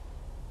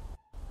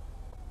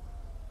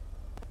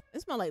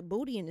 It smell like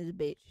booty in this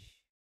bitch.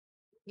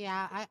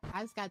 Yeah,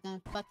 I just got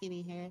done fucking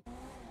in here.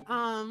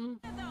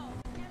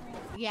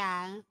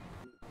 Yeah.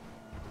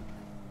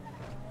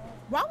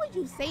 Why would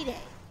you say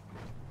that?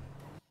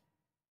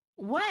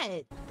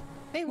 What?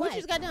 Say what? You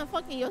just got done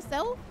fucking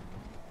yourself?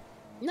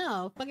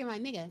 No, fucking my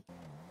nigga.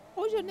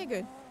 Who's your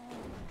nigga?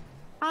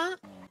 Huh?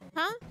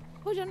 Huh?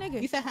 Who's your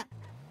nigga? You said,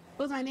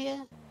 who's my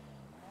nigga?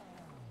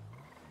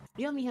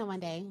 You'll meet him one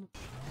day.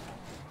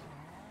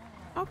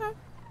 Okay.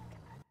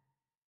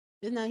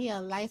 Just know he a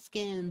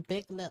light-skinned,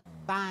 big lip,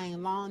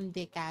 fine, long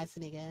dick ass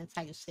nigga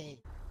type of shit.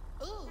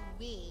 Ooh,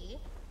 me.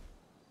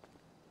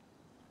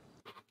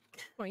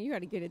 Come on, you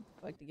gotta get it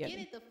the fuck together. Get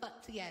it the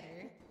fuck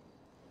together.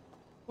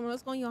 Come on,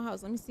 let's go in your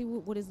house. Let me see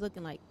what it's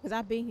looking like. Cause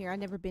I've been here. I've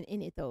never been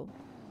in it though.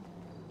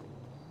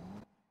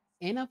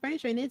 Ain't no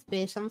furniture in this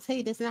bitch. I'm gonna tell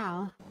you this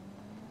now.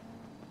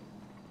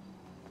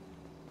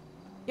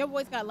 Your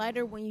voice got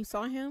lighter when you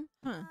saw him?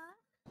 Huh.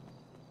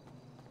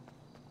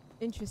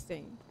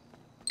 Interesting.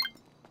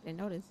 Didn't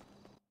notice.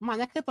 Come on,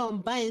 that clip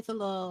on buttons a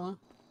little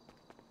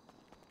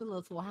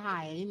too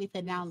high. Let me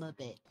sit down a little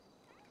bit.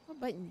 What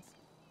buttons?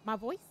 My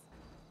voice?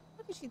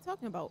 What is she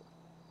talking about?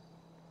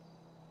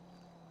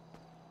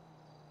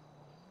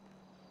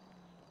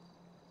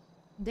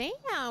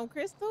 Damn,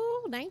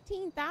 Crystal,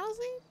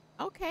 19,000?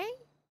 Okay.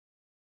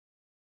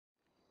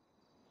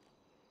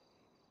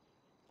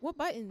 What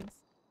buttons?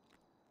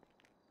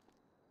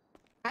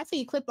 I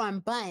see clip on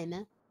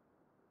bun.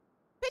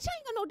 Bitch, I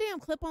ain't got no damn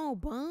clip on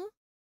bun.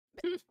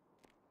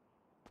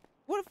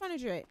 Where the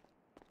furniture at?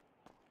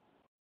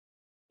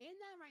 Ain't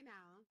that right now?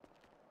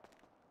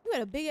 You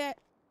got a big ass.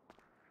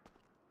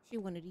 She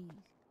one of these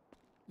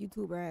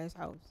YouTuber ass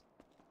house.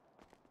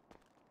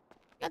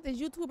 Got this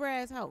YouTuber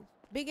ass house.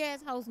 Big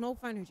ass house, no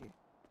furniture.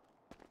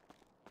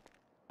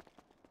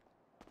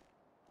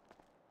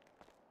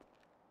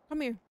 Come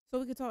here so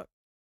we can talk.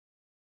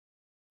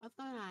 What's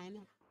going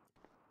on?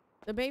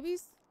 The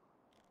babies,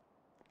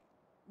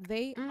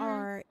 they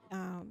are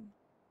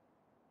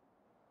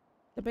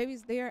the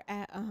babies they're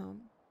at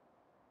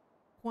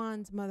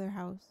Juan's mother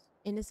house,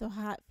 and it's a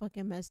hot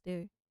fucking mess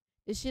there.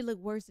 This shit look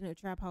worse than a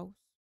trap house.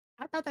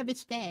 I thought that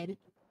bitch dead.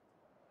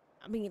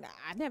 I mean,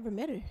 I never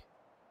met her,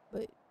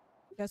 but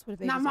that's what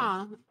the Nah, babies are.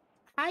 Mom.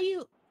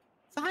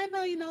 So how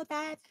know you know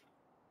that?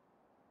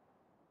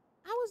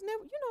 I was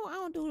never, I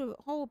don't do the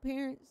whole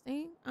parents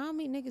thing. I don't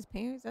meet niggas'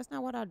 parents. That's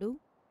not what I do.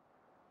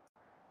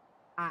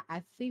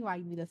 I see why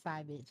you be the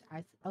side bitch.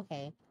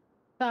 Okay.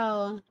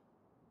 So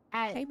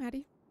at Hey,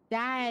 Maddie.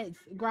 Dad's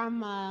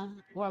grandma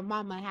or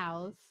mama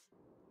house.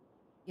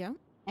 Yeah.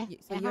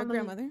 So your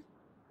grandmother?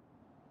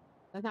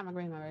 That's not my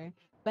grandmother.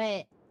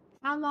 But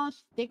how long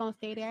they gonna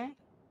stay there?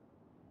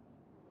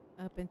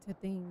 Up until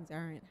things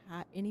aren't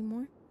hot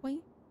anymore, Queen.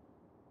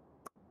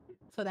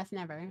 So that's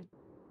never.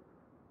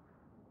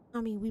 I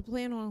mean, we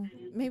plan on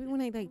maybe when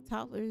they like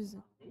toddlers,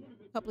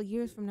 a couple of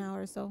years from now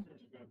or so.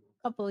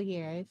 Couple of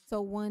years.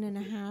 So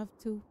 1.5,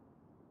 2.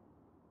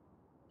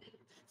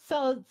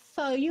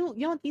 So you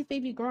want these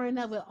baby growing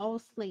up with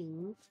old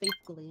slings,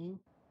 basically.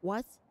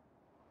 What?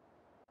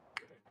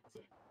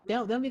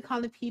 They'll be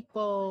calling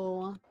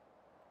people.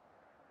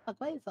 Like,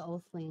 what is the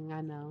old sling?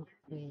 I know.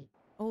 Wait.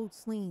 Old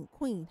sling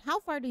queen. How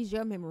far does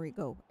your memory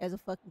go as a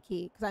fucking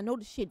kid? Because I know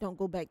the shit don't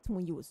go back to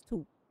when you was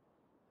 2.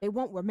 They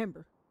won't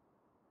remember.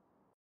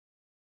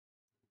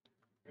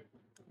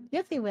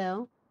 Yes, they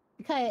will.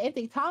 Because if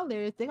they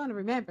toddlers, they're gonna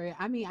remember.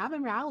 I mean, I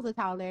remember I was a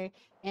toddler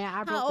and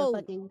I broke How the old?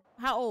 fucking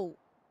How old?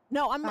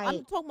 No, I'm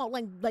like. talking about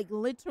like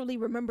literally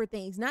remember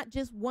things, not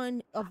just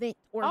one event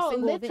or a Oh,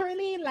 single event.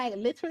 literally, like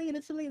literally,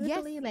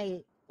 Yes,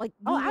 like.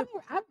 Oh, you.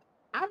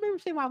 I remember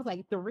saying when I was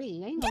like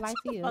 3. I ain't gonna lie Shut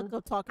to the fuck you.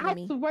 up talking to I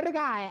me. swear to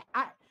God,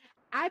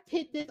 I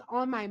put this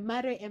on my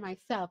mother and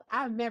myself.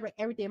 I remember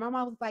everything. My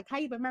mom was like, "How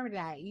you remember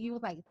that?" You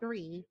was like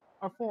 3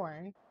 or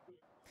 4.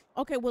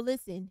 Okay, well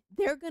listen,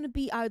 they're gonna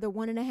be either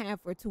 1.5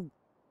 or 2.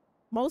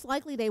 Most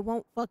likely they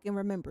won't fucking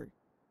remember.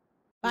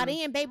 By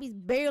then, babies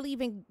barely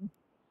even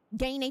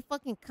gain a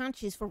fucking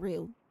conscience for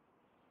real.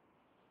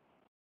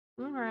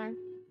 All right.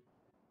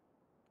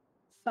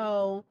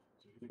 So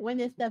when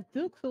this stuff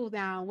do cool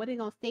down, what they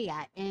gonna stay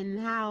at, and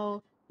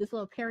how this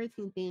little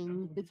parenting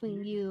thing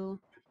between you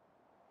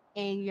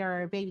and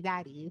your baby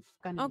daddy is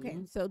gonna Okay,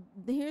 be? so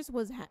here's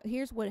what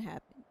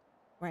happened,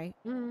 right?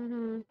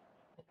 Mm-hmm.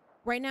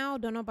 Right now,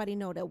 don't nobody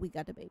know that we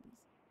got the babies.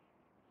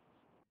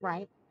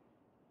 Right.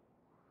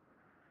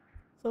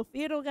 So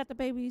Theodore got the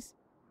babies.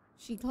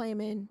 She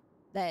claiming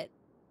that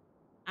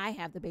I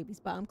have the babies,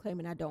 but I'm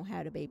claiming I don't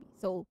have the baby.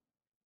 So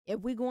if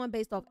we going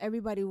based off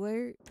everybody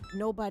word,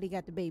 nobody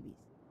got the babies.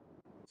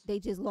 They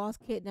just lost,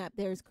 kidnapped.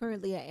 There's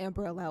currently an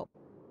Amber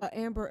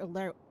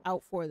Alert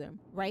out for them,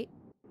 right?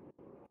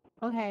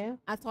 Okay.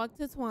 I talked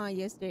to Twan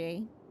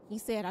yesterday. He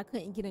said I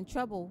couldn't get in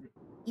trouble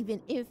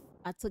even if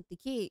I took the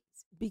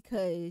kids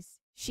because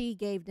she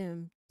gave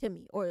them to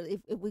me, or if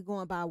we're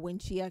going by when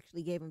she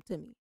actually gave them to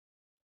me.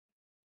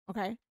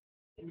 Okay?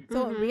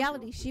 So in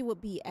reality, she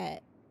would be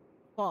at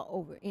fault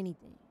over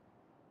anything.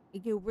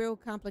 It get real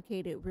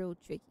complicated, real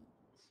tricky.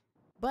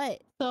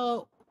 But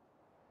So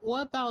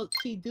what about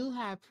she do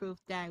have proof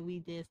that we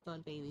did steal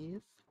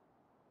babies?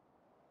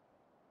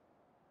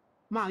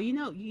 Mom, you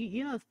know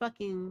it's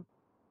fucking.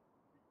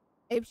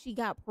 if she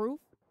got proof,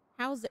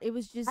 how's it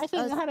was just Actually,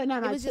 us. hold on, no,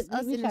 It no, was just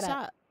us we in the shut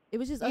up. shop. It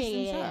was just Yeah, us yeah,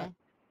 in the yeah, shop.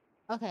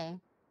 yeah. Okay.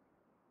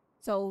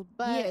 So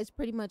yeah, But it's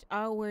pretty much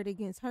our word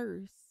against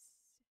hers.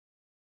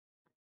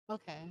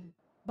 okay.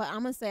 But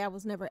I'm gonna say I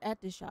was never at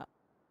the shop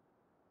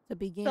to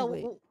begin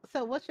with.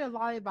 So what's your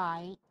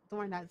lullaby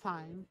during that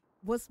time?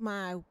 What's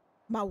my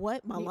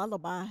what? My Y-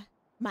 lullaby.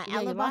 My Yeah,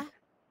 alibi.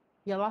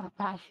 your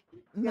lullaby.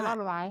 Your My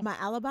lullaby. my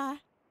alibi.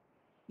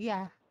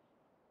 Yeah.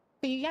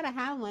 So you gotta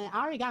have one.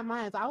 I already got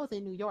mine. So I was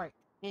in New York,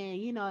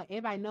 and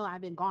everybody know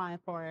I've been gone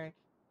for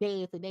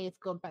days and days,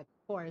 going back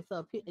and forth.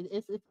 So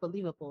it's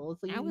believable.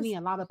 So I you was need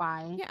a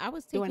lullaby yeah. I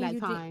was during taking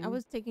that Eugene. I time.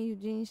 was taking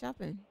Eugene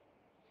shopping.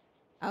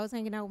 I was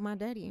hanging out with my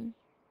daddy.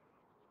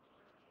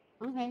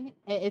 Okay.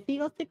 If he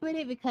gonna stick with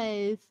it,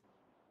 because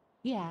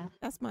yeah,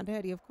 That's my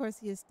daddy. Of course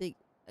he'll stick.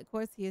 Of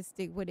course he'll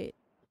stick with it.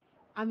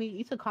 I mean,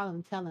 you should call him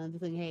and tell him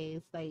just in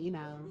case, like you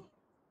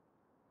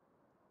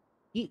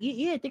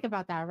didn't think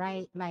about that,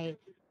 right? Like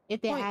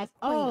if they ask,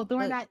 Queen. oh,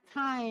 during Look, that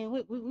time,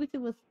 what you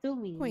was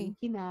doing, Queen.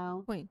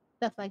 Queen.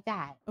 stuff like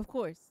that. Of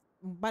course.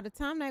 By the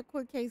time that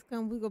court case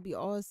comes, we gonna be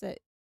all set,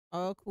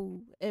 all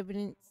cool,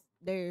 evidence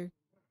there,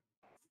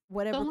 So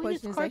whatever when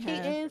this questions they court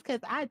case have. is, because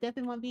I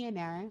definitely want to be in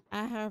there.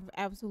 I have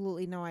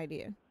absolutely no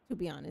idea, to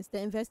be honest. The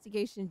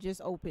investigation just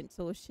opened,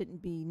 so it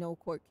shouldn't be no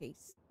court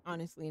case,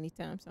 honestly,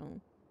 anytime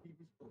soon.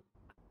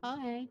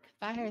 Okay, 'cause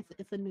I heard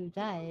it's a new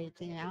judge,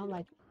 and I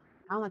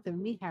want to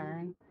meet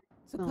her.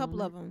 It's a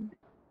couple of Soon. them,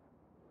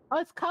 Oh,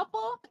 it's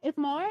couple. It's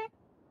more.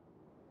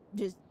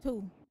 just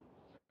 2.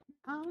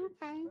 Oh,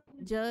 okay.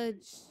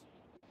 Judge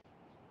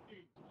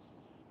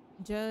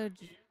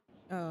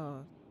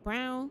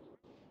Brown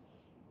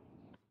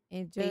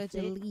and Judge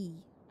Basic. Lee,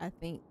 I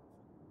think.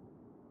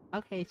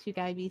 Okay, she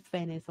gotta be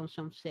Spanish or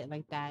some shit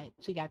like that.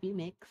 She gotta be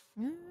mixed.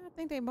 I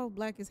think they both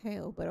black as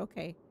hell, but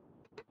okay.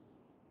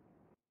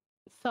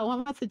 So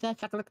when was the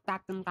judge like look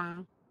back them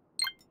down?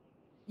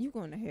 You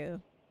going to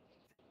hell.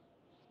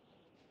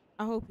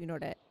 I hope you know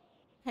that.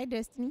 Hey,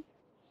 Destiny.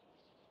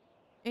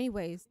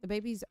 Anyways, the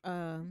babies, you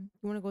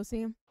want to go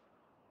see them?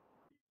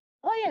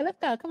 Oh yeah, let's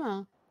go. Come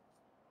on.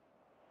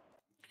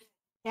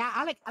 Yeah,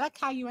 I like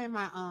how you wearing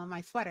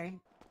my sweater.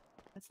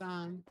 It's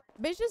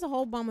Bitch, just a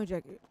whole bomber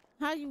jacket.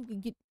 How you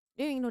could get,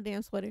 there ain't no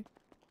damn sweater.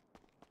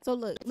 So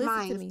look, it's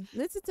listen to mine. me.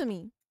 Listen to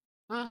me.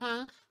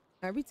 Uh-huh.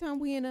 Every time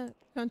we in a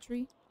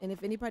country, and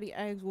if anybody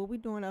asks what we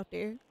doing out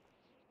there,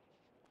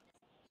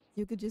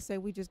 you could just say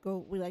we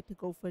like to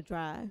go for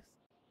drives.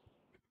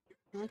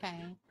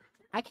 Okay.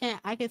 I can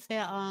say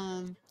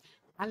I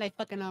like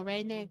fucking on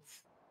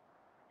rednecks.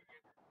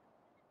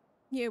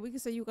 Yeah, we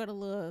could say you got a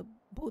little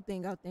boat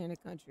thing out there in the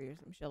country or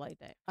some shit like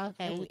that.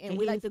 Okay. And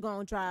we like to go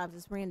on drives.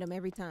 It's random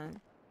every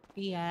time.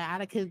 Yeah, I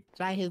like his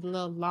try his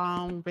little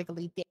long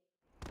wriggly dick.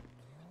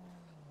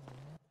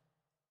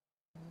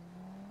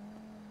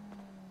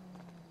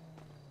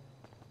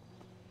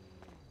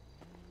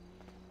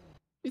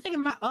 You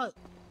thinking about? Oh,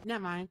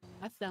 never mind.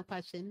 That's a dumb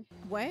question.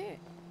 What?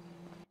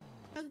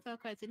 That's a dumb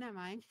question. Never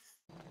mind.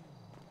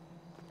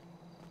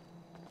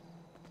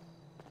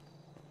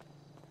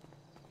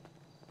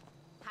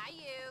 Hi,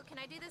 you. Can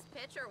I do this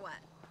pitch or what?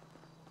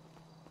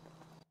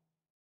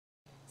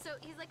 So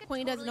he's like a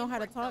Queen totally doesn't know how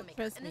to important talk. filmmaker,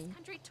 Trust and this me.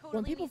 country totally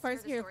When people needs to hear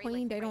first the hear story,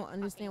 Queen, like, they right don't fucking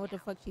understand what the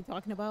now. fuck she's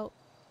talking about.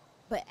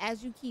 But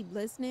as you keep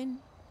listening,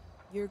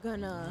 you're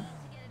gonna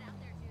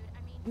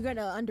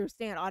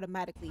understand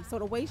automatically. So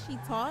the way she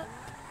talked,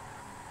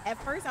 at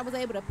first I was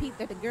able to peep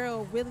that the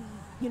girl really,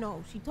 you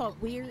know, she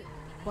talked weird,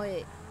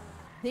 but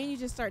then you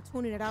just start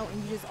tuning it out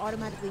and you just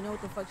automatically know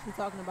what the fuck she's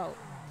talking about.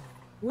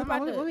 We're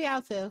about to. What we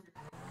out to?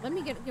 Let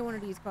me get one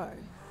of these cars.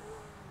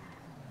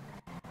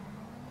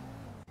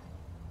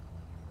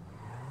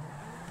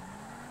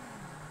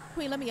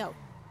 Queen, let me out.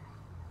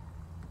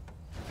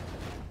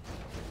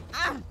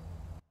 Ah!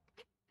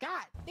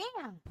 God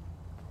damn.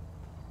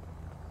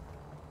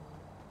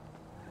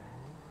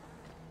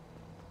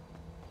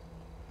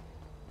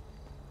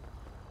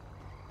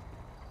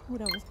 Ooh,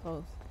 that was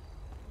close.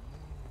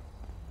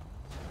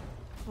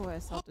 Oh, I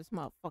saw this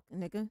motherfucking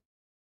nigga.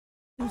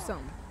 Do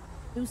something.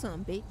 Do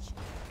something, bitch.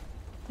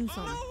 Do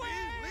something.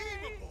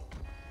 Unbelievable!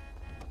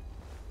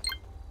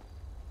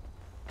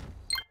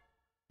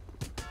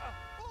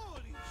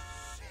 Holy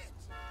shit!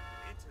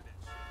 Internet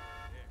shit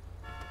right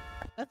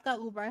there. Let's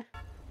go, Uber.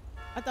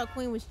 I thought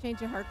Queen was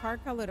changing her car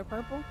color to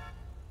purple.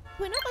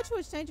 Queen, I thought you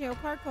was changing your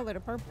car color to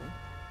purple.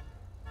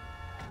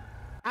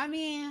 I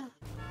mean,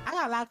 I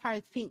got a lot of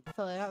cars pink,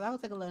 so that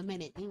would take a little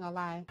minute. Ain't gonna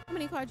lie. How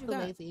many cars you Too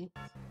got? lazy.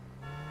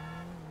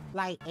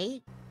 Like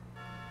 8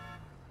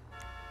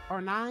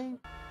 or 9.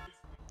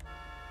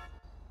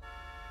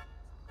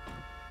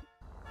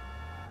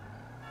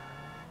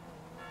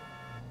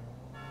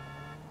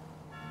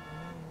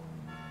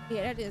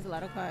 Yeah, that is a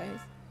lot of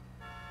cars.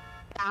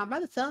 I'm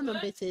about to sell them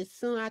bitches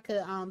soon. I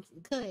could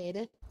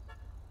could.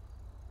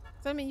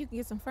 So I mean, you can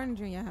get some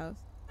furniture in your house.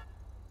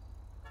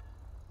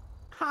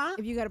 Huh?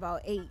 If you got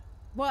about 8.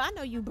 Well, I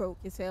know you broke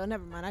as hell.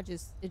 Never mind.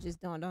 It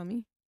just dawned on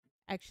me.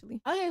 Actually.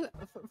 Okay,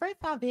 first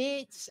off,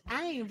 bitch,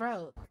 I ain't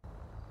broke.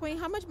 Queen,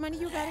 how much money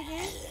you got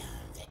again?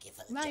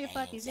 Not your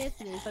fucking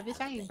business, so bitch,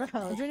 I ain't broke.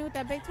 Adrena with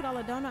that big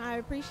 $2 donut. I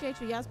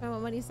appreciate you. Y'all spend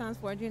what money signs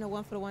for Adrena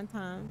one for the one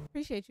time.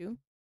 Appreciate you.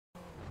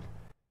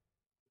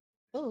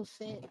 Oh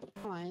shit.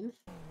 Come on.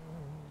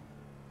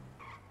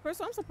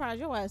 First, I'm surprised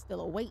your ass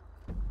still awake.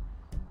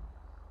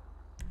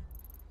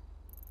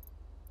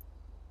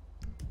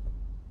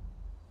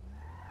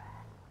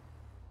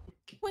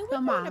 Wait,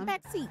 what you in the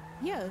back seat?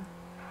 Yeah.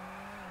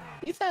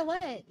 You said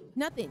what?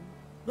 Nothing.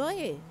 Go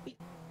ahead.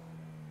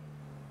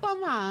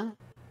 Come on.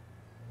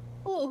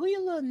 Who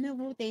your little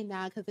nibble thing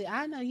now? Cause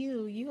I know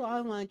you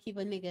always want to keep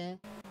a nigga.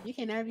 You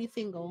can never be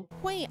single.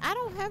 Wait, I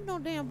don't have no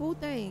damn boo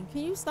thing.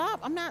 Can you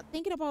stop? I'm not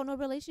thinking about no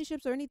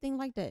relationships or anything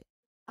like that.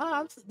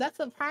 Oh, that's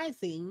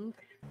surprising.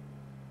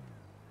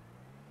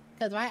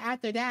 Cause right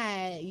after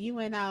that, you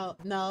went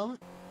out. No,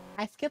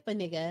 I skip a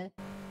nigga.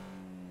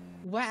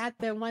 Right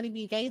after want to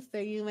be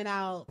gangster, you went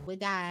out with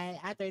that.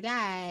 After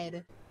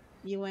that,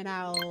 you went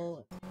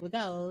out with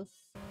those.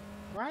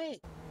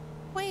 Right?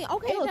 Wait,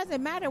 okay, it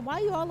doesn't matter. Why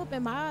you all up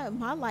in my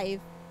life?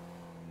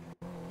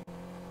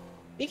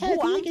 Because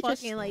who you I'm get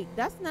fucking your... like,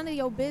 that's none of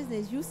your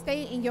business. You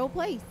stay in your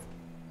place.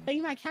 But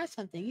you might catch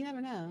something. You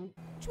never know.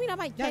 What you mean I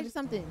might catch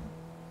something?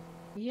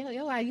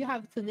 You're like, you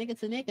have to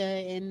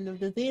nigga, and the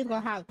disease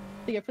gonna have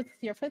to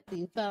your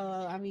pussy.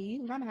 So I mean,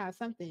 you gonna have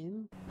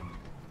something.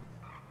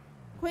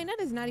 Queen,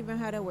 that is not even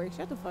how that works.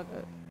 Shut the fuck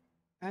up.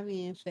 I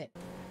mean, shit.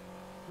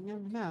 You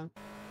never know.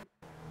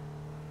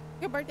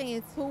 Your birthday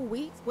in 2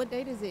 weeks. What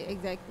date is it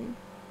exactly?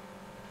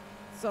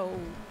 So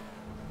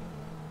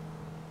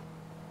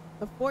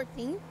the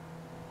 14th.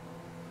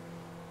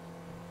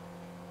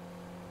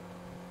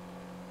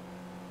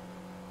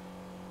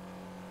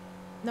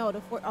 No,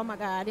 the 4th. Oh my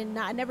god,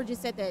 I never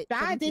just said that.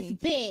 God, this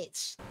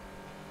bitch.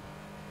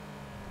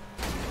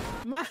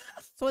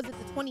 So is it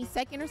the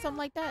 22nd or something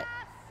like that?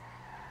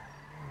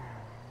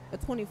 The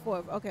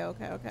 24th.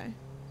 Okay.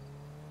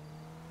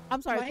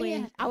 I'm sorry,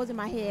 Queen. Yeah. I was in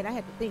my head. I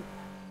had to think.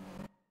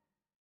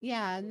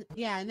 Yeah,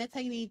 and that's how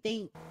you need to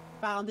think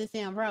about this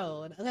damn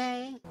road,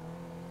 okay?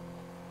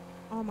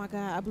 Oh my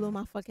god, I blew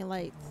my fucking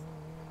lights.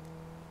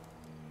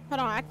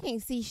 Hold on, I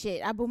can't see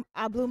shit. I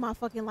blew my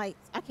fucking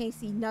lights. I can't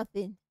see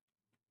nothing.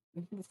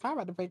 This car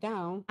about to break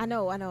down. I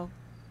know.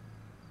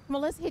 Come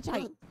on, let's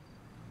hitchhike.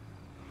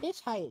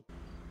 Hitchhike.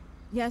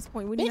 Yes,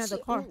 Point. We need another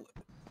car.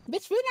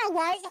 Bitch, we not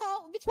white,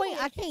 ho. Bitch,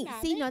 Point, I can't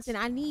see nothing.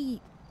 I need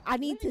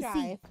to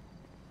see.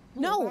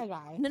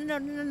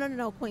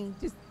 No, Queen.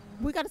 Just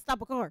we gotta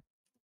stop a car.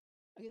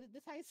 Okay,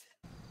 this how you...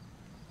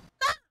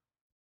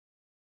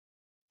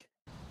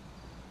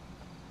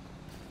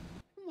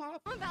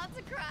 I'm about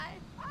to cry.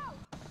 Oh.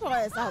 Pull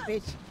ass out,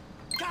 bitch.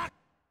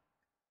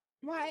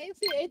 Why? If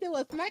it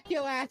was smack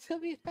your ass, he'll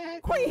be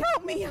fast. Queen,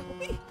 help me. I'm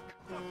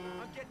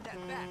getting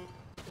that back.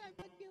 Smack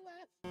your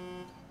ass.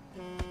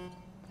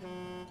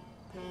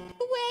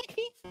 Where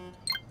he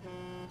at?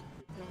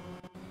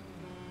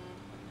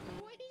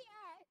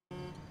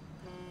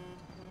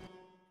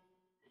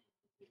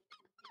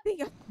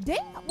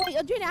 Damn. Wait,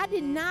 Adrena, I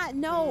did not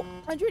know.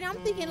 Adrena, I'm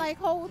thinking like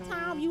whole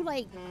time you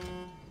like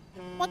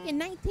fucking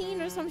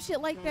 19 or some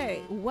shit like that.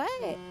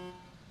 What?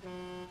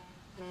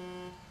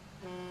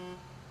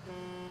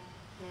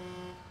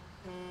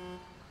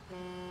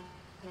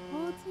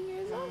 14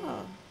 years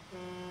old.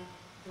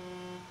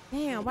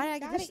 Damn, why did I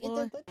get this Gotta eat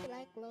Lord? the look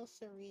like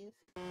groceries.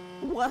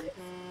 What?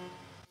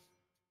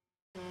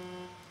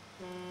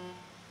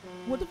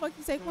 What the fuck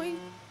you say, Queen?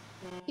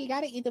 He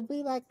gotta eat the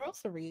blue like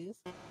groceries.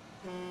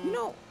 You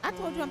know, I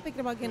told you I'm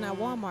thinking about getting at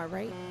Walmart,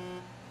 right?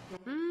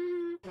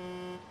 Mm.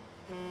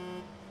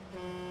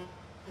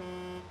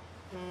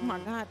 Oh my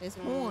God, this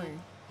horn.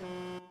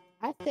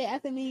 I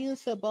said me you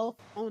should both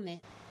own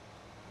it.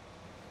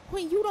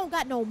 Queen, you don't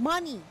got no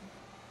money.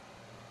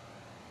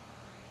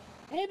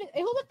 Hey,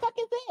 who the fuck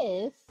is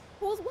this?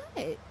 Who's what?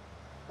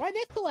 Right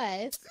next to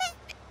us.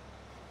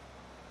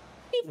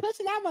 He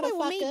pushing that Play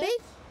with me, motherfucker.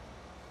 bitch.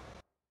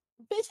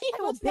 Bitch, he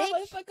Play with pushing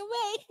that bitch. motherfucker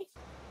away.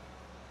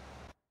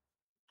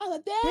 Oh,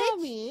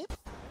 damn it.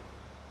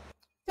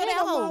 Tell that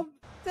hoe. Mom.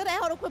 Tell that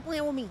hoe to quit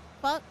playing with me.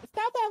 Fuck.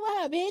 Stop playing with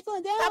her, bitch.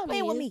 On down Stop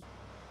playing with me.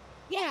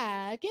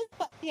 Yeah, get the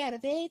fuck together,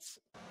 bitch.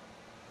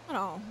 Hold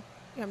on.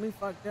 Got me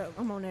fucked up.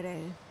 I'm on that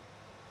ass.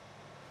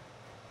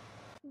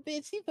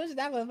 Bitch, he pushing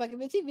that motherfucker.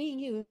 Bitch, he beating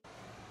you.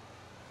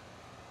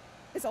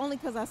 It's only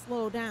because I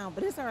slowed down,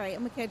 but it's all right.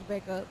 I'm going to catch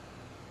back up.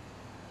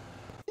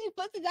 He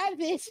pushing that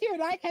bitch. You're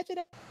not catching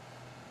it.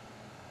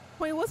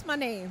 Queen, what's my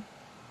name?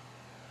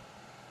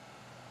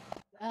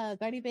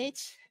 Dirty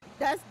bitch.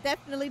 That's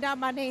definitely not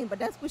my name, but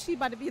that's what she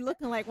about to be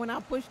looking like when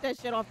I push that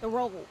shit off the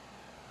road.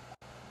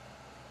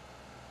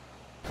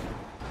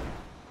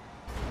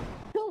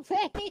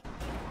 Okay.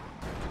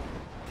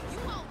 You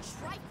all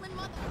trifling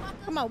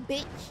motherfucker. Come on,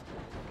 bitch.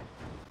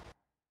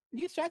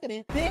 You striking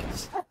it.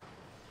 Bitch.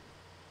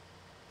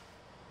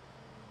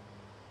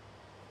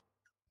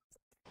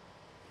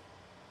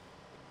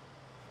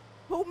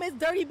 Who Miss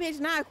Dirty Bitch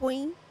now,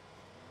 Queen?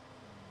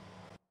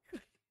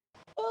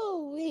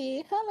 Oh,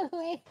 wait. Hold on,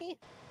 wait.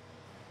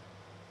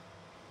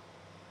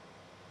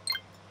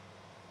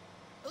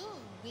 Ooh,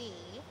 wee.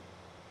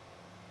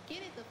 Get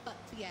it the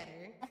fuck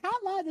together. How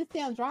long this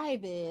damn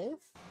drive is?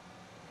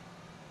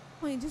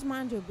 Queen, just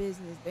mind your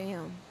business,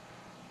 damn.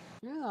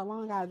 This is a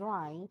long ass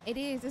drive. It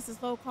is. It's a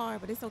slow car,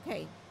 but it's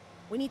okay.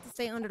 We need to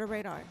stay under the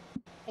radar.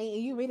 And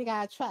you really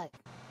got a truck.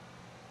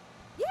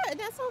 Yeah,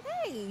 that's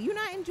okay. You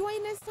not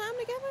enjoying this time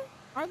together?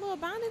 Our little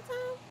bonding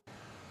time?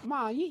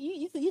 Mom,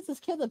 you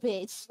just killed a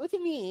bitch. What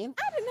you mean?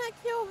 I did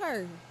not kill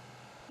her.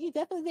 You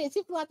definitely did.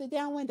 She flew out the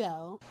down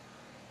window.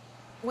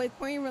 Wait,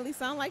 Queen really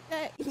sound like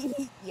that?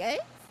 Yes?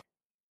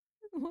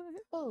 What?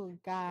 Oh,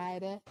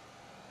 God.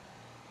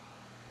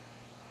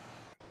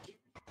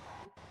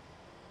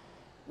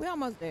 We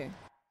almost there.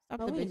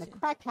 Stop the We in the bitching.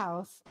 crack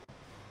house.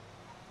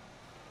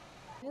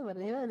 This what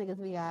the other niggas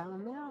we got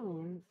on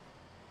mountains.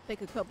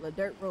 Take a couple of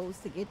dirt roads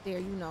to get there,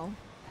 you know.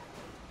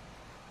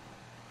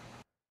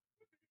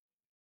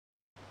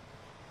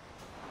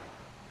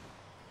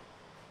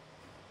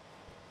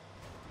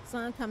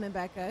 Sun coming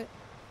back up.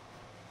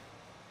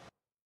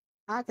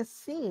 I can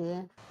see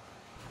it.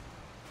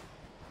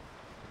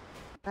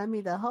 I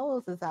mean, the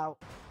hose is out.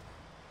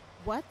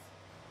 What?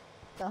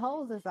 The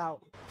hose is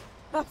out.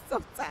 I'm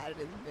so tired of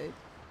this bitch.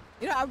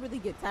 You know, I really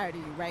get tired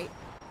of you, right?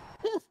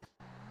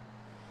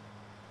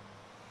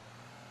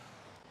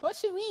 What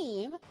you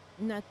mean?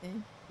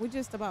 Nothing. We're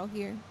just about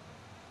here.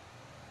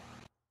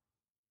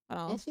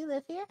 Hold on. And she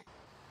live here?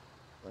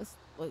 Let's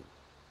look.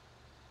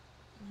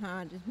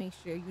 Just make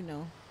sure you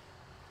know.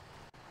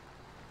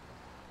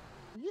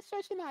 You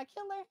sure she not a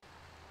killer?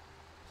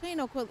 She ain't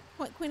no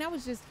Queen. I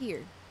was just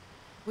here.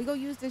 We go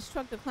use this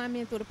truck to climb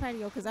in through the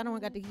patio because I don't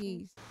got the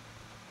keys.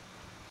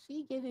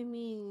 She giving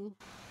me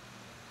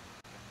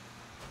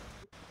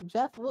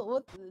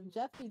what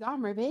Jeffrey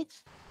Dahmer,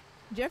 bitch.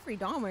 Jeffrey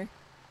Dahmer.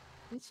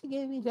 She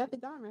giving me Jeffrey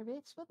Dahmer,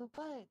 bitch. What the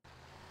fuck?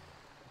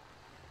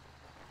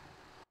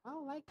 I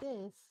don't like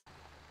this.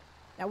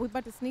 Now we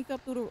about to sneak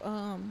up through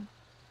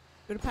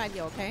the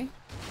patio, okay?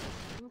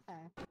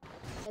 Okay.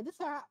 And this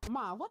her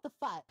Mom, what the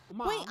fuck?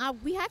 Mom. Wait,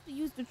 we have to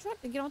use the truck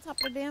to get on top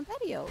of the damn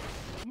patio.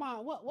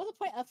 Mom, what's the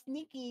point of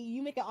sneaking?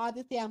 You making all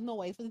this damn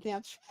noise for the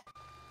damn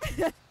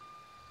truck.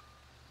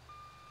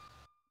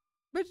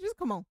 Bitch, just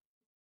come on.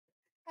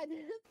 I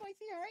just point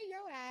to her,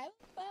 your ass.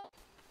 Fuck.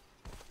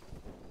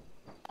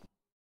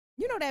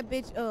 You know that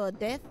bitch,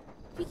 Death?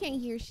 She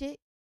can't hear shit.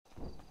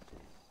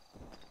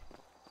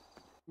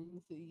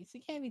 She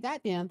can't be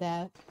that damn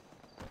deaf.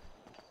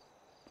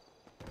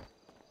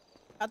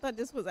 I thought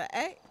this was an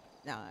act.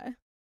 Nah.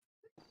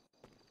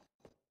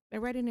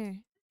 They're right in there.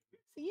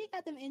 So you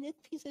got them in this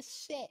piece of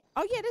shit.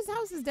 Oh yeah, this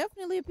house is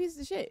definitely a piece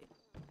of shit.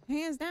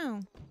 Hands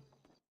down.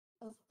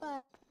 Oh,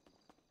 fuck.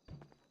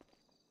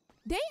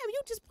 Damn,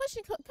 you just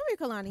pushing. Come here,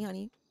 Kalani,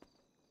 honey.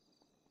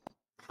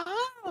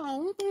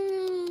 Oh.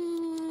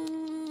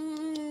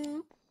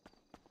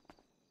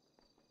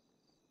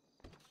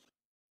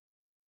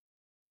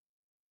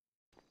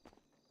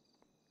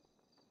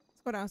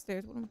 Let's go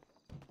downstairs with him.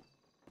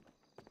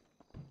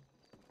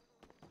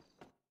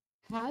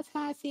 How's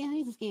how see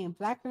he's just getting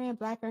blacker and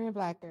blacker and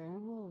blacker.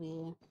 Oh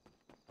yeah.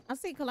 I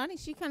see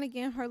Kalani, she kind of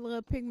getting her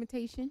little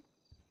pigmentation.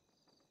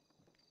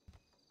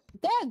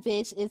 That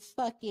bitch is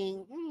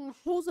fucking.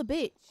 Who's a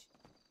bitch?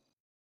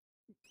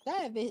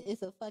 That bitch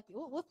is a fucking.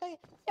 What's that?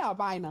 She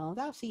albino.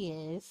 That's what she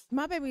is.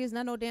 My baby is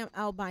not no damn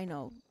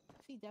albino.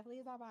 She definitely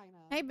is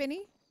albino. Hey,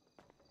 Benny.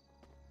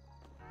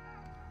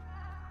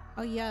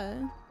 Oh,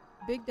 yeah.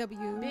 Big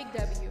W. Big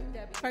W.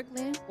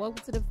 Kirkland,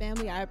 welcome to the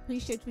family. I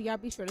appreciate you. Y'all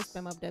be sure to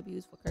spam up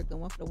W's for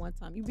Kirkland one for the one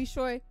time. You be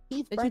sure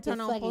He's that you birthday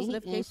turn on sucking. post He-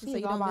 notifications so she's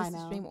you don't miss the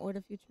albino. stream or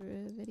the future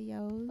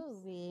videos.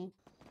 Ooh,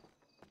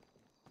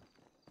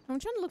 I'm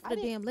trying to look for I the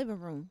didn't- damn living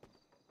room.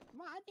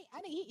 Ma, I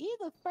think he's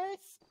the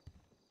first.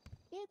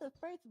 He's the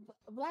first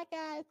black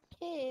ass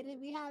kid that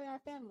we have in our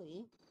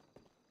family.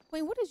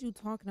 Queen, what is you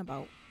talking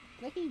about?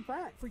 Like he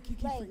burnt. Like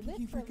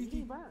literally,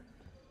 he burnt.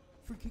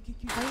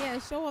 Oh yeah,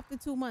 show up in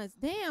 2 months.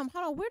 Damn,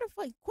 hold on, where the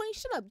fuck? Queen,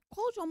 shut up.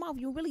 Close your mouth.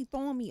 You're really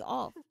throwing me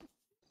off.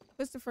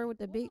 Christopher with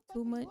the What big the fuck too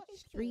you much going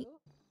street.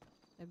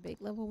 to? The big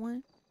level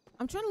 1.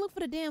 I'm trying to look for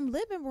the damn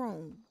living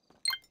room.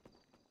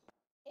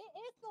 It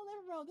is the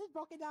living room. This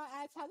broken down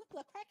ass house. This is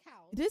a crack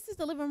house. This is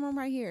the living room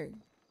right here.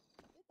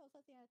 This no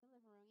such thing as the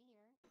living room in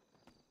here.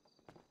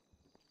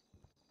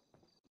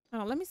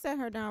 Hold on, let me set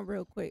her down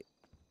real quick.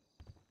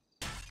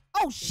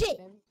 Oh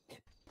shit!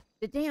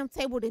 The damn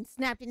table then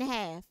snapped in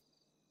half.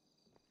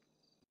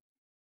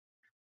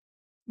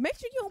 Make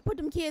sure you don't put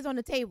them kids on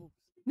the tables.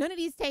 None of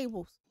these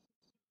tables.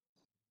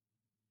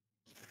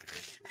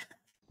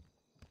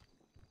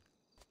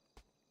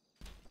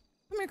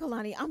 Come here,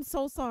 Kalani. I'm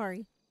so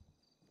sorry.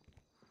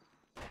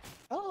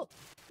 Oh,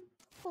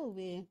 oh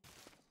man.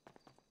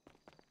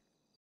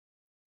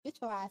 Get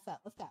your ass up.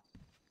 Let's go.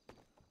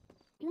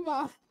 Come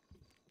on.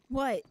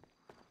 What?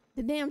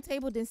 The damn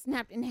table then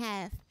snapped in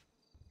half.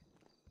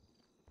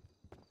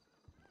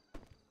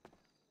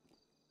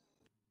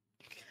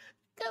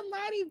 Good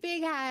morning,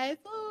 big eyes.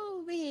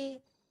 Oh man.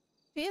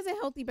 She is a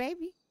healthy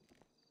baby.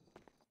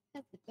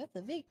 That's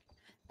a big.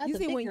 That's You a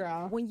see, big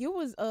girl. when you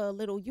was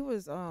little, you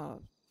was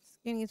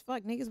skinny as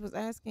fuck. Niggas was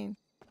asking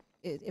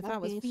if I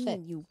was Fucking feeding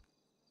shit. you.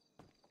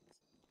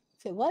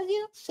 Shit, was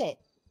you? Shit.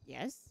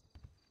 Yes.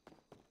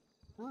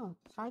 Oh,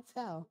 hard to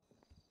tell.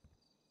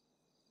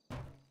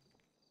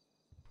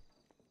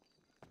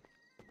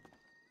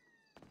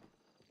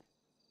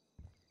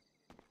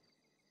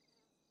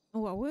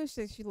 Oh, I wish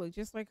that she looked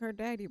just like her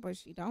daddy, but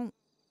she don't.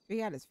 She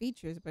got his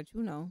features, but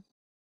you know.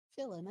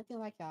 She look nothing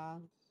like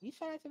y'all. You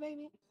sure that's your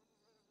baby?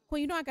 Well,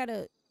 you know I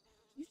gotta.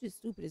 You just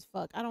stupid as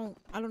fuck. I don't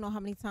know how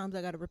many times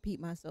I gotta repeat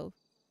myself.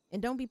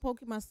 And don't be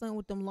poking my son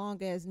with them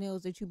long ass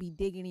nails that you be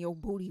digging in your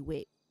booty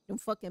with. Them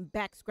fucking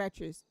back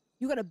scratchers.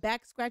 You got a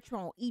back scratcher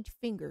on each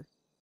finger.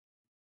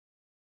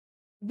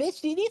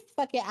 Bitch, you need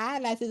fucking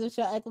eyelashes with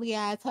your ugly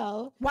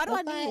asshole. Why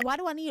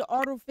do I need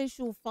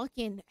artificial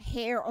fucking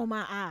hair on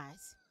my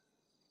eyes?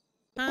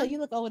 Huh? So you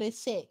look old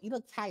as shit. You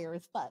look tired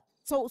as fuck.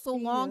 So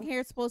You long do.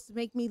 hair is supposed to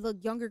make me look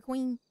younger,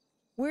 queen?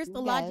 Where's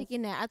the logic Yes.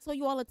 in that? I tell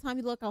you all the time,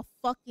 you look like a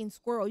fucking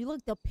squirrel. You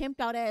look the pimped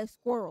out ass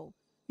squirrel.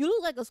 You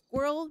look like a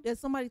squirrel that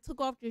somebody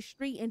took off the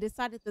street and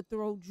decided to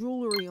throw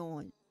jewelry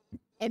on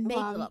and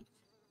Mom, makeup.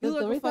 the You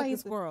look a reason why fucking you-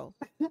 squirrel.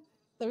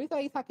 The reason why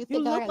you talking You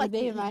shit, 'cause I look got like the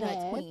baby you in my eat nuts,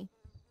 head. queen.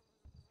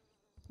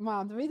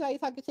 Mom, the reason why you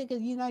talking shit,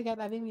 because you know you got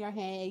that baby in your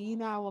head. You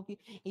know I won't be.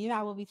 You know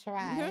I will be Girl,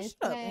 trash.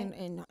 shut up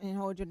and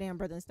hold your damn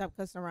brother and stop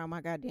cussing around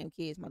my goddamn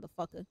kids,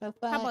 motherfucker. The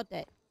fuck? How about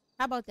that?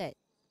 How about that?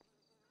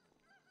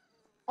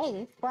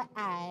 A for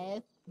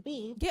eyes.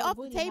 B Get for off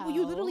the booty table.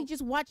 You hole, literally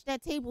just watched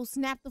that table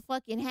snap the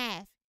fucking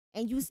half.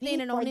 And you D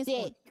standing for on this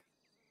dick. one.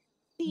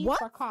 C What?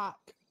 for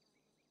cock.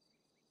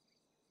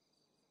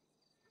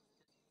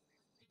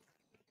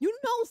 You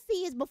know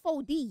C is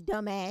before D,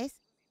 dumbass.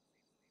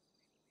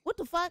 What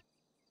the fuck?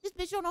 This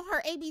bitch don't know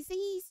her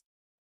ABCs?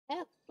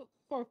 F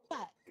for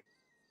fuck.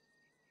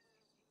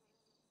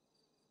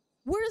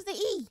 Where's the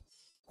E?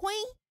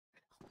 Queen?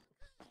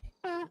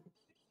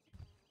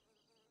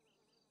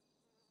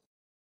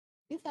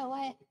 You said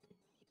what?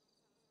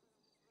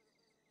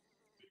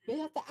 We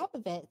got the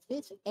alphabet,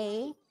 bitch.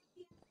 A,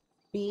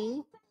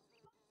 B,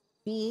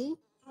 B,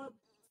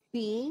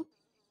 C,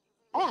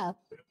 F.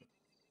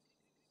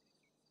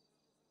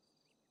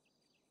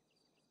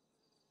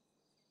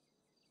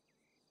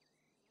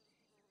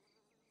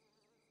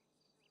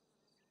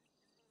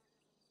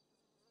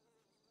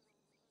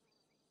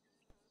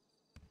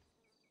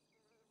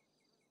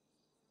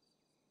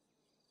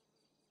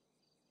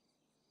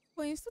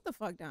 Queen, sit the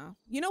fuck down.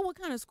 You know what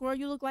kind of squirrel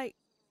you look like?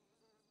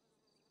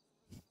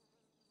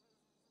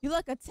 You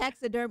look like a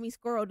taxidermy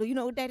squirrel. Do you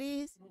know what that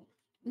is?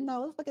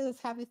 No, let's look at this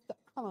happy stuff.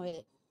 Hold on a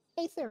minute.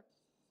 Hey, sir.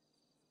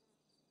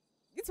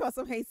 You talk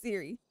some Hey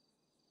Siri.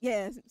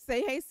 Yes.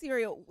 Say Hey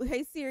Siri.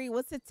 Hey Siri,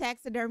 what's a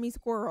taxidermy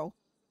squirrel?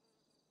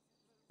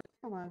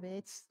 Come on,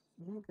 bitch.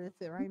 I'm gonna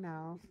sit right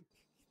now.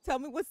 Tell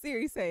me what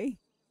Siri say.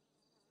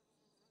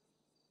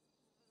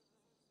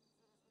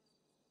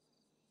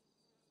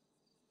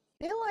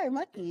 They look like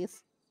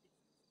monkeys.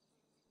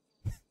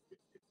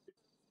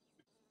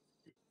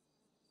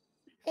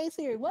 Hey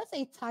Siri, what's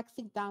a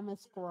toxic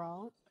dominant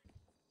squirrel?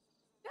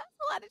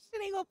 why this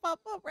shit ain't gonna pop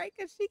up, right?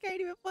 Because she can't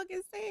even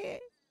fucking say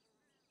it.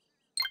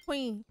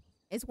 Queen,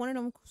 it's one of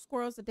them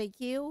squirrels that they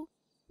kill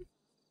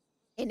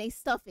and they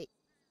stuff it.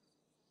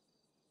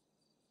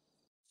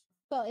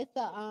 So it's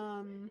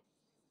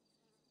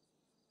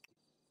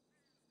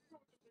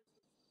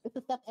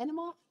a stuffed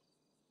animal.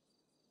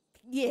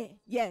 Yeah,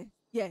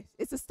 yes.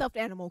 It's a stuffed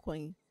animal,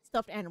 Queen.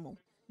 Stuffed animal.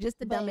 Just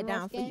to But dumb in it real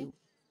down for skin? you.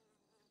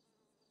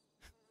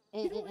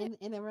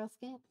 In a real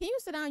skin. Can you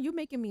sit down? You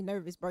making me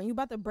nervous, bro. You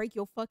about to break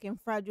your fucking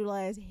fragile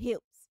ass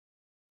hips.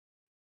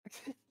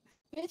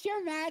 Bitch,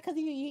 you're mad because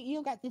you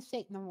don't got this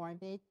shape no more,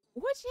 bitch.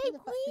 What shape, the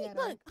fuck Queen?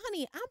 together. Look,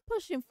 honey, I'm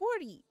pushing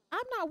 40.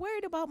 I'm not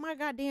worried about my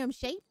goddamn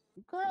shape.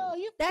 Girl,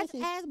 you That's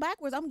pushing, ass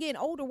backwards. I'm getting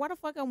older. Why the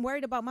fuck I'm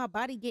worried about my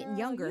body getting girl,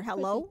 younger? you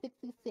Hello? pushing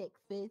 66,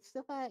 bitch.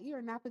 The fuck,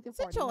 you're not pushing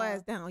Sit 40. your no.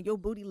 ass down. Your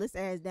bootyless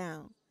ass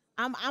down.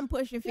 I'm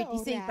pushing Your old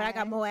 56, but I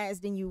got ass. more ass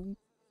than you.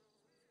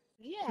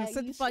 Yeah,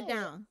 Sit you the fuck should.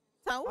 down.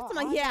 So what's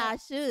all my yeah, I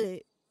that-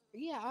 should.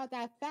 Yeah, all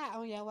that fat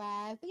on your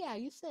ass. Yeah,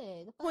 you should.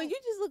 The When fuck? you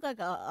just look like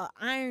a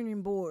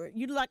ironing board.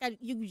 You look like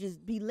you could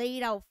just be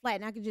laid out flat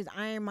and I could just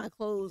iron my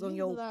clothes on You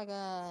your look like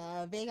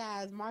a big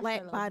ass marshmallow.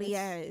 flat body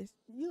bitch. ass.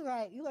 You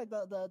like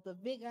the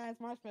big ass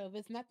marshmallow.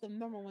 It's not the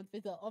normal one.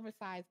 It's the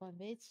oversized one,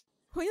 bitch.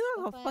 Well, you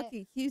look The like a fuck?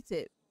 fucking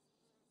Q-tip.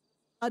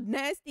 A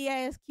nasty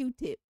ass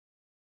Q-tip.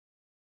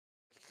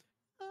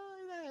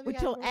 Oh,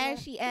 With your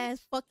ashy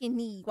ass fucking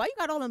knees. Why you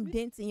got all them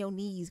dents in your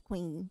knees,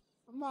 Queen?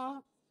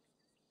 Mom.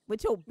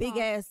 With your big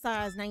Mom. ass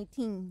size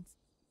 19s.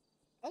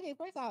 Okay,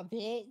 first off,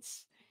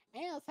 bitch.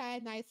 Ain't no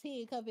size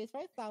 19, cause bitch,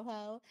 first off,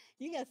 ho,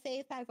 you got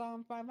same size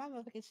on for my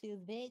motherfucking shoes,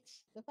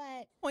 bitch. The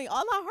fuck? Queen,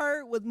 all I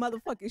heard was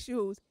motherfucking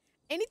shoes.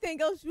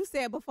 Anything else you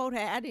said before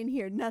that, I didn't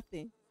hear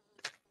nothing.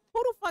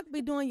 Who the fuck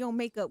be doing your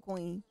makeup,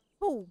 Queen?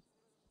 Who?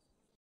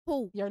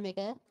 Your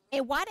nigga.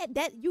 And why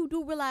that you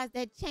do realize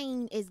that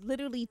chain is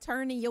literally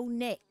turning your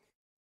neck.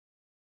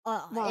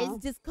 Mom. It's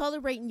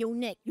discolorating your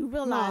neck. You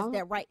realize Mom.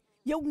 that, right?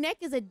 Your neck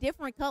is a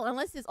different color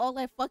unless it's all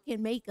that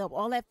fucking makeup,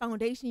 all that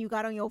foundation you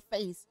got on your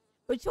face.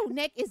 But your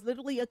neck is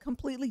literally a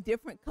completely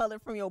different color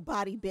from your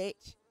body,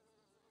 bitch.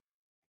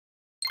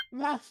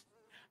 Mom.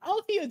 I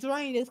hope you're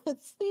enjoying this, cause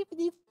sleeping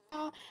these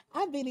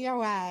I've been in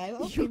your eyes.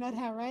 Okay, you know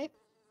that, right?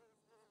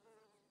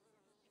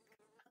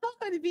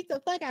 I'm gonna beat the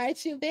fuck out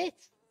of you, bitch.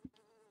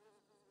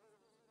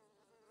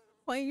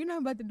 Queen, you're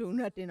not about to do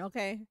nothing,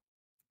 okay?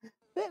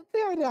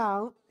 Fair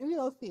down. You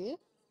don't see it.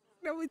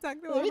 No, we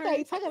talking about Every her. time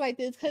you talking like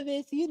this, cause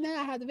bitch, you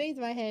know how to raise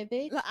my head,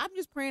 bitch. Look, I'm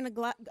just praying to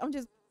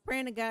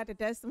God that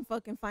that's some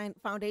fucking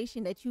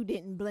foundation that you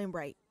didn't blend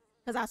right.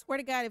 Cause I swear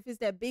to God, if it's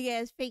that big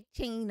ass fake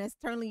chain that's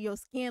turning your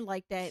skin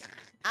like that,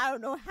 I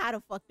don't know how to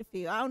fuck to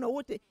feel. I don't know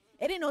what to.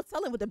 It ain't no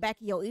telling what the back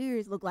of your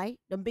ears look like.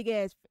 Them big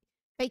ass,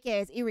 fake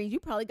ass earrings. You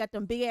probably got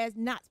them big ass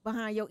knots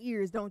behind your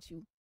ears, don't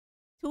you?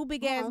 Two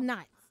big ass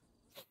knots.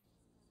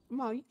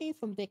 Mom, you need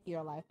some dick in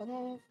your life, okay?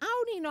 I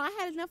don't even know. I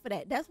had enough of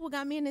that. That's what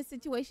got me in this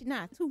situation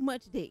now. Too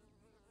much dick.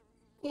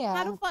 Yeah.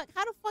 How the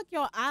fuck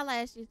your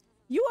eyelashes?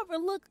 You ever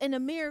look in the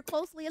mirror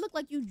closely? It looked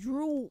like you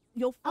drew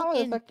your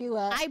fucking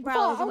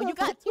eyebrows. And when you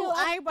got two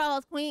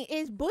eyebrows, Queen,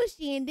 it's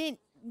bushy. And then,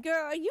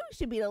 girl, you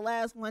should be the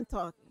last one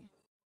talking.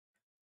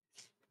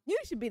 You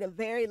should be the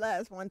very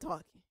last one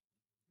talking.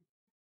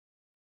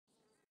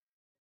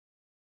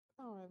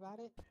 Don't worry about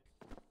it.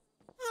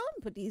 I'm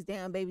gonna put these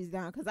damn babies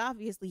down because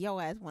obviously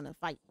your ass want to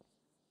fight.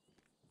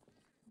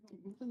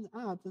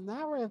 Do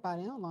not worry about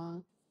it. Hold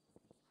on.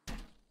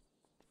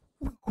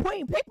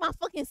 Queen, pick my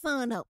fucking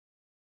son up.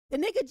 The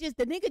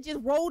nigga just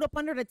rolled up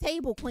under the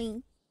table,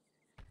 Queen.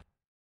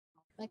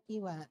 Fuck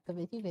you up, cause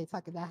you been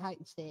talking that height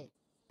and shit.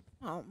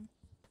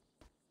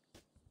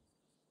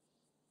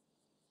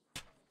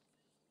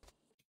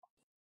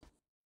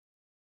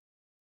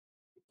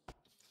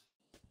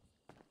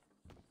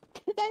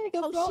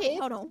 Oh shit,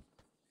 hold on.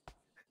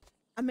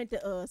 I meant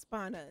to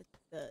spawn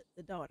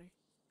the daughter.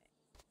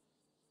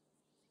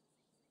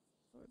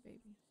 Poor baby.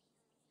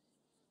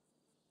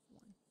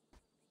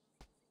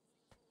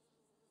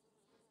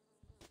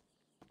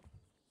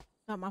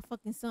 Got my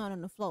fucking son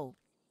on the floor.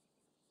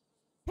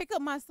 Pick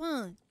up my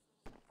son.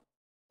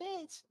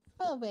 Bitch,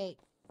 oh wait.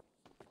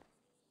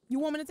 You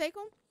want me to take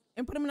him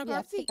and put him in a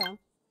car seat? Take him.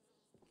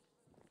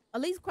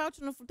 At least crouch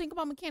on the. Think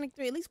about Mechanic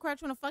 3. At least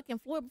crouch on the fucking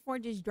floor before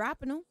just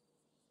dropping him.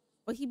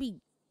 But he be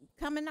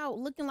coming out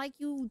looking like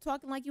you,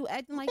 talking like you,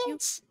 acting like you.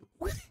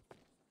 Where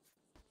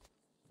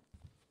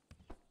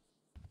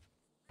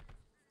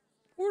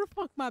the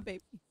fuck my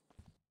baby?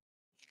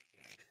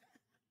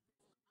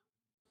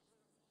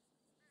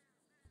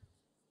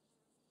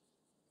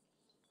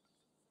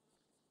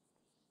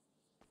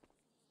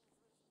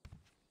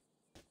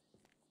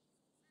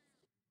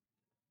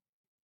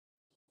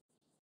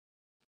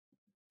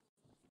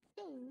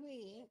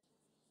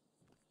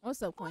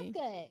 What's up, Queen?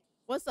 Good.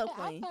 What's up,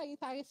 I Queen? saw you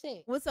talking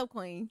shit. What's up,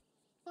 Queen?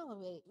 Oh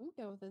wait, we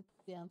go with this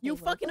damn You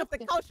table. fucking up the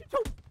couch,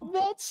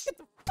 bitch. Get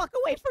the fuck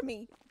away from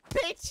me,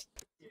 bitch.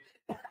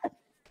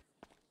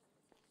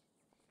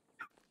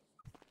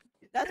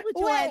 That's what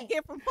you ass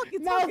get from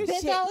fucking talking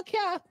bitch, shit. I don't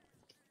care.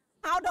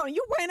 Hold on,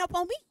 you ran up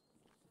on me.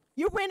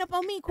 You ran up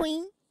on me,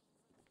 Queen.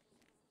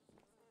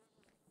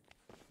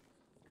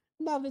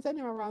 No, bitch, I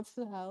never round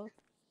two, hoe.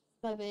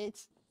 No,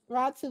 bitch.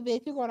 Round two,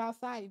 bitch. You going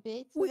outside,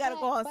 bitch. We gotta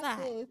Okay? go Fuck outside.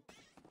 this.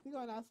 You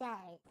going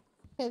outside.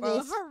 Hey, Bro,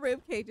 bitch. her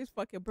rib cage is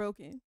fucking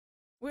broken.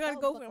 We gotta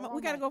Oh, go fuck, from wrong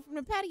we gotta way. go from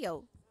the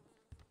patio.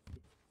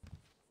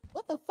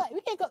 What the fuck? We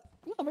can't go.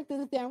 You gonna break through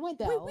this damn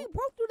window. We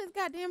broke through this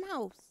goddamn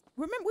house.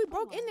 Remember, we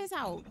broke in this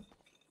house.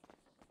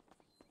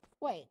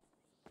 Wait.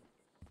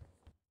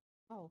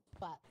 Oh,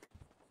 fuck.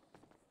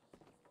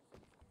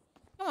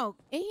 Come on,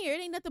 in here,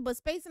 it ain't nothing but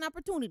space and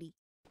opportunity.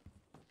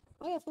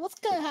 Okay, so what's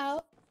good,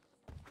 hoe?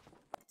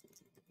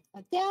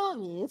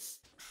 Damn, miss.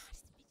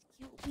 This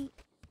bitch killed me.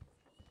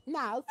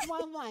 Nah, it's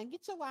 1-1.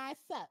 Get your ass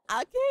up.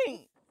 I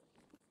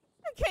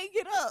can't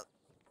get up.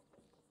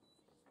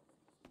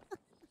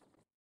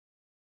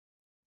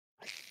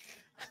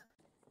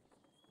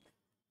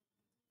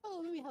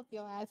 Oh, let me help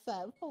your ass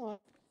up. Come on.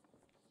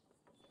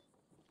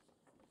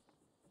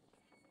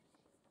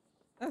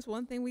 That's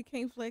one thing we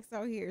can't flex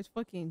out here is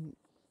fucking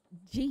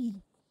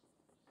G.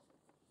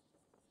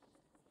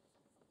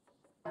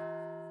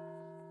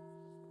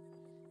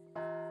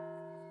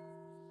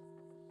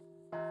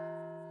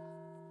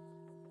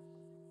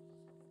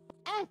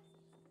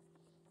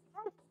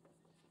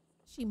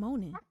 She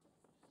moaning.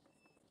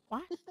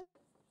 What?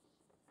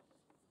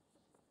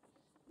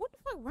 What the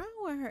fuck wrong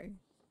with her?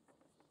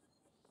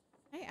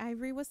 Hey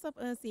Ivory, what's up,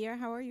 Sierra?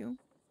 How are you?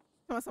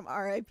 Come on, some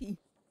R.I.P.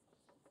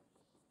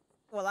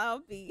 Well, I'll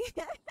be.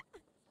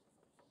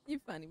 You're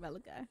funny, my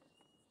little guy.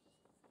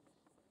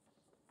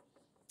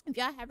 If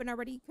y'all haven't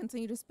already,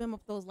 continue to spam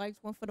up those likes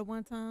one for the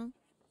one time.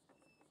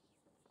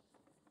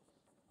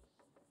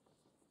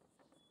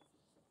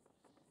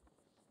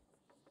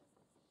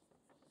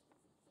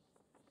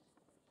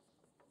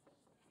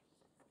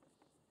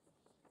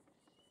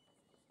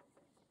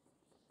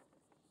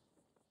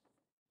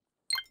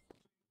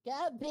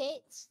 Yeah,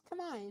 bitch. Come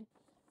on.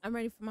 I'm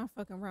ready for my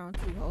fucking round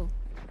two, ho.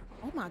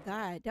 Oh my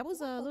god, that was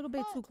What a the little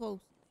bit fuck? too close.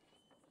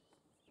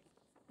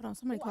 Hold on,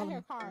 somebody Ooh, I calling hear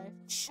me. cars.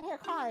 Shh. I hear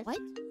cars. What?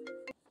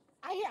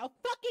 I hear a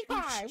fucking Oh,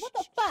 car. shh, What shh,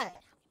 the shh. fuck?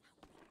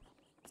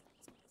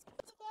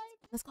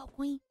 Let's go,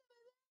 queen.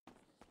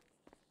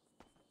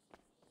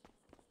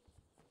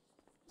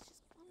 Who's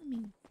just calling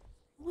me?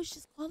 Who was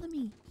just calling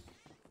me?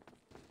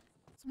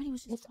 Somebody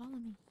was just It's-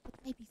 calling me. Put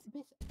the babies.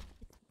 Bitch,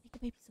 Take the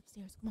babies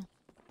upstairs. Come on.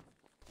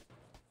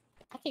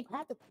 I can't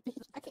grab the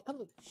bitch. I can't.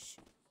 Oh, Shh.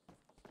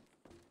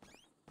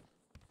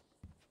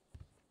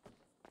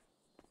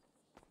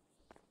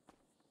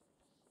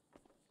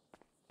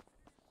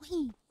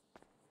 Queen.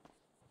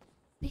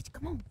 Bitch,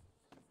 come on.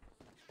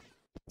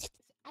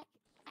 I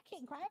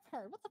can't grab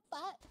her. What the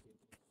fuck?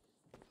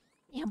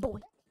 Damn, boy.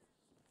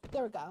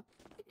 There we go.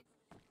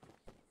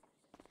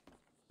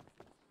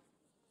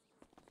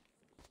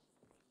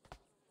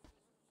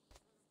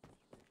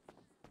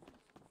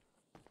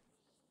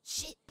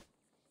 Shit.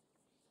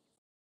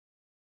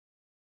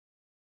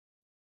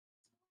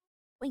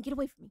 Wait, get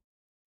away from me.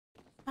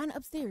 Find the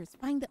upstairs.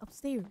 Find the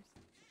upstairs.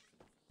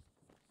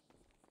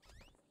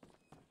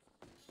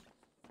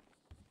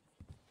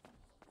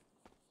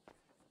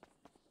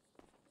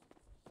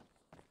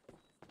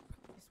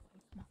 This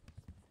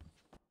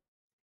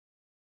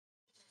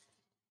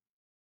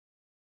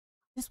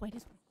way, come on.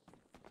 This way.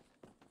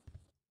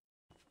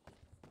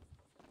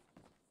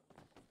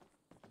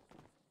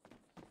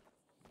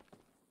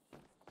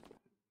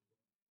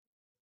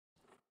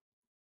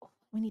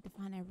 We need to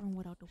find that room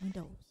without the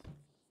windows.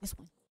 This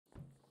one.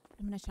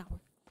 I'm in the shower.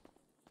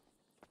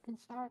 In the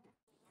shower.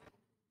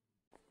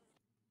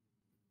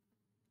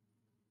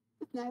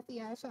 Nasty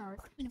ass shower.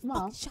 Put them in the Come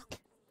on. fucking shower.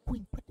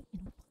 Queen, put them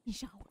in the fucking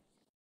shower.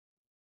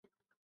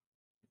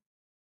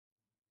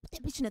 Put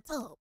that bitch in the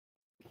tub.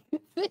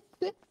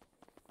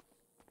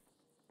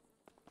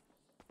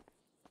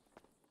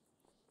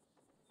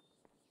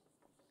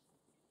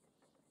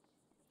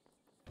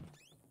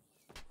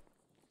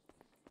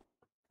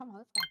 Come on,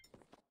 let's go.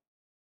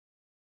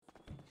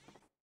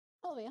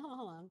 Oh wait,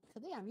 hold on.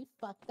 Cause they got me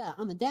fucked up.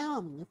 I'm a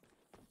down.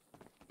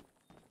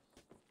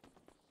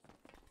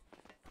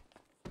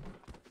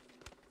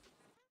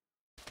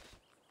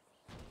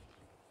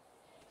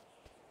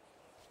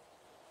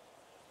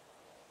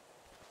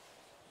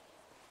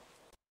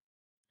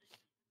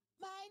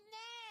 My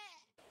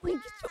neck. Queen,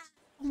 get your...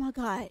 Oh my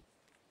god.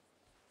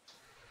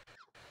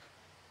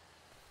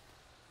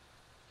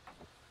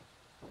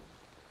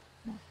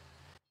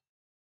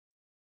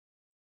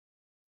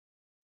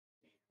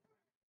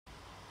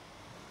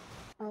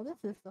 Oh, this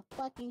is the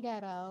fucking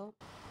ghetto.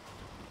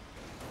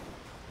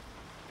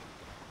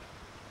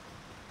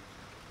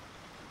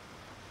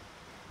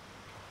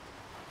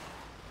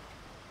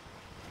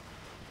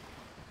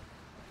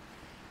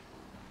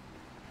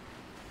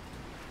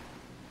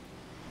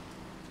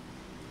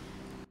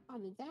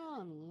 On the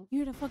down. You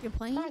hear the fucking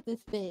plane? Start this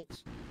bitch.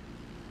 The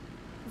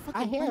I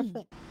fucking hear plane.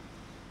 it.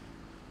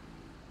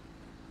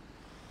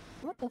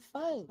 What the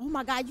fuck? Oh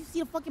my god, you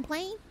see the fucking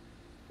plane?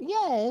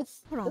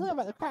 Yes. Hold on. It's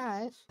about to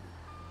crash.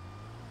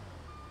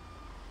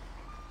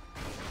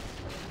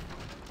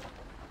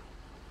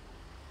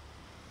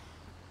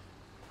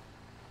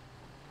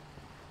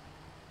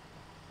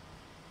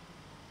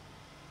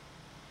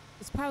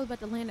 probably about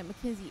to land at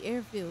McKenzie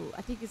Airfield.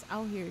 I think it's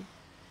out here.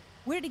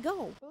 Where'd it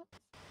go? Oh,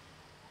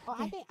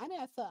 Okay. I think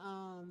that's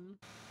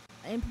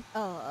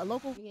A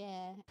local?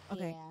 yeah.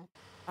 Okay. Yeah.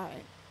 All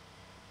right.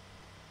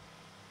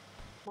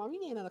 Mom, we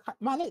need another car.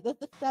 Mom, let's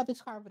grab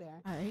this car over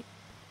there. All right.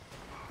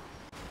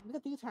 Look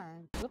at the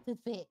U-turn. Look at this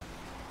bit.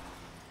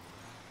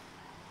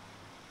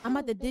 I'm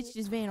about to ditch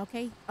this van,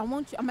 okay? I'm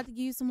about to give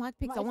you some lock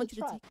picks. I want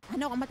you to take. I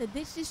know I'm about to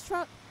ditch this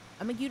truck.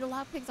 I'm gonna give you the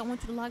lock picks. I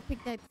want you to lock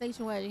pick that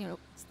station wagon,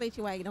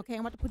 okay?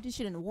 I'm about to put this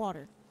shit in the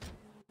water.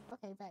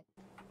 Okay, back.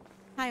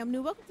 Hi, I'm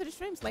new. Welcome to the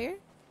Stream Slayer.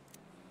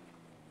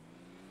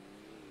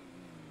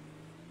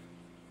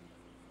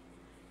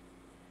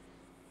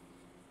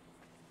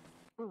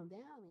 Down.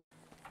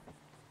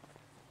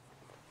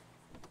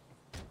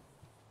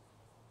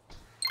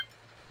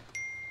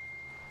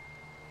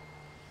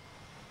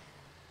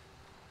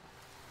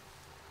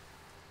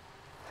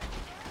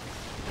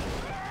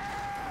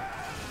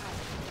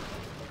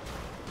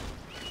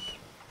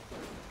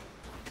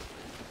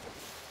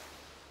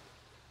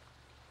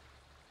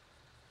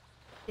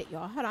 Shit,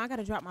 y'all. Hold on, I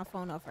gotta drop my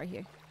phone off right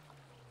here.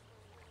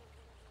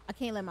 I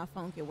can't let my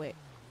phone get wet.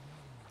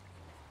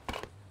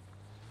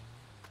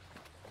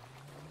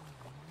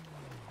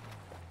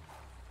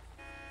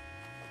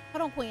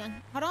 Hold on,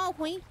 Queen. Hold on,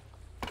 Queen.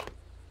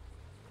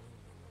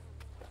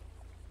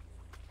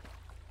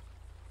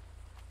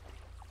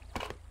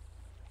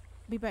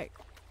 Be back.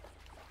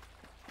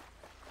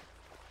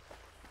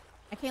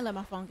 I can't let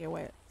my phone get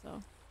wet,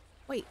 so.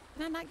 Wait,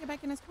 can I not get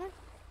back in this car?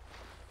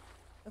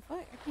 The fuck?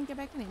 I can't get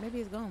back in it. Maybe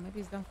it's gone. Maybe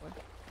it's done for.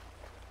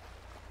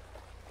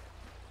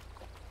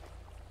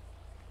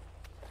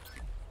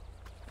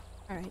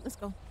 Alright, let's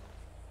go.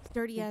 It's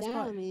dirty ass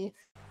car.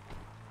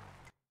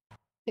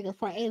 Take us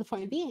point A to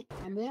point B.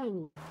 I'm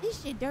down.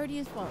 This shit dirty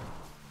as fuck.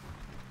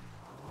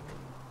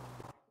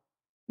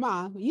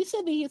 Mom, you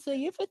should be here so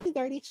you're 50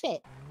 dirty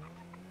shit.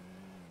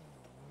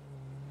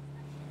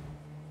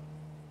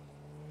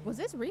 Was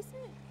this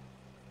recent?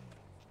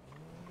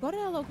 Go to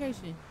that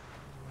location.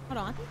 Hold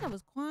on, I think that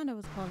was Quan that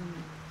was calling me.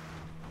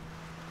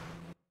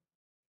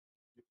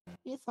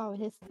 You saw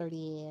his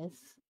dirty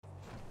ass.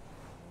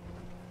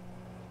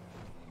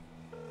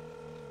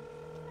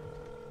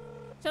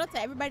 Shout out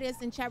to everybody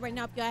that's in chat right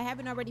now. If y'all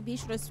haven't already, be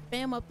sure to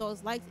spam up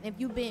those likes. And if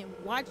you've been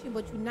watching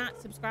but you're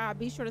not subscribed,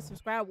 be sure to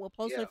subscribe. We'll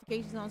post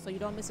notifications on so you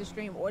don't miss a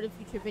stream or the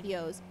future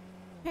videos.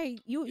 Hey,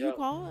 you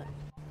called?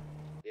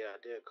 Yeah, I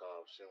did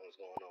call. See what's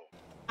going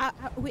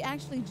on. We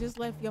actually just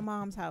left your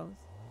mom's house.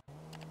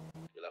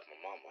 You left my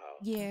mom's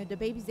house? Yeah, the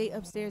baby's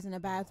upstairs in the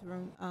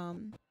bathroom. Oh my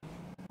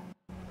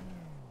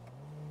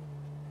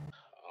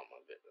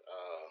bad.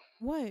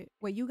 What?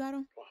 Wait, you got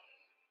him?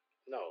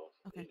 No.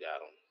 Okay. You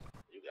got him.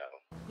 You got him.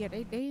 Yeah,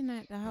 they in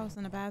the house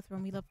in the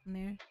bathroom. We left them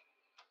there. Did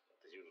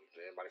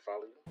anybody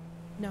follow you?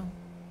 No.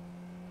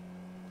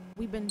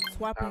 We've been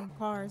swapping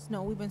cars.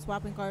 No, we've been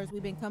swapping cars.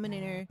 We've been coming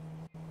in there,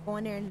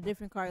 going there in a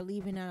different car,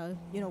 leaving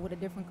with a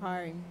different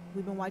car, and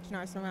we've been watching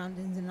our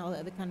surroundings and all the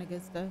other kind of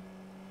good stuff.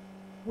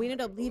 We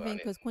ended up leaving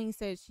because Queen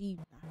said she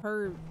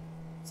heard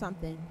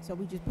something, so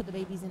we just put the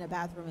babies in the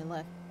bathroom and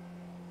left.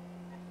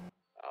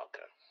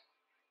 Okay.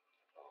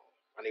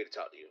 I need to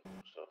talk to you,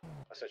 so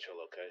I sent your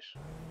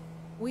location.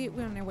 We're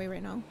on their way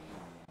right now.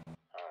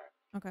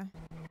 All right. Okay.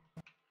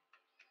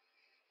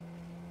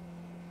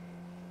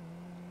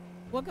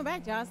 Welcome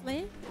back,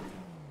 Jocelyn.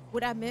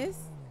 What I miss?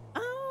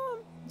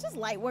 Just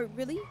light work,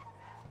 really.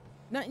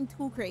 Nothing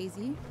too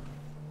crazy.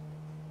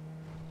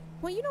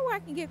 Well, you know where I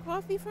can get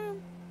coffee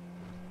from?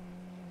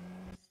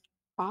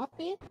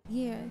 Coffee?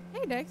 Yeah.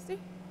 Hey, Dexter.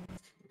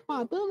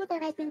 Oh, do look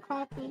like I drink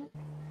coffee.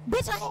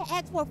 Bitch, I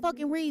had asked for a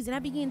fucking reason. I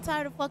be getting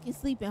tired of fucking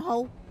sleeping,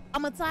 ho.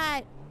 I'm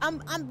tired.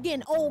 I'm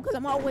getting old because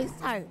I'm always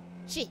tired.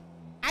 Shit.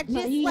 I just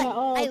slept.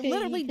 I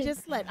literally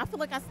just slept. I feel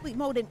like I sleep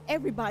more than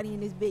everybody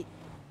in this bitch.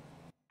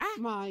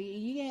 Ma,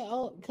 you get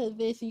old because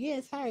bitch, you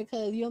get tired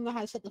because you don't know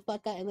how to shut the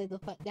fuck up and lay the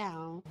fuck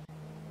down.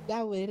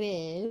 That's what it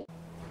is.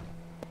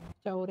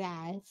 Showed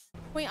ass.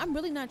 Wait, I'm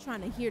really not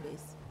trying to hear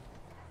this.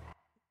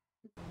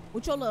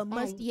 With your little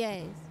musty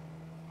ass.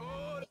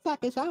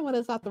 Fucking shine with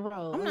us off the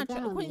road. I'm not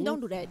trying. Quentin,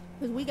 don't do that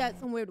because we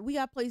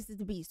got places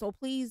to be. So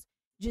please,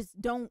 just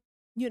don't.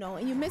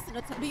 And you're missing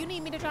a do you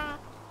need me to drive?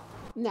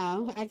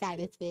 No, I got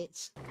this,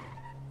 bitch.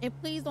 And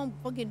please don't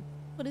fucking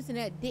put us in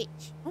that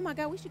ditch. Oh my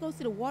God, we should go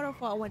see the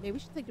waterfall one day. We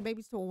should take the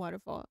babies to a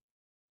waterfall.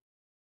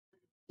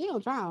 You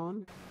don't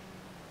drown.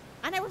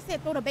 I never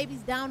said throw the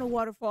babies down the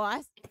waterfall.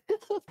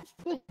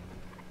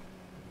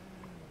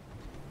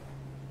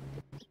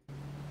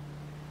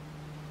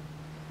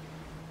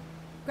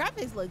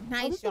 Graphics look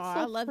nice, y'all.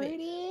 I love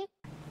it.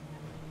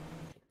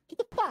 Get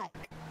the fuck.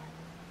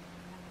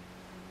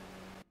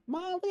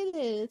 Mom, look at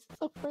this. It's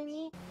so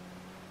pretty.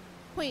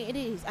 Queen, it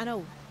is. I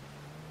know.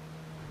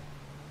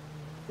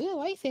 Ew,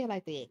 why you saying it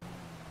like that?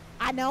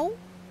 I know.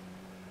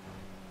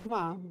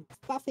 Mom,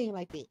 stop saying it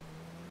like that.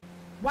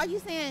 Why you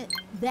saying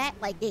that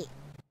like that?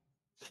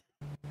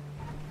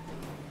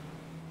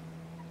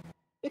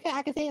 Because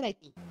I can say it like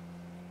that.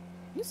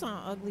 You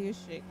sound ugly as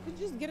shit. Could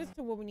you just get us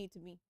to where we need to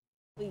be,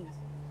 please?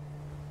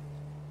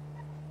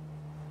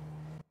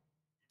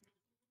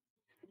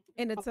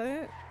 In the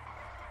tub?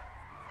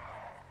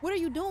 What are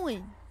you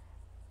doing?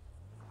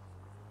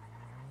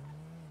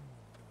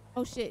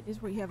 Oh shit,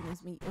 this where you having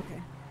this meet.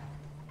 Okay.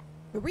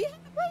 The rehab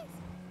place?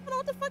 I don't know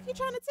what the fuck you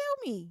trying to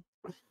tell me.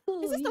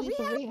 Ooh, Is this you the need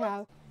some rehab?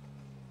 rehab.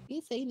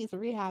 You say you need some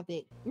rehab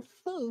it.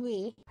 Ooh,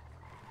 wee.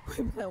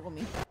 Quit playing with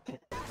me.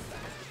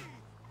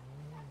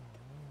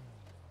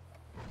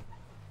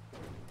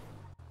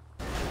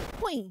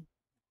 Queen.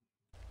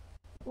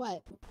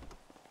 What?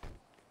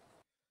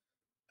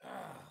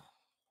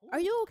 Are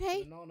you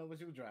okay? No, no, what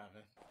you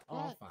driving? Oh,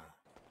 What? I'm fine.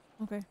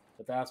 Okay.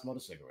 But I smoke a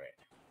cigarette.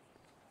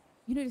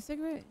 You need a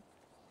cigarette?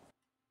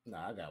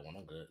 Nah, I got one.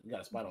 I'm good. You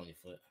got a spot on your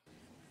foot.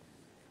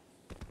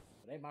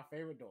 But ain't my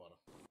favorite daughter.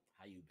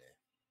 How you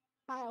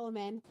been? Hi, old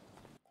man.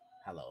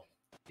 Hello,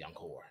 young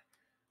whore.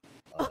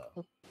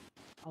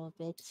 Oh,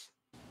 bitch.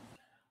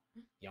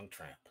 Young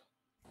tramp.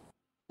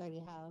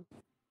 Dirty how?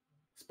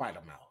 Spider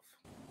mouth.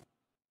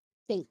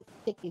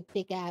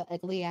 Thick out,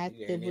 ugly ass,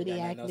 You the ain't even booty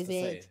got nothing ass, else the to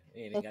say. bitch.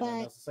 You ain't The even got nothing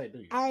fuck? else to say, do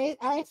you?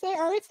 I say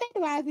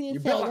about you. You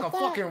built like a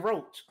fucking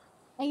roach.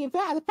 And you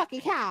built like a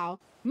fucking cow.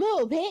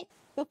 Move, bitch.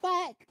 The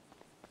fuck?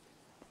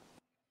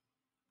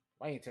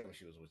 Why you ain't tell me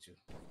she was with you?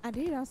 I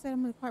did. I said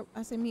I'm in the car.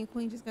 I said me and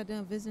Queen just got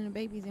done visiting the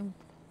babies and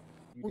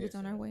You we did was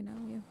on say our that. way now.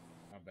 Yeah.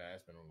 My bad.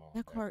 It's been a long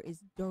That day. car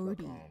is Look,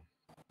 dirty.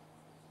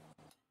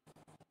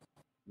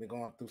 been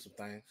going through some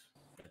things.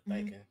 Been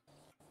thinking.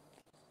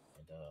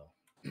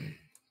 And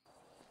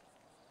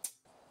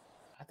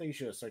I think you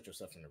should assert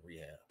yourself in the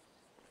rehab.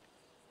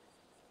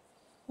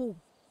 Who?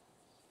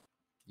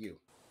 You.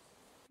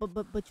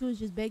 But you was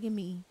just begging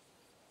me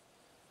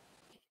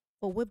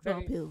for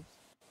withdrawal pills.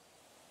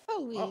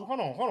 Oh, hold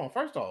on.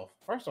 First off,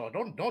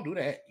 don't do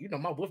that. You know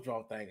my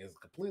withdrawal thing is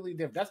completely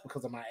different. That's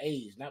because of my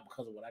age, not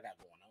because of what I got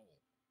going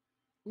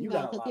on. You No,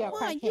 got a lot of.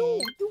 Why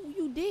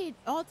you did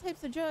all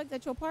types of drugs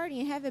at your party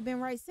and haven't been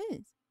right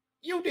since.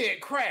 You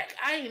did crack.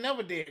 I ain't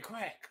never did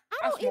crack.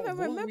 I don't even smoked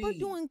remember weed.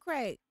 doing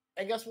crack.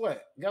 And guess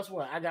what?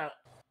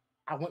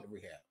 I went to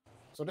rehab.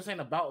 So this ain't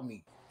about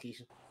me,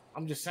 Keisha.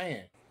 I'm just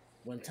saying,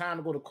 when time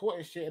to go to court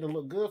and shit, it'll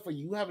look good for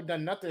you. You haven't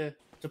done nothing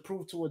to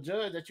prove to a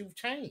judge that you've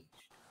changed.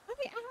 I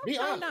mean, Be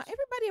I've calmed down. honest.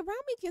 Everybody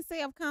around me can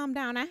say I've calmed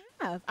down. I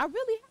have. I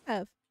really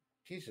have.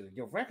 Keisha,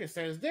 your record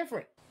says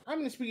different. How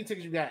many speeding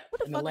tickets you got What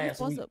the in fuck the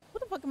last week?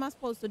 What the fuck am I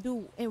supposed to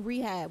do in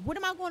rehab? What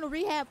am I going to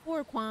rehab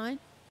for, Quan?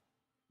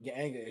 Your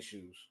anger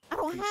issues. I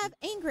don't Keisha. have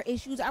anger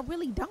issues. I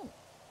really don't.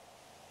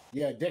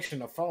 Your addiction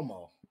to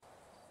FOMO.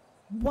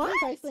 What?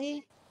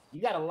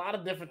 You got a lot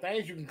of different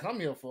things you can come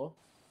here for.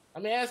 I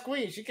mean, ask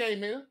Queen. She came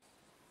here.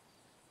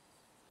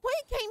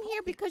 Queen came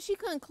here because she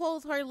couldn't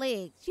close her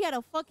legs. She had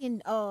a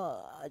fucking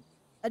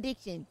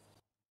addiction.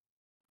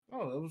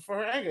 Oh, it was for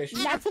her anger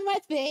issues. Not too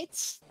much,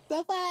 bitch.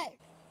 The fuck?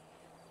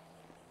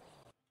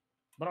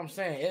 But I'm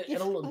saying,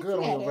 it'll look good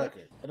on your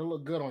record. It'll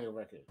look good on your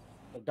record.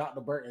 If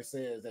Dr. Burton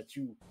says that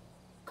you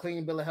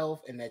clean bill of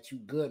health and that you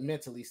good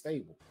mentally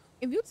stable.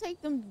 If you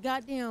take them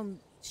goddamn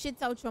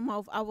shits out your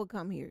mouth, I will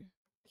come here.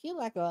 You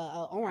like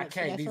a orange.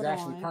 I can't. These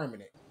actually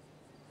permanent.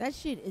 That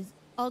shit is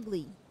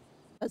ugly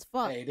as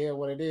fuck. Hey, it is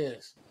what it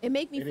is. It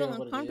make me It feel is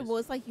what it uncomfortable.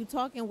 is. It's like you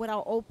talking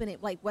without opening,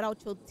 like without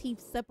your teeth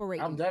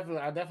separating. I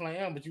definitely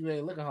am, but you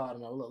ain't looking hard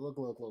enough. Look a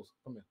little close.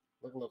 Come here.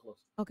 Look a little close.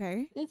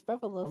 Okay. It's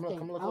both a little Come a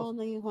stink. little I don't closer.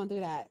 know you're gonna do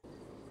that.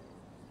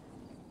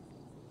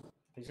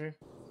 You sure?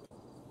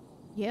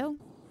 Yeah.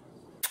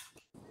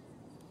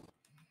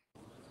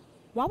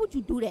 Why would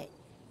you do that?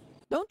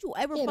 Don't you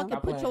ever Hit him. fucking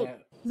Stop put playing your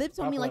that. lips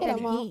on Stop me like playing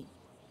that that. again.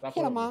 Stop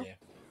Hit him, playing Mom. with me,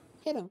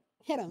 Hit him.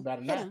 Hit him.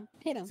 Better Hit not. him.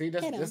 Hit him. See,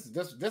 Hit him.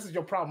 this is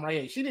your problem right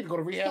here. She need to go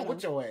to rehab Hit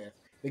with him. your ass.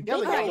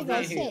 Together, I y'all need can to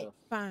be go here. sit.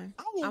 Fine.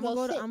 I need I'm to gonna go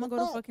go to sit. I'm The gonna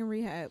go to fuck? fucking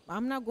rehab.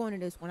 I'm not going to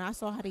this one. I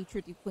saw how they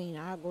treat you, Queen.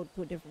 I'll go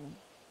to a different one.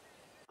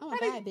 I'm a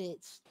bad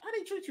bitch. How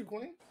they treat you,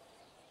 Queen?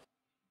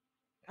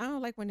 I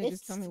don't like when they It's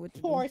just tell me what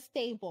to poor do.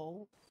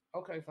 stable.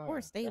 Okay, fine. Or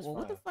That's stable.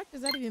 What the fine. fuck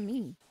does that even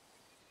mean?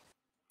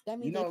 That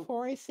means know- they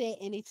poor as shit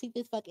and they cheap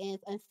as fuck and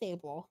it's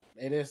unstable.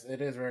 It is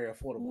very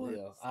affordable Poor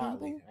here.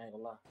 Oddly, stable? I ain't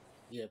gonna lie.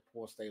 Yeah,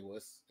 poor stable.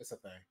 It's a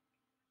thing.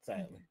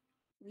 Sadly.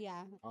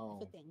 Yeah,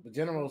 it's a thing. The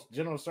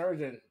general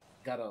surgeon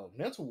got a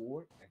mental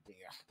ward. I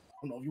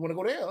don't know if you want to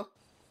go there.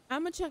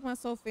 I'm gonna check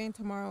myself in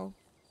tomorrow,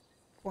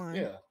 Quan.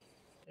 Yeah.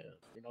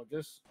 You know,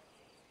 just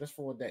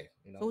for a day.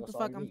 You know, So what the that's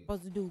all fuck you I'm need.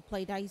 supposed to do?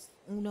 Play dice,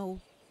 Uno,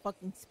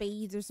 fucking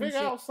spades or some Figure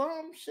shit? out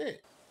some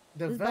shit.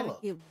 This about to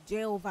Develop. give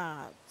jail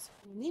vibes.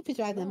 You need to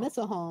drive the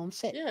mental home.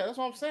 Shit. Yeah, that's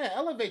what I'm saying.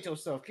 Elevate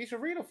yourself. Keisha,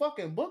 read a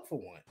fucking book for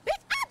one.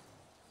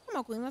 Come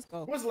on, Queen, let's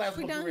go. What's the last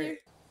We book you done read? here?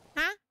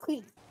 Huh?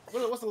 Queen.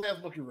 What's the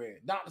last book you read?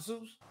 Dr.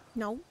 Seuss?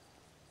 No.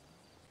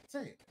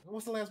 Say it.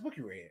 What's the last book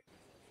you read?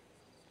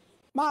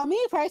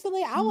 Me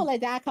personally, I won't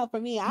let that come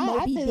from me. I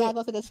Moby think I'll Dick.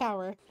 go to the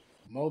shower.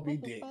 Moby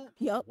What the Dick. fuck?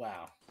 Yup.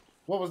 Wow.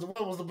 What was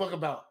the book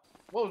about?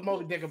 What was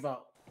Moby Dick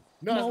about?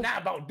 No, Mo- it's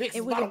not about dicks. It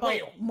It's was about a about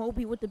whale.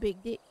 Moby with the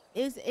big dick.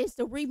 It's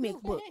the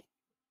remix book.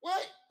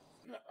 What?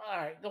 All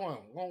right, go on.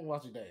 Go on,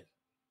 watch it, Dave.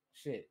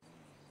 Shit.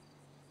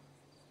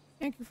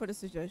 Thank you for the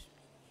suggestion.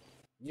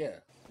 Yeah.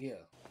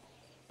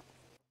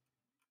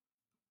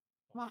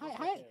 Well,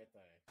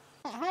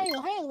 How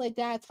you let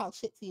dad talk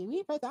shit to you?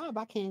 Me first, I'm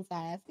about Ken's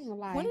ass. You know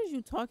What lie. is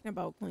you talking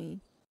about, Queen?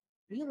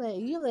 You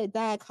let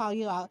dad call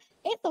you out.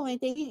 It's the only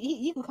thing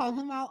you can call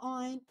him out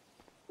on.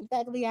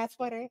 That ugly ass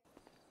sweater,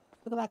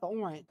 looking like an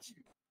orange.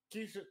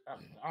 Keisha, I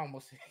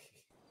almost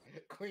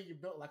Queen, you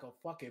built like a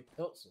fucking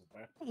pencil,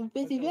 bro.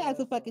 Bitch, you ass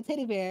a fucking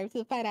teddy bear with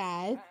a fat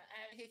ass.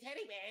 Teddy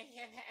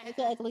bear. With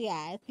your ugly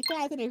ass. Get your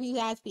ass in there, you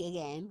ass me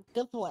again.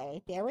 Good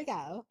boy. There we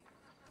go.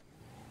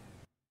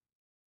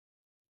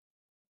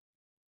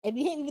 If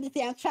you hit me with this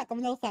damn truck, I'm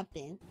gonna know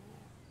something.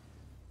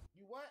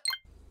 You what?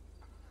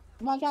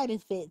 My drive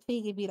this bitch. So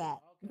you can be that.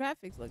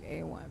 Graphics look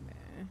A1,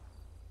 man.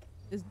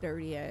 This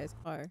dirty ass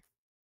car.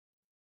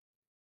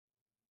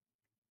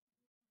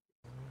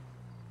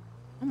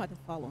 I'm about to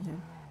follow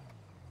him.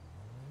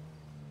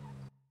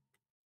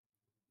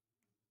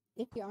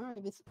 If your arm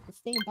is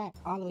staying back,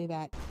 all the way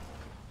back.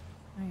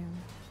 I am.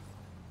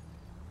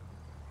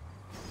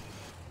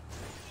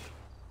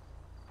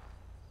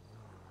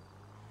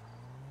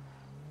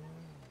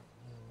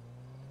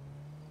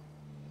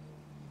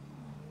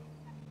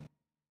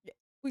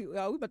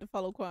 Yeah, we about to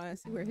follow Quan and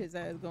see where his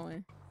ass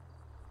going.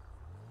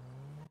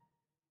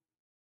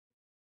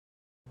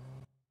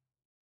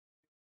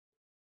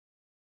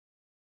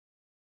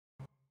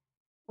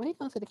 When he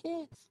comes to the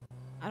kids,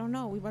 I don't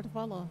know. We about to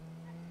follow.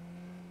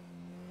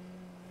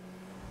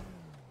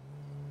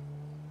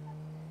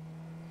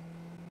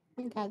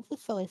 oh my god, this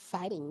is so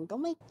exciting. Oh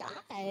my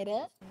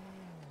god.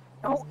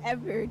 Don't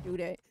ever do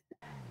that.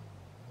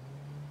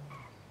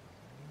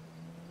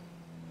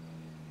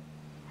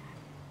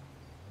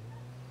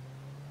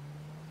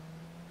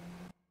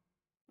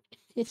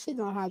 It's shit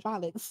on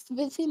hydraulics.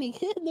 Bitch, you need to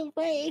get in the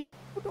brain.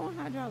 Who doing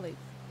hydraulics?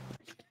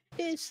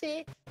 This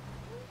shit.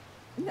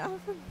 Not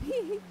for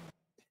me.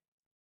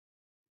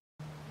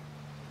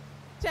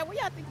 Chat, where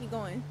y'all think he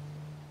going?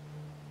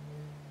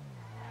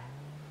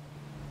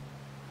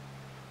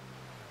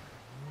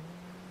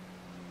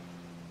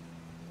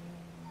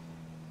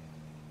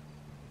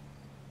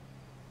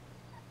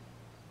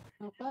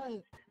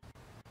 Okay.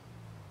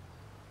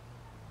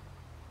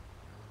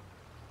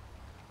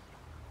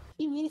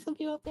 You meeting some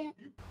people up there?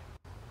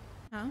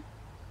 Huh?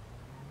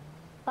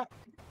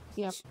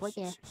 Yeah, right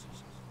there.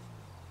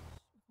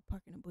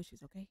 Park in the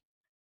bushes, okay?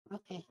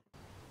 Okay.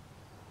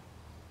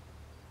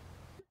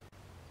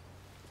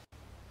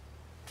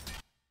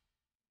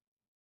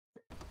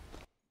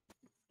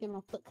 Get my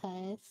foot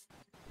cuz.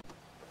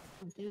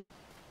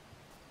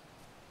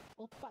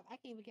 Oh fuck, I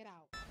can't even get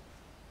out.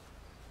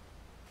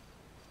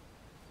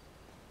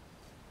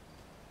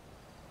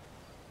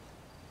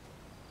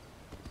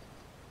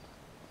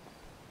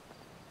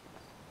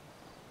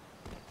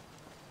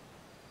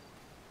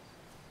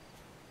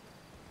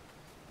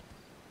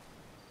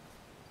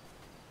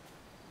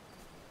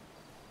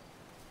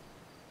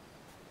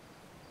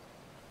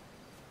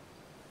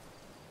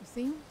 You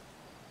see him?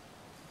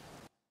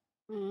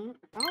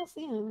 I don't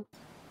see him.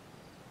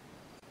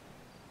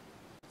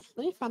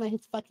 Let me find out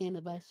his fucking in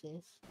the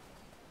bushes.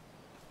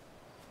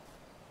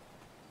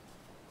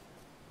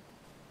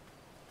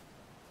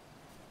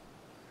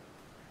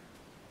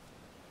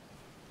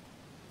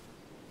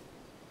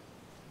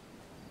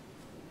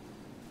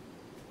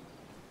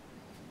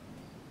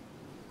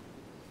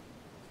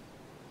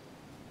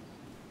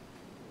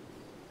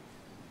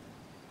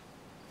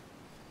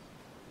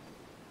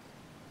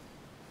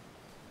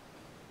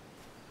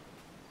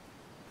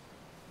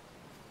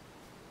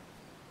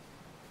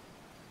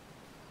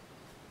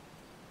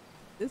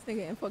 This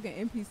nigga in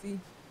fucking NPC.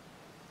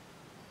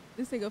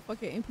 This nigga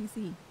fucking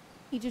NPC.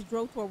 He just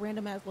drove to a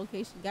random ass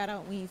location, got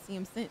out, we ain't see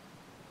him since.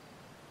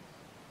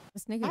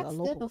 This nigga a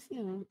local.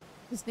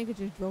 This nigga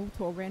just drove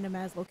to a random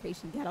ass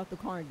location, got out the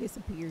car and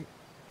disappeared.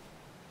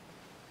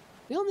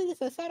 You don't think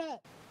it's a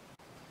setup?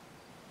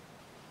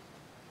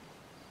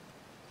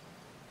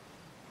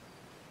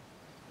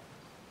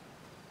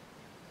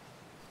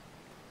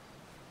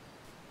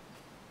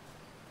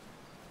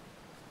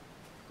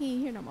 He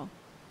ain't here no more.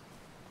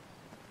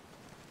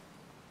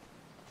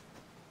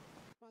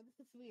 Mom,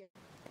 this is weird.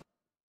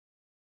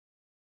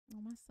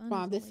 Oh, my son.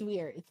 Mom, this is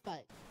weird. It's fun.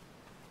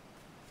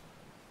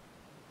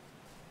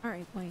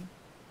 Alright, Queen.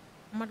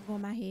 I'm about to go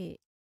in my head.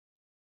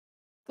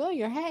 Go in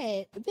your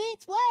head?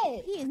 Bitch,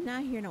 what? He is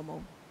not here no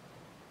more.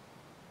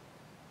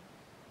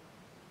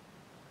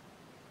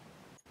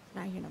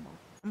 Not here no more.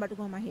 I'm about to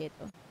go in my head,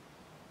 though.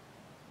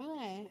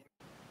 What?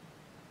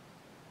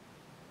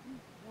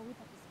 Well, we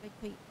about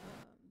to spectate.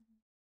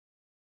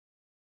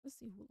 Let's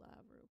see who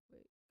live real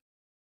quick.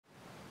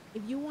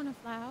 If you want to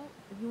fly out,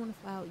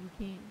 you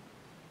can.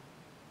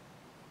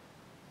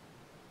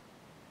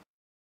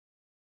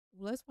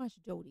 Well, let's watch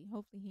Jody.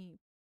 Hopefully he ain't.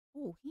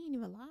 Oh, he ain't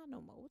even live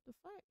no more. What the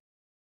fuck?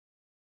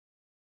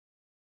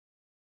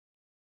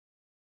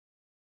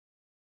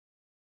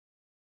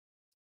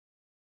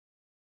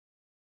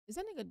 Is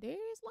that nigga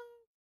Darius live?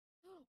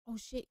 Oh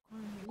shit.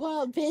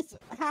 Well, bitch,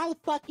 how the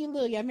fuck you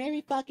lose?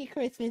 Merry fucking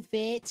Christmas,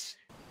 bitch.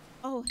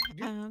 Oh,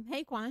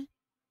 hey Quan.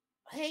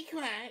 Hey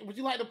Quan, would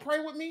you like to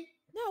pray with me?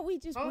 No, we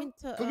just went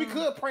to. Because we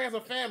could pray as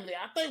a family.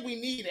 I think we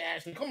need it,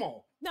 actually. Come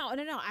on. No.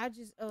 I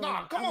just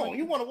Nah, come on.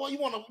 You wanna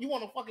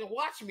fucking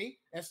watch me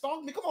and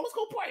stalk me? Come on, let's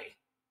go play.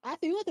 I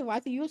see you wasn't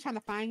watching. You were trying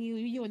to find you.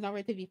 You were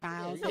nowhere to be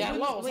found. Yeah, No,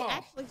 lost, we huh?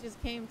 actually just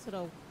came to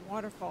the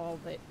waterfall,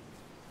 but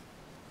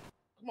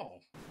Come on.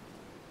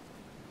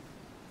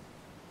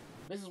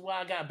 This is where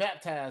I got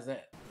baptized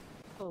at.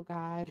 Oh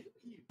God.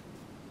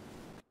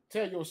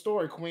 Tell your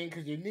story, Queen,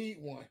 because you need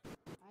one.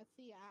 I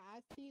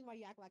see why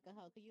you act like a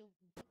hoe. You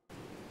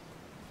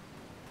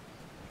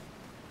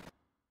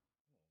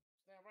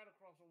Stand right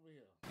across over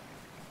here.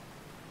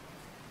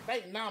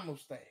 Think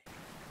namaste.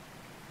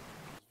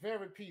 It's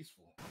very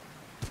peaceful.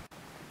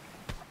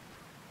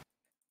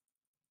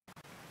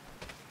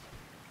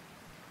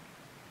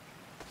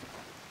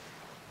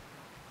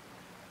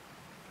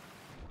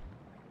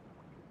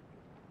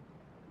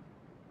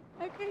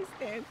 I can't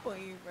stand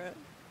Queen, bro.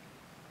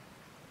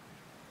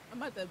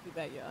 I'm about to be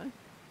back, y'all.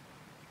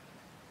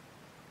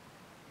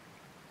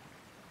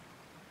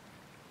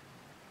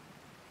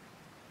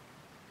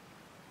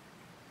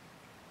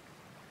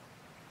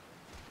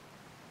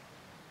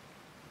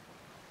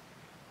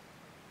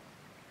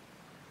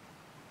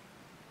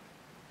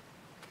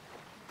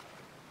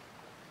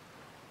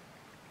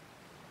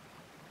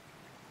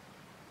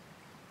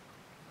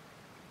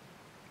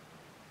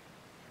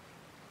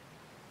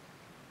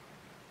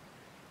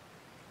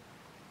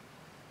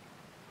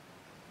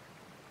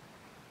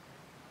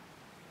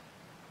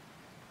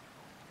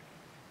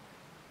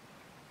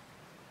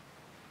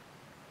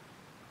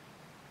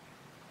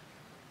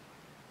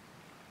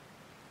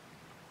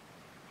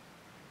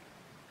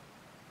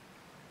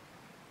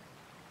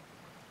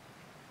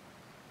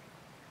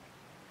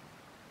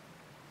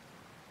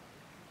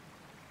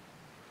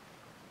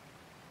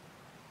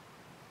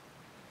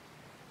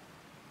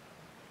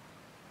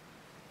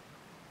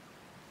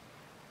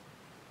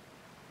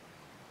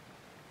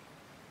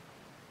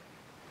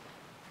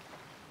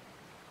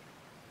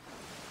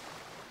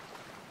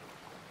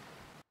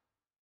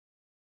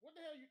 What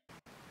the hell you?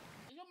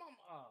 Your mom?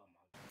 Oh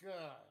my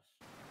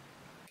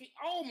gosh.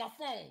 Oh, my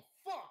phone.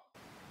 Fuck.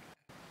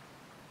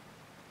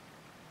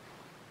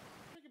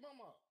 Pick your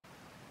mom up.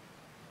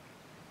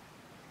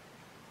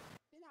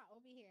 she's not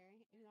over here.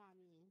 You know what I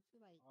mean?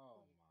 She's like,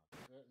 oh my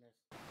goodness.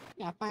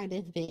 Yeah, find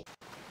this bitch.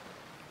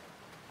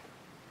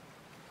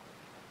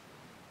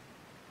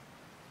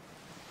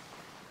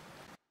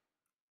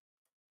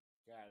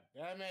 God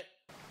damn it.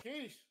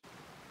 Keish.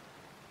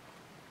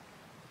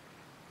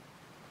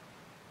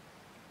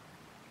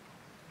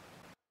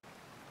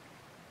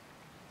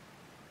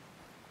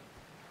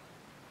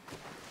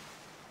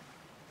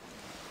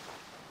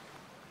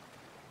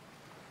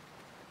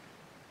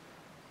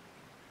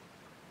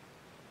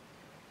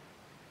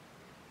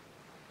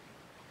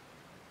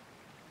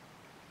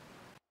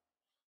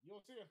 You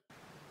don't see her?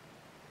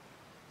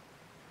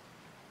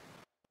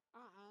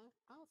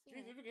 I don't see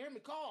Keish, her. if you can hear me,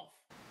 cough.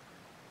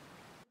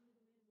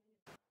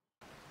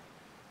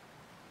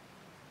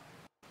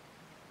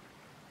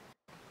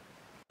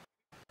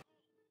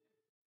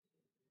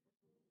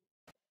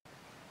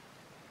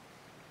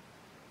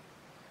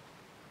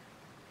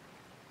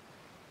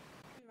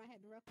 In my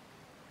head, real.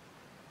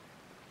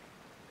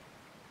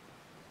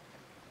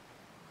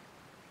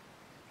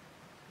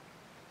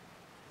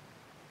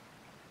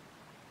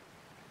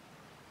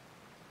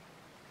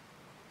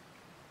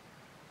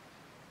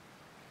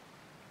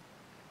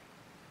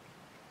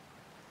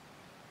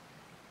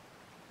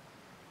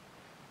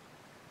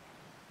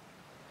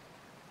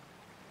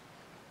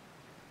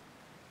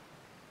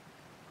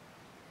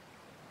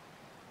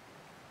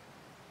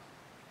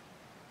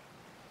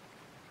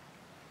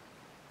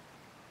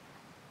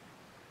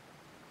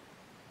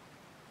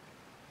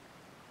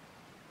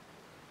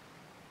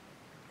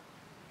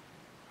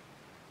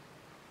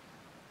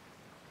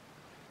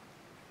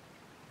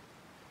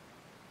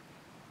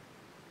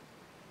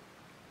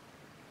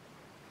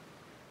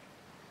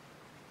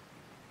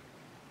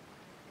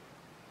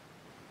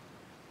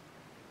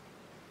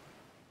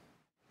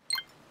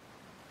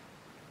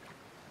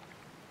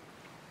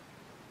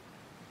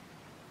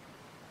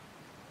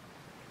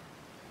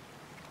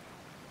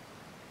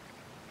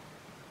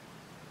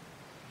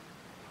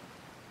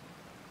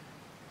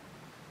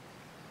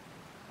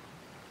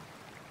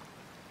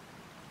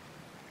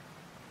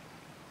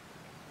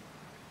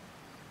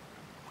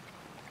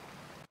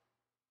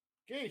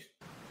 Keish.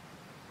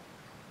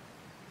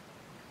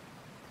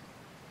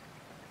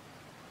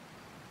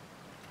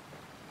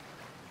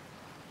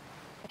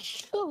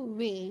 Shoot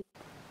me.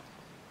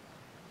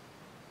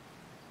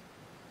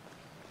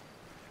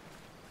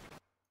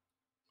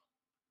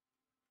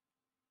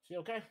 She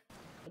okay?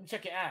 Let me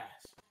check your eyes.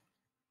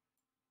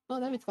 Oh,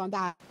 that bitch gonna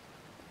die.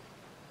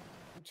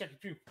 Let me check your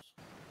pupils.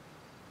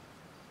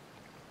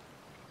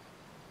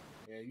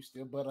 Yeah, you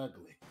still butt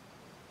ugly.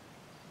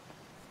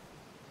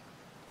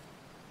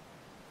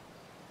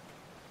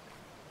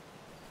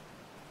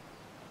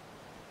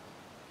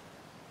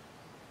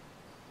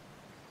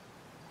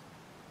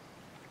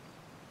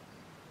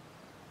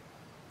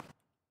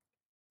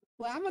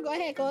 Well, I'm gonna go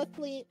ahead and go to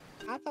sleep.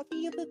 I'll talk to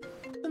you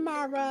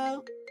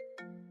tomorrow.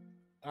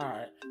 All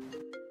right.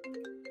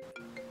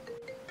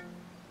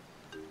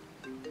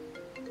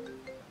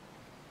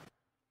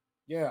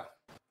 Yeah.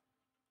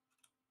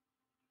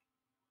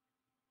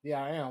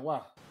 Yeah, I am.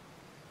 Why?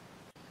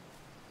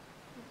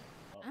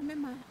 I'm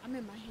in my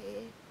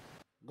head.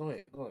 Go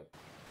ahead.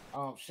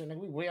 Shit, nigga,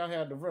 we way out here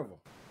at the river.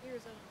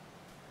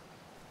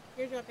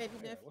 Here's your baby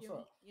Yeah, nephew. what's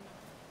up? You know.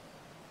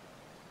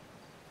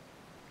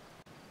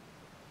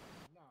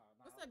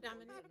 What's up,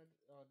 Dominic? I'm a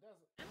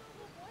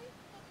little boy.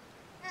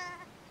 Damn,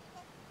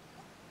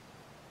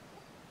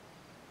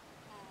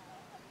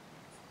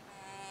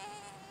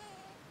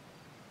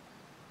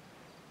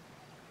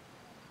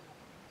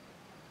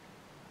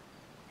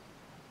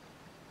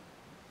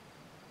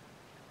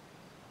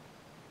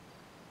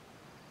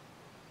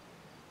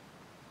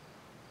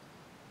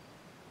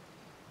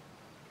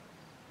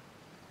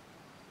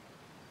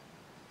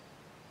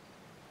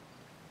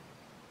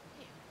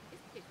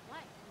 it's pitch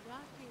black. Y'all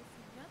can't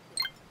see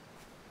nothing.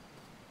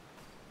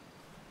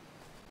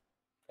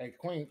 Hey,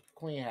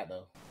 Queen had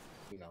to,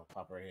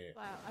 pop her head.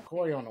 Wow,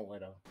 Corey on the way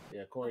though.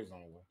 Yeah, Corey's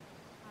on the way.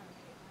 All right.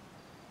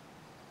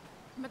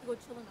 I'm about to go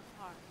chill in the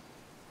car.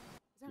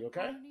 Is there You a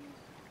car okay? in here?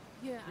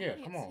 Yeah, Yeah, I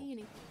can't come on. see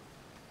anything.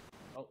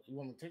 Oh, you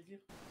want me to take you?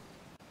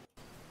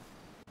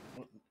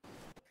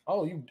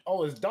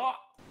 Oh, it's dark.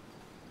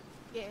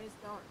 Yeah, it's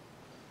dark.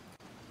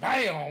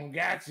 Damn,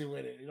 got you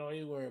with it. You don't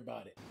even worry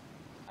about it.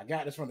 I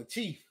got this from the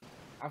chief.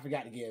 I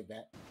forgot to give it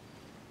back.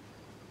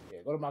 Yeah,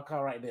 go to my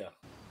car right there.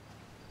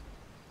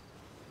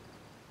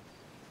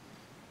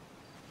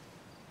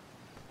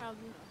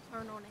 Probably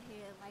turn on the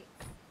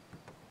headlights.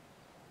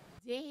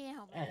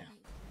 Damn. Damn.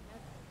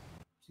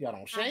 She got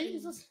on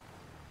shades?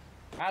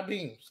 High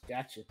beams.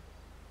 Gotcha.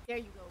 There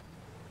you go.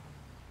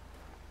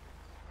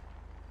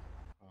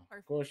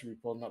 Of course, she'll be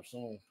pulling up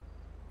soon.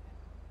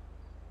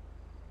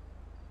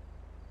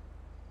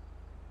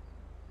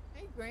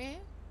 Hey, Grant.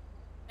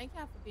 Thank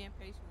y'all for being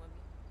patient with me.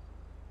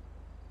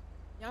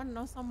 Y'all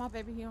know some of my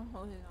baby, he don't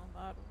hold his own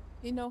bottle.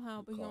 He know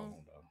how, but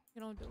he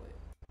don't do it.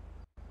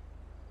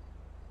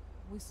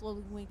 We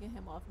slowly winking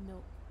him off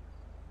milk.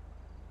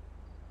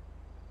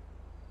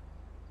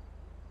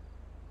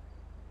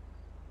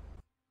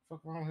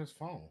 Fuck wrong with his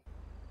phone?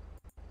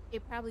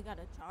 It probably got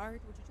a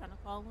charge. What you trying to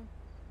call him?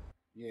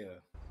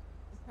 Yeah.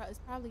 It's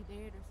probably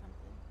dead or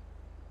something.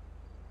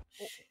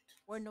 Shit.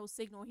 Or no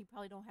signal. He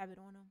probably don't have it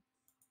on him.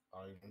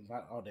 Oh,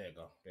 there you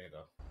go. There you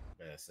go.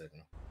 Bad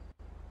signal.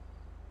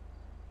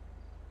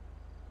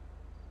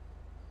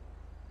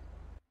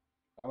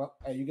 Hello?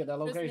 Hey, you get that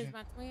location? Tristan is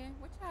my twin.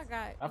 What y'all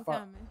got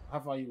coming? How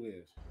far you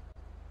is?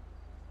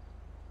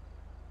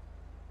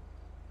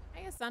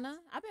 Hey, Asana.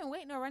 I've been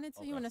waiting to run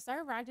into you in the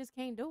server. I just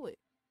can't do it.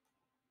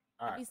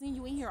 I be seeing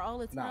you in here all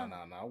the time.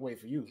 Nah. I'll wait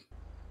for you.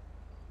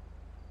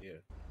 Yeah.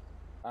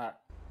 All right.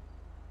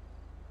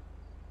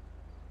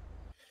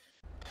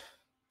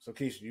 So,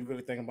 Keisha, you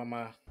really thinking about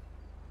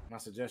my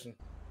suggestion?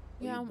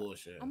 Or Yeah, you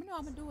bullshit. I'm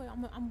gonna do it.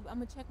 I'm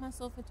gonna check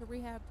myself into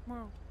rehab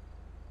tomorrow.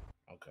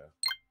 Okay.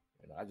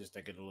 I just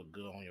think it'll look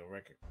good on your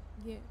record.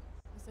 Yeah,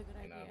 that's a good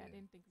idea. I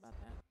didn't think about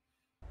that.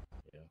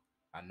 Yeah.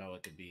 I know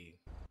it could be,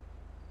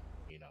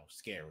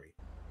 scary.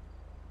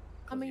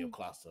 Because of your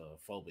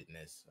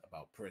claustrophobicness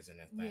about prison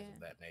and things of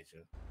that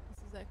nature.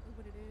 That's exactly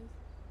what it is.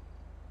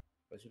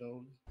 But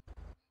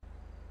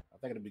I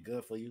think it'll be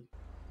good for you.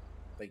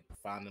 I think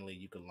finally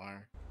you can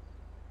learn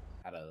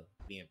how to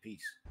be in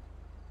peace.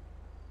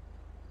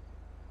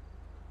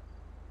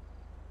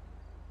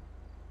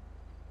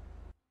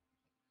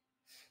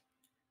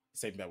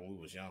 Same back when we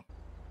was young.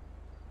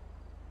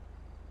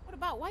 What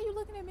about, why you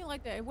looking at me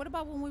like that? What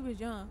about when we was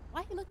young?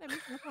 Why you looking at me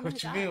from the corner of What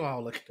his you eye? mean why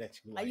I'm looking at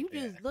you like Are you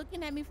that? just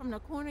looking at me from the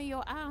corner of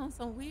your eye on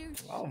some weird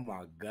shit? Oh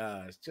my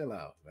gosh, chill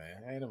out,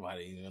 man. Ain't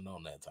nobody even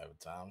on that type of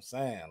time. I'm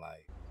saying,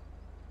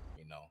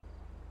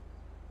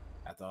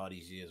 after all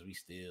these years, we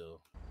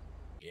still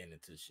getting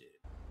into shit,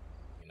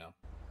 I mean,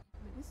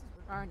 this is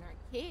regarding our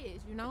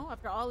kids,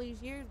 After all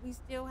these years, we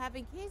still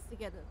having kids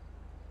together.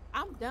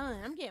 I'm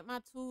done. I'm getting my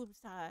tubes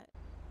tied.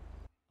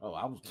 Oh,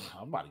 I'm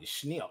about to get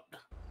snipped.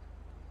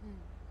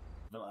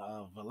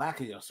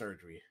 Valachia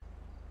surgery.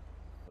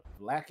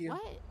 Valachia?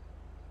 What?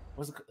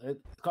 What's it?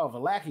 It's called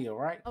Valachia,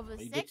 right? A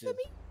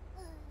vasectomy?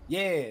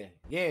 Yeah.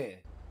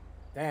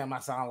 Damn, I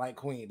sound like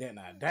Queen, didn't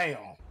I?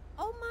 Damn.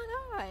 Oh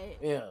my God.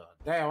 Yeah.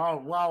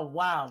 Damn.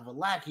 Wow.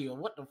 Valachia.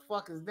 What the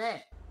fuck is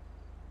that?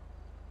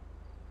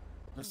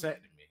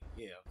 Vasectomy.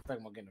 Yeah. I'm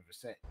thinking about getting a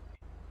vasectomy.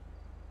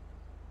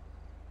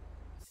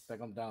 I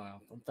think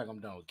I'm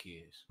done with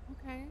kids.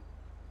 Okay.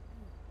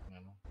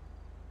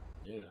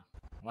 Yeah.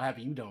 I'm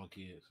happy you done with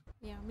kids.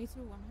 Yeah, me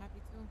too. I'm happy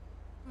too.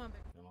 Come on,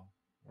 baby.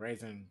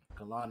 Raising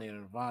Kalani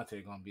and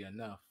Devontae gonna be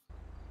enough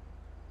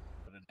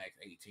for the next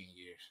 18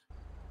 years.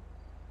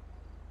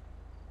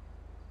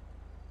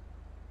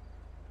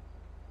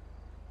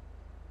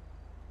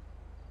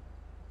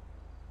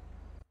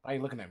 Why are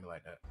you looking at me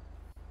like that?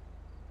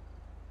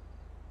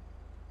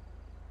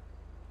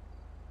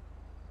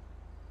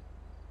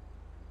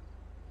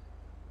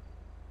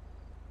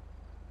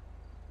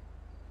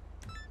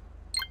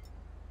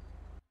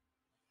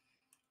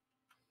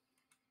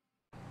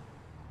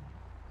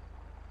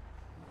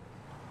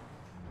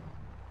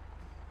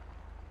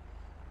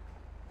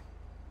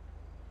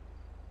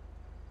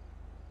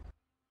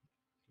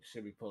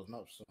 should be pulling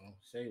up soon.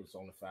 Say he was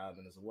only 5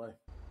 minutes away.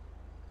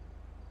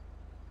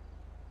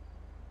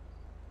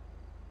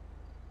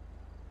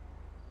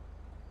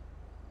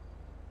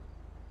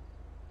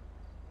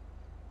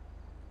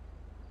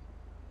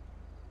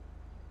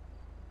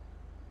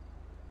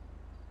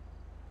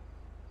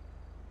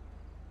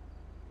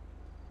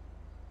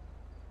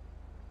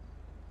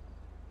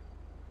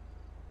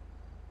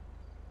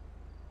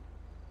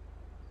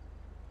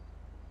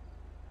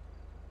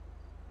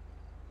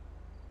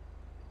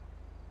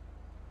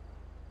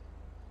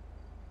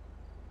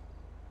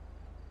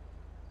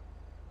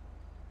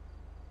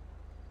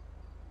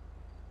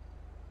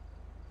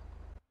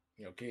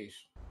 Yo,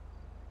 Keish.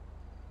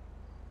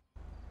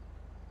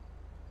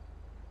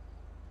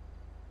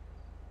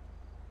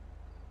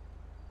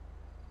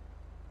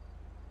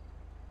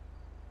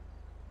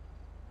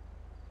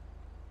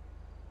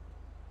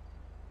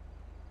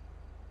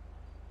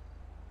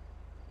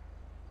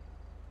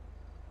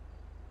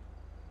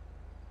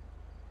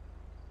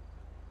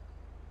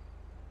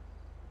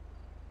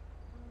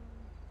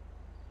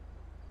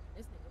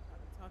 This nigga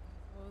probably talking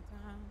this whole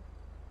time.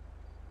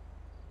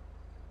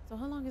 So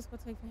how long is it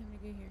gonna take for him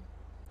to get here?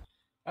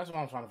 That's what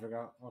I'm trying to figure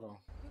out. Hold on.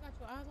 You got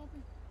your eyes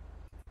open?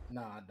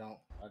 No, I don't.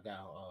 I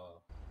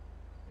got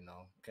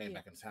came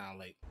back in town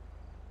late.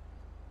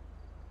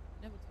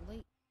 Never too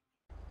late.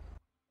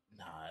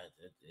 Nah,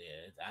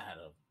 I had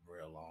a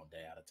real long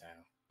day out of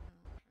town.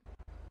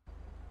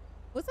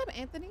 What's up,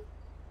 Anthony?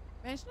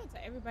 Man, shout out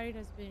to everybody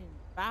that's been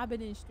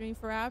vibing in stream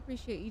for. I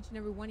appreciate each and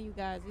every one of you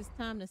guys. It's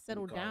time to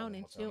settle down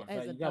and chill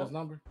as you got his adults.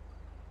 number?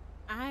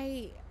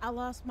 I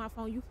lost my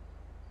phone.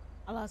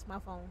 I lost my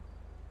phone.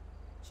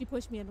 She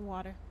pushed me in the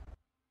water.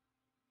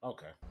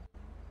 Okay.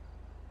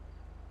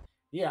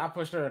 Yeah, I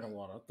pushed her in the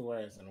water. I threw her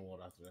ass in the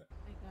water after that.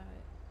 Thank God.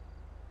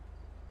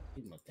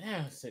 Keep my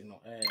damn signal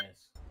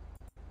ass.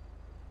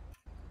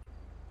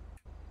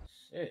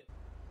 Shit.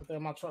 What the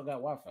hell, my truck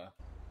got Wi-Fi?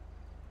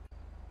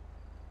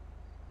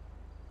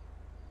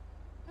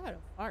 I got a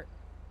fart.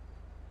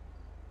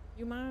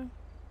 You mind?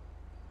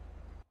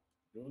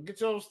 Get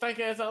your stank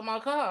ass out of my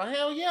car.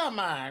 Hell yeah,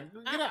 mine.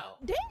 Get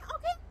out. Damn,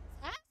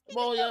 okay.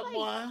 Boy, up,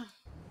 boy.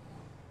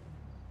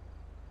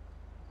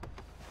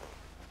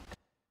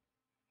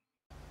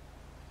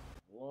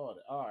 Lord,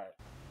 all right.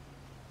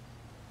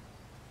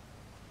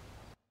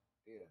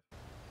 Yeah.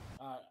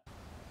 All right.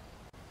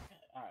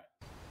 All right.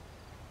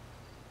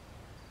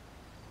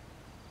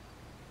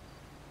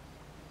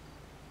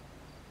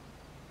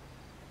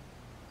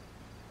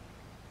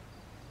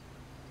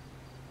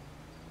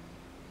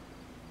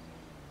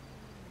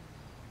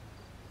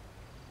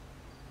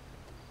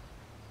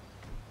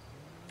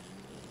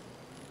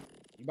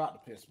 You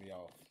about to piss me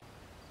off.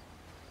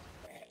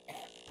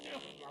 Oh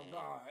my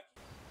God.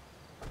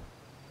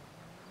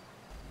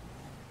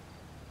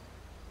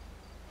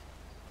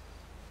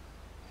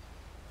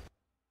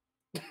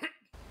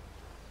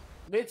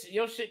 Bitch,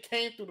 your shit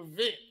came through the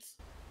vents.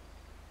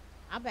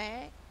 My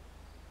bad.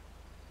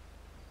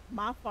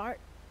 My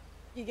fart.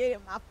 You get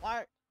it? My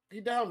fart.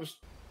 He down the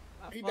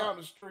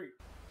street.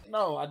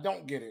 No, I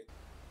don't get it.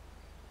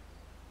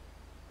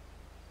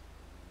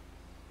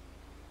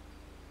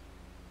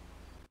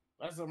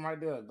 That's him right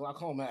there.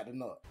 Glaucoma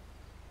acting up.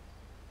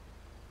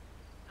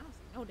 I don't see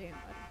no damn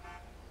body.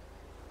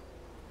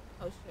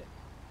 Oh shit.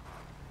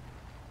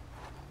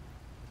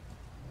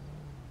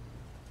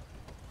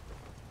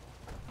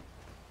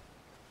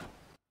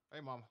 Hey,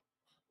 mama.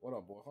 What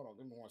up, boy? Hold on,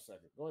 give me 1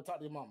 second. Go ahead, talk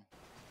to your mama.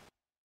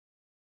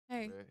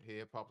 Hey.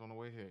 Head popped on the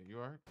way here. You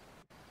all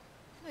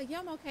right? Yeah,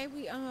 I'm okay.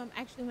 We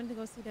actually went to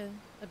go see the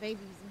babies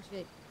and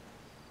shit.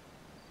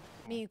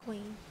 Me and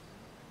Queen.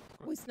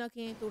 We snuck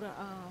in through the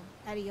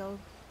patio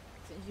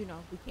since we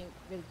can't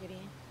really get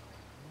in.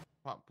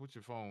 Pop, put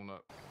your phone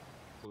up.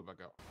 Pull it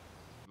back out.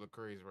 You look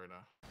crazy right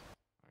now.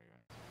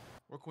 Okay.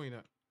 Where Queen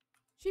at?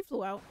 She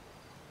flew out.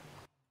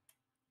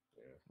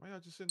 Yeah. Why y'all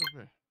just sitting up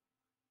here?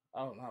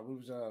 I don't know. We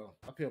was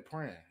up here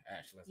praying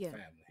actually as a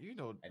family.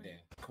 And then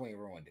Queen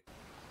ruined it.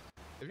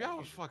 If y'all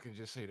was fucking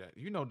just say that,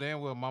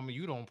 damn well, mama,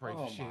 you don't pray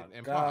for shit.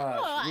 And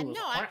God,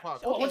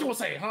 Pop, what you gonna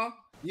say, huh?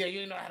 Yeah,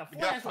 you know how to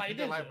flashlight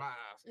this. Like my eyes.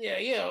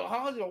 Yeah.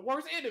 How's your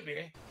worst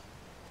enemy?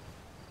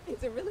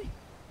 Is it really?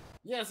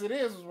 Yes, it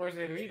is his worst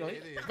enemy.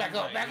 Back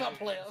up,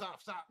 player.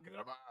 Stop. Get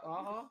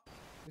up.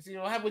 You see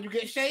what happens when you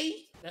get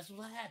shade? That's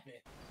what happened.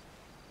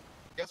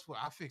 Guess what?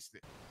 I fixed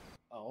it.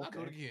 Oh, okay.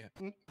 I'll do it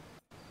again.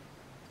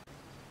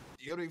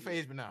 You don't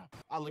phase me now.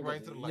 I'll look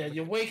right through the light. Yeah,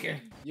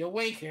 you're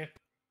waking.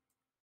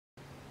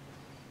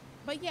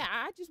 But yeah,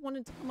 I just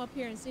wanted to come up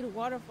here and see the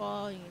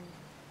waterfall, and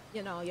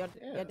your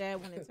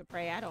dad wanted to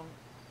pray.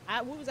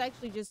 We was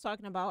actually just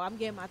talking about I'm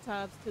getting my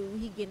tubes too.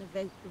 He getting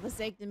a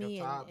vasectomy.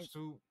 Your tubes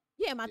too?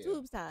 Yeah, my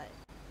tubes tied.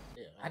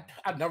 Yeah,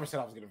 I never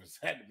said I was getting a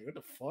vasectomy. What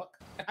the fuck?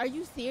 Are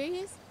you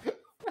serious?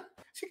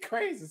 She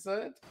crazy,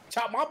 son.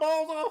 Chop my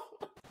balls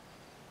off.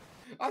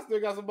 I still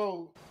got some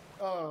more.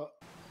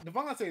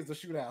 Devontae is the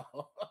shootout.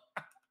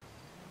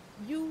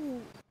 I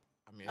mean,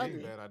 it ain't a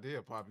bad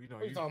idea, Pop.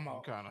 What you talking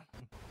about? Kind of.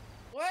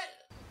 What?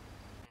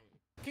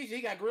 Keisha,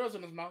 he got grills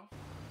in his mouth.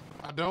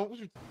 I don't. What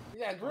you? You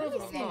got Let grills me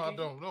in the see. No, mouth, I Keisha.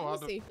 don't. No, Let I me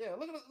don't. see. Yeah,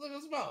 look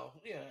at the smile.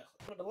 Yeah,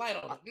 put the light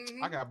on it.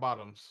 I got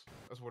bottoms.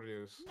 That's what it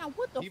is. Now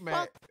what the He mad.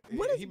 fuck?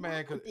 What He is wrong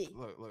mad cause with it?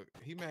 look.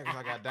 He mad cause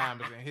I got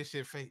diamonds and his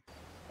shit fake.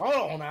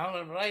 Hold on now.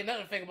 There ain't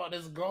nothing fake about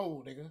this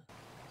gold, nigga.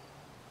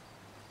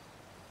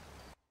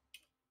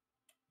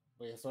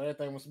 But yeah, so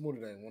everything was smooth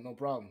today. With no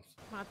problems.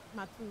 My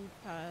tube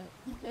tied.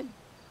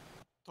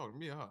 Talking to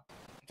me or her?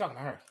 I'm talking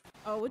to her.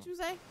 Oh, what you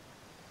say?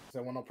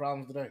 Said with no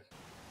problems today.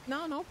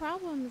 No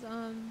problems.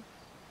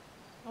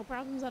 No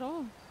problems at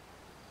all.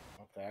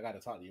 Okay, I got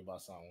to talk to you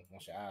about something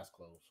once your eyes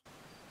closed.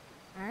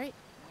 All right.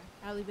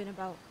 Probably been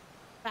about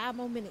 5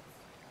 more minutes.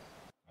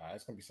 All right,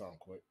 it's gonna be something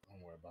quick. Don't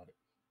worry about it.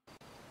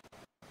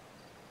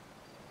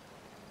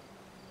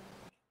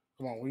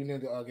 Come on, where you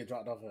need to get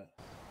dropped off at?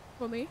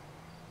 For me?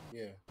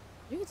 Yeah.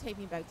 You can take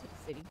me back to the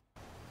city.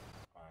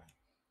 All right.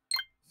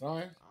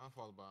 Son? I'll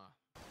follow behind.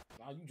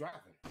 Nah, you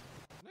driving.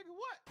 Nigga,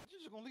 what? You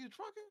just gonna leave the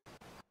truck in?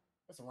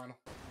 That's a rental.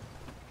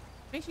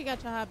 Make sure you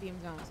got your high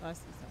beams on so I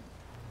see something.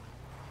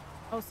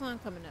 Oh, sun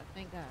coming up.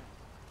 Thank God.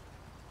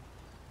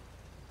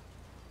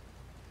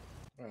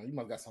 Man, you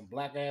must got some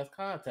black ass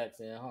contacts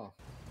in, huh?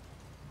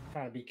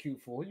 Trying to be cute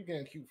for. Who you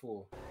getting cute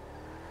for?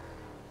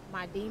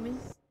 My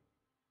demons.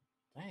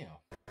 Damn.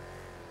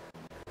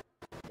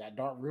 Got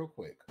dark real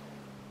quick.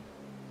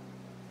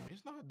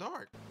 It's not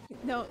dark.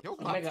 No, Yo,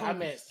 nigga, I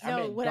meant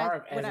what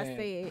dark what as I in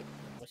said.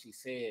 what she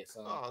said,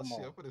 son. Oh Come shit,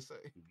 on. I'm gonna say.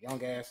 You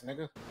young ass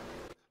nigga.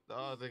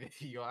 No, nigga,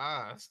 your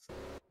eyes.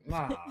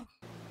 Nah.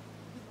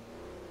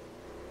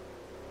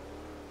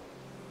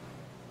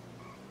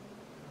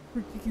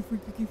 Freaky.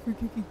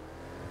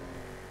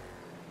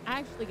 I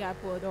actually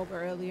got pulled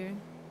over earlier.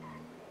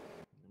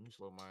 Let me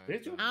slow my ass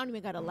Did you? down. I don't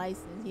even got a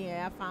license.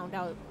 Yeah, I found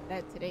out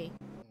that today.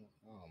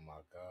 Oh my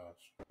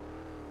gosh.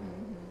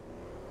 Mm-hmm.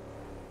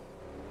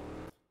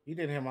 You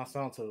didn't hear my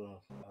song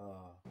to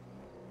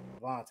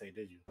Devontae,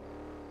 did you?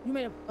 You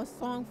made a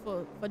song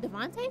for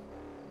Devontae?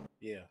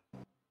 Yeah.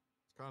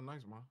 It's kind of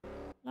nice, man.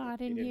 No, I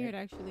didn't hear it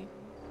actually.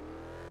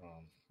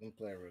 Let me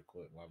play it real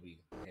quick while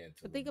we head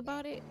to. But think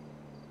about it.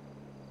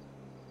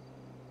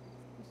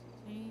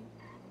 Keisha Jane.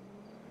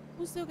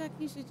 Who still got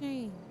Keisha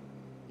Jane?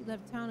 He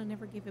left town and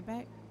never gave it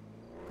back.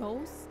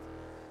 Ghost?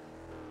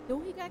 Do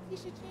he got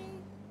Keisha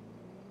Jane?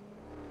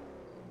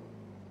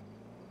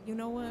 You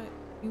know what?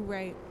 You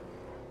right.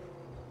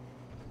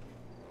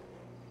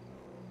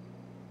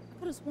 I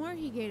could have sworn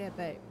he gave that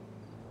back.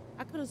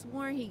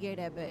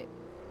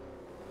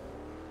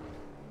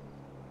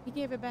 He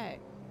gave it back.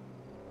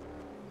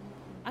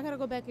 I gotta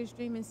go back and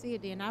stream and see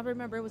it then. I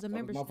remember it was a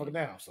membership. Motherfucker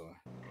down, son.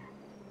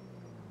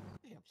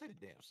 Yeah, play the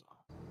damn song.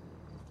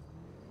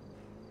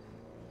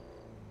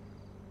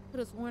 Could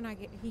have sworn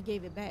he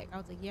gave it back. I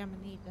was like, yeah, I'm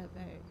gonna need that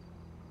back.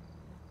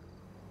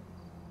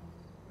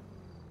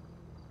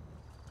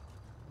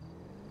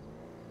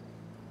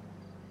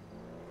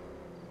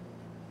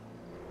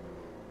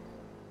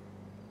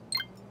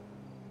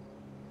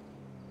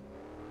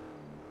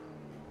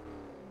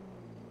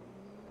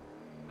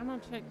 I'm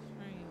gonna check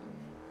stream. I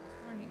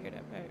sworn he gave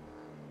that back.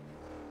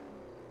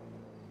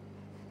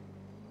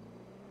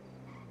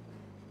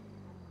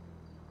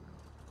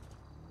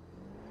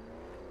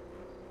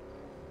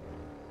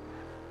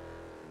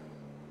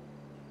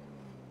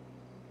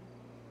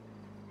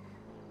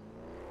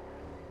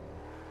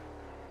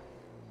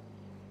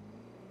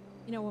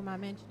 You know where my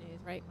mansion is,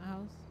 right? My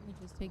house. You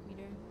just take me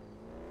there.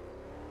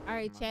 All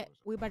right, chat.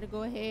 We about to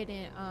go ahead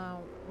and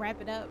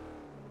wrap it up.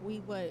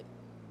 We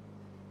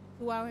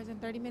 2 hours and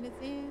 30 minutes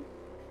in.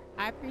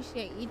 I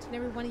appreciate each and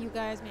every one of you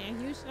guys, man.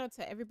 Huge shout out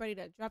to everybody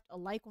that dropped a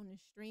like on the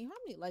stream. How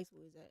many likes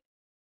was that?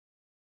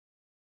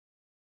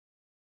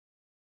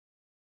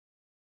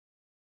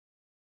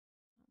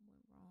 I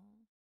went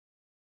wrong.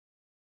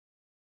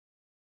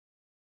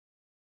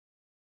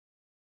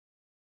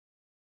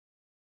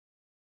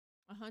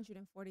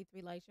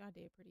 143 likes. Y'all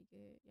did pretty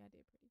good.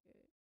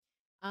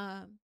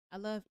 I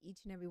love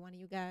each and every one of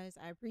you guys.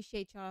 I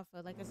appreciate y'all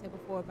for, like I said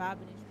before,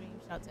 vibing and stream.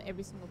 Shout out to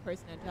every single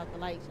person that dropped the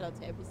like. Shout out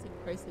to every single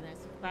person that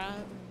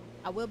subscribed.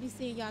 I will be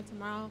seeing y'all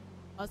tomorrow.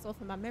 Also,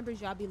 for my members,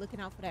 y'all be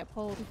looking out for that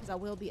poll because I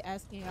will be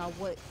asking y'all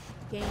what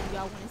game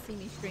y'all want to see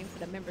me stream for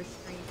the members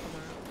stream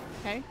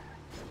tomorrow. Okay?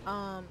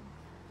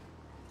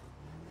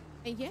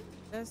 And yeah,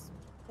 that's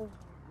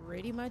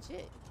pretty much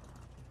it.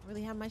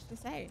 Really have much to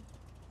say.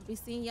 I'll be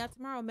seeing y'all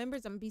tomorrow.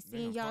 Members, I'm gonna be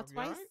seeing y'all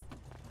twice.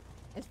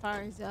 As far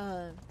as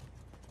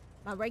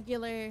my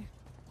regular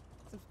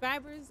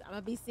subscribers, I'm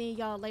gonna be seeing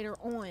y'all later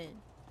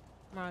on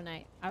tomorrow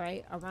night. All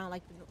right, around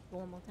like the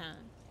normal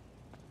time.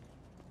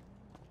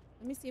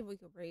 Let me see if we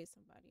can raise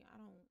somebody. I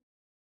don't.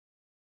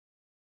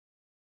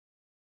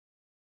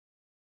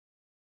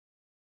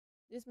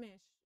 This man,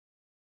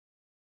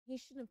 he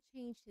shouldn't have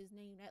changed his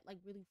name. That like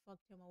really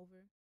fucked him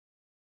over.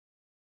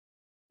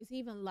 Is he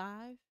even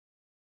live?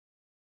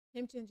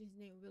 Him changing his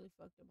name really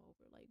fucked him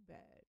over like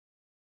bad.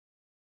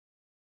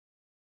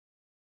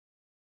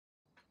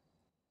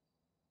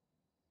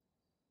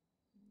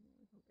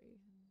 We can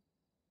raise him.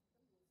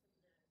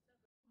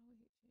 Why would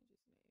he change his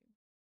name?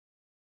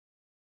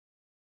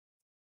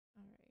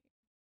 All right.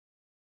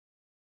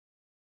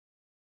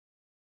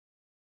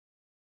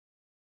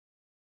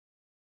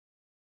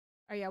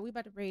 All right, y'all. We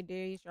about to raid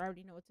Darius. You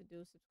already know what to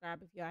do.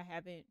 Subscribe if y'all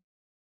haven't.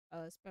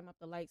 Spam up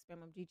the like,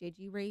 spam up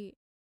GJG raid,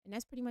 and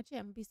that's pretty much it.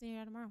 I'm gonna be seeing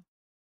y'all tomorrow.